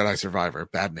 Jedi Survivor,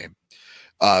 bad name,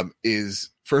 is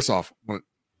first off,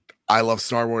 I love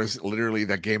Star Wars. Literally,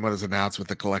 that game was announced with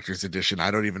the collector's edition. I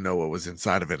don't even know what was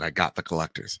inside of it. I got the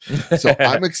collectors. So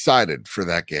I'm excited for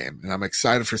that game, and I'm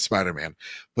excited for Spider-Man.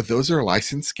 But those are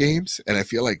licensed games, and I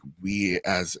feel like we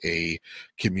as a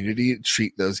community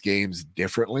treat those games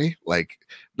differently. Like,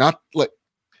 not like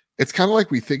it's kind of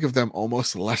like we think of them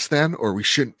almost less than, or we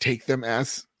shouldn't take them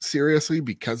as seriously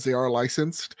because they are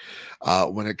licensed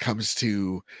when it comes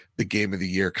to the game of the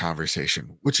year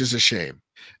conversation, which is a shame.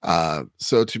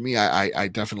 So to me, I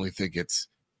definitely think it's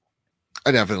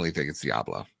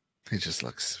Diablo. It just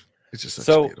looks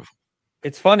so beautiful.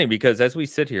 It's funny because as we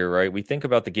sit here, right, we think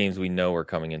about the games we know are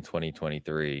coming in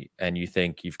 2023, and you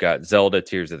think you've got Zelda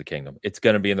Tears of the Kingdom. It's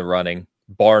going to be in the running,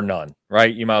 bar none,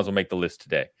 right? You might as well make the list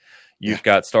today. You've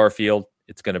got Starfield.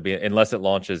 It's going to be, unless it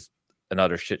launches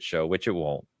another shit show, which it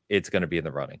won't, it's going to be in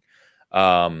the running.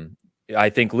 I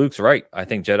think Luke's right. I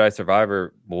think Jedi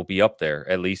Survivor will be up there,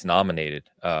 at least nominated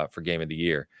for Game of the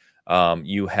Year.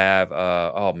 You have,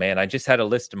 oh man, I just had a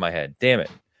list in my head. Damn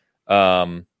it.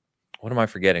 What am I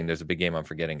forgetting? There's a big game I'm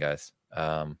forgetting, guys.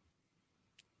 Redfall?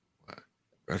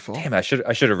 Damn, I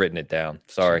should have written it down.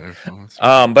 Sorry.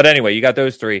 But anyway, you got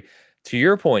those three. To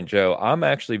your point, Joe, I'm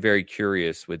actually very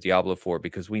curious with Diablo 4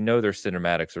 because we know their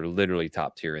cinematics are literally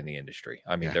top tier in the industry.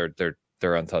 I mean,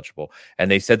 they're untouchable.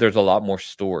 And they said there's a lot more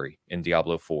story in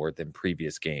Diablo 4 than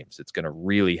previous games. It's going to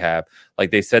really have, like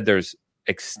they said, there's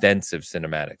extensive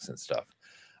cinematics and stuff.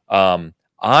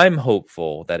 I'm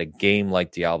hopeful that a game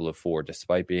like Diablo 4,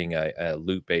 despite being a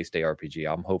loot-based ARPG,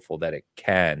 I'm hopeful that it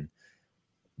can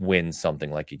win something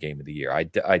like a Game of the Year.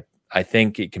 I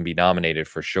think it can be nominated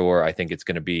for sure. I think it's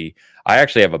going to be, I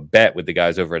actually have a bet with the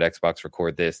guys over at Xbox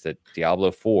Record This that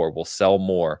Diablo 4 will sell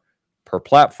more per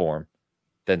platform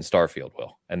than Starfield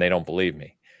will. And they don't believe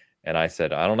me. And I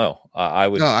said, I don't know. I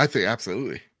would. No, I think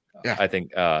absolutely. Yeah. I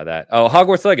think that. Oh,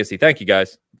 Hogwarts Legacy. Thank you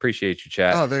guys. Appreciate you,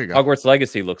 chat. Oh, there you go. Hogwarts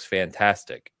Legacy looks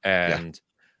fantastic. And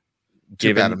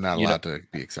too bad I'm not allowed to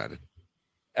be excited.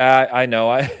 I know.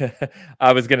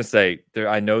 I was going to say,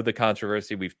 I know the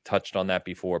controversy. We've touched on that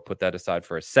before. Put that aside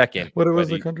for a second. What was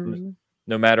the controversy?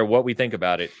 No matter what we think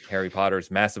about it, Harry Potter's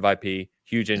massive IP,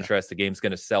 huge interest. The game's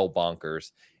going to sell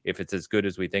bonkers. If it's as good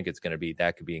as we think it's going to be,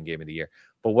 that could be in Game of the Year.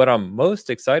 But what I'm most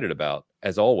excited about,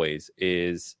 as always,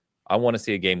 is I want to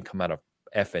see a game come out of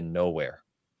effing nowhere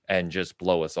and just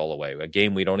blow us all away. A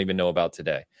game we don't even know about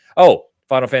today. Oh,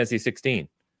 Final Fantasy 16.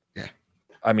 Yeah.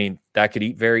 I mean, that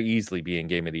could very easily be in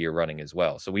Game of the Year running as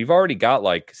well. So we've already got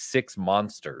like 6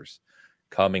 monsters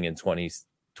coming in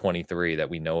 2023 that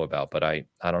we know about. But I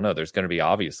don't know. There's going to be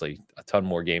obviously a ton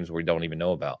more games we don't even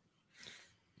know about.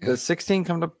 Does 16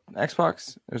 come to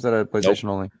Xbox? Or is that a PlayStation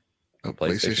only? Oh,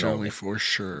 PlayStation only for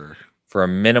sure. For a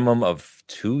minimum of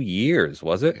 2 years,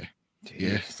 was it?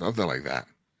 Yeah, something like that.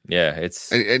 Yeah,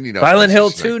 it's and you know, Silent Hill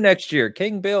 2 next year.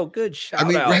 King Bill, good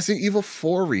shout out. Resident Evil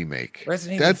 4 remake.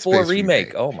 Resident Evil 4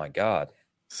 remake. Oh my god.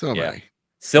 So many.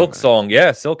 Silk Song.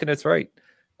 Yeah, Silk and it's right.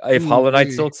 If Hollow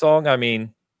Knight Silk Song, I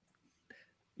mean,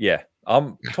 yeah.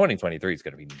 2023 is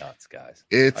going to be nuts, guys.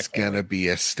 It's going to be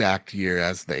a stacked year,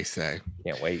 as they say.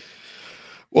 Can't wait.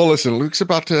 Well, listen, Luke's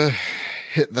about to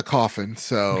hit the coffin,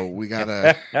 so we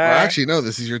gotta. Actually, no,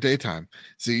 this is your daytime,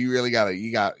 so you really gotta.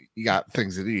 You got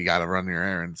things to do. You gotta run your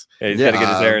errands. Yeah, he's gotta get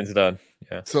his errands done.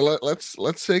 Yeah. So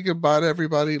let's say goodbye to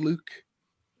everybody, Luke.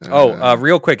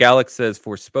 Real quick, Alex says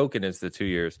Forspoken is the 2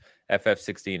 years.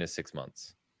 FF16 is 6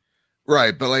 months.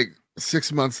 Right, but like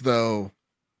 6 months though,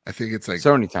 I think it's like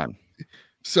Sony time.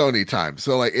 Sony time.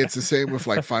 So like it's the same with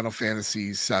like Final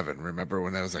Fantasy VII. Remember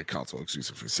when that was like console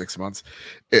exclusive for 6 months?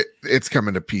 It's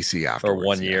coming to PC afterwards. For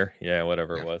 1 year. Yeah,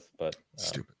 whatever it was. But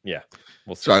stupid. Yeah.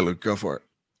 We'll see. Sorry, Luke, go for it.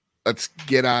 Let's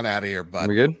get on out of here, bud.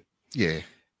 We good? Yeah.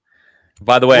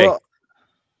 By the way,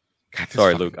 God,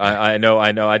 sorry, Luke. I know.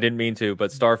 I didn't mean to,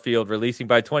 but Starfield releasing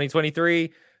by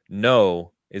 2023.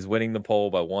 No is winning the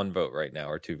poll by 1 vote right now,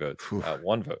 or 2 votes.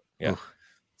 1 vote. Yeah. Oof.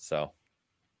 So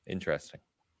interesting.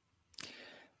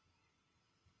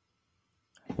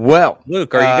 Well,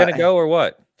 Luke, are you gonna go or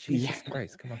what? Jesus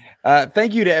Christ, come on.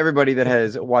 Thank you to everybody that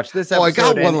has watched this episode. I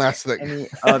got one last thing. Any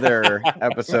other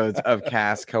episodes of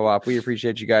Cast Co-op. We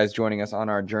appreciate you guys joining us on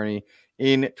our journey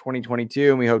in 2022,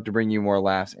 and we hope to bring you more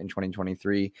laughs in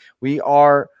 2023. We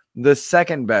are the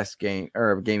second best gaming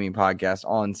podcast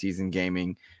on Season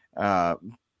Gaming. Not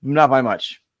by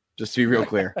much. Just to be real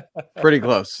clear, pretty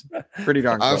close, pretty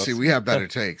darn close. Honestly, we have better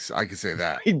takes. I can say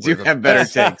that. We do have better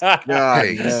takes. God,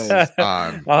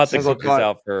 I'll have to look this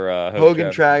out for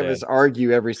Hogan Travis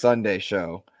argue every Sunday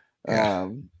show. Yeah.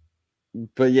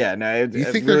 But yeah, no, I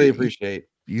really appreciate.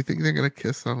 You think they're gonna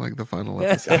kiss on like the final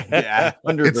episode? Yeah,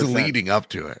 100%. It's leading up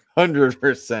to it.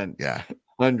 100%. Yeah,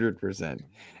 100%.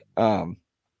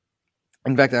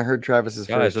 In fact, I heard Travis's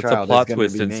first child. That's a plot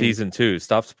twist in season 2.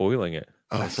 Stop spoiling it.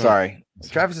 Oh, sorry.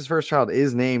 Travis's first child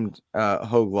is named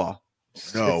Hogue Law.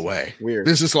 No way. Weird.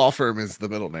 Business law firm is the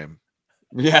middle name.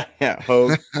 Yeah.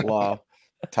 Hogue Law.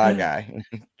 Tie guy.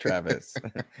 Travis.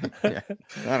 Yeah.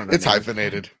 I don't know. It's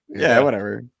hyphenated. Yeah,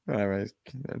 whatever. I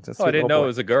didn't know it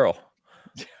was a girl.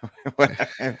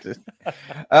 Thank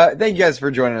you guys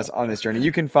for joining us on this journey.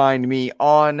 You can find me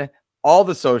on all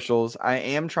the socials. I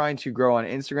am trying to grow on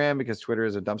Instagram because Twitter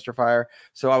is a dumpster fire.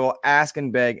 So I will ask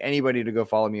and beg anybody to go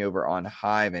follow me over on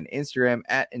Hive and Instagram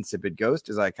at Insipid Ghost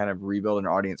as I kind of rebuild an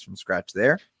audience from scratch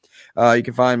there. You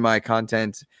can find my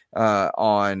content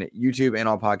on YouTube and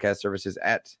all podcast services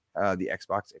at the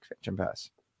Xbox Expansion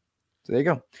Pass. So there you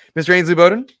go. Mr. Ainsley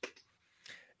Bowden.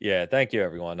 Yeah, thank you,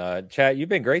 everyone. Chat, you've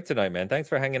been great tonight, man. Thanks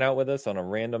for hanging out with us on a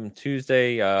random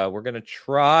Tuesday. We're going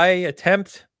to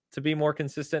attempt to be more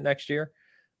consistent next year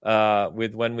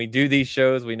with when we do these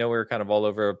shows. We know we're kind of all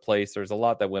over the place. There's a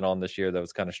lot that went on this year that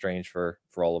was kind of strange for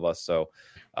all of us. So,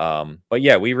 but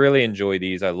yeah, we really enjoy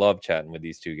these. I love chatting with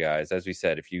these two guys. As we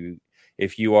said,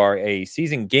 if you are a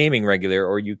Season Gaming regular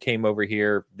or you came over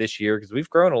here this year, because we've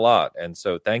grown a lot. And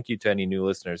so thank you to any new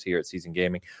listeners here at Season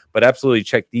Gaming, but absolutely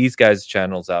check these guys'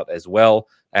 channels out as well.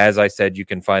 As I said, you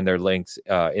can find their links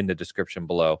in the description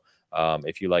below.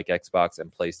 If you like Xbox and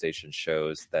PlayStation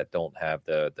shows that don't have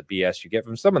the BS you get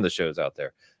from some of the shows out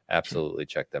there, absolutely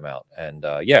check them out. And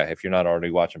if you're not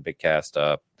already watching Big Cast,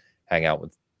 hang out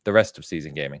with the rest of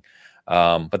Season Gaming.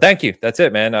 But thank you. That's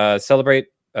it, man. Celebrate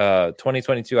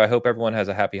 2022. I hope everyone has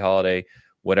a happy holiday,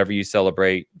 whatever you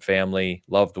celebrate, family,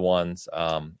 loved ones.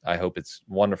 I hope it's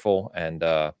wonderful. And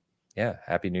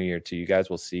happy New Year to you guys.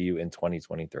 We'll see you in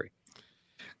 2023.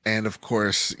 And of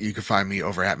course, you can find me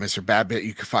over at Mr. Badbit.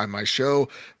 You can find my show,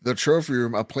 The Trophy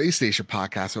Room, a PlayStation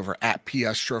podcast, over at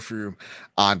PS Trophy Room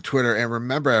on Twitter. And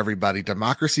remember, everybody,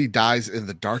 democracy dies in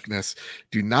the darkness.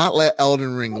 Do not let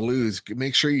Elden Ring lose.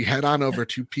 Make sure you head on over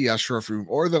to PS Trophy Room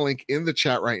or the link in the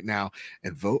chat right now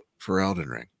and vote for Elden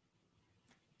Ring.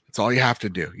 That's all you have to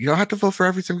do. You don't have to vote for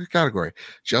every single category.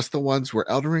 Just the ones where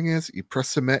Elden Ring is. You press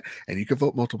submit, and you can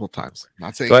vote multiple times. I'm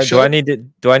not saying do I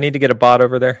need to get a bot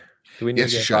over there? Do we need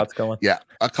to get bots going? Yeah,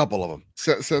 a couple of them.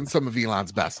 Send some of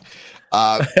Elon's best.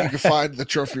 You can find the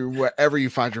Trophy Room wherever you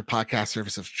find your podcast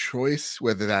service of choice,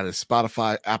 whether that is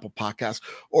Spotify, Apple Podcasts,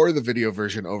 or the video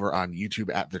version over on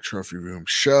YouTube at the Trophy Room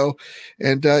Show.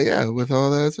 And with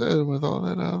all that said, with all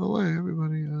that out of the way,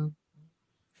 everybody,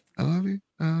 I love you.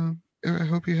 I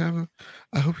hope you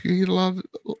eat a lot.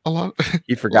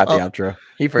 He forgot the outro.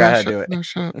 He forgot how to do it. No,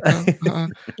 shut up.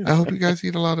 I hope you guys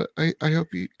eat a lot of. I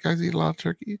hope you guys eat a lot of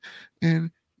turkey,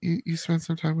 and you spend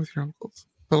some time with your uncles,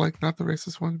 but like not the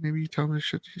racist one. Maybe you tell him to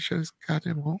shut his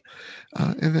goddamn hole,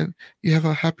 and then you have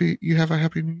a happy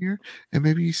New Year, and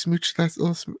maybe you smooch that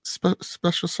little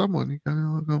special someone. You gotta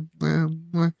go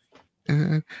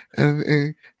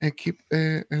and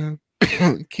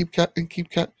keep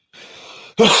cat.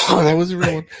 That was a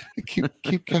real one.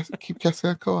 Keep casting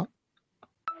that co-op.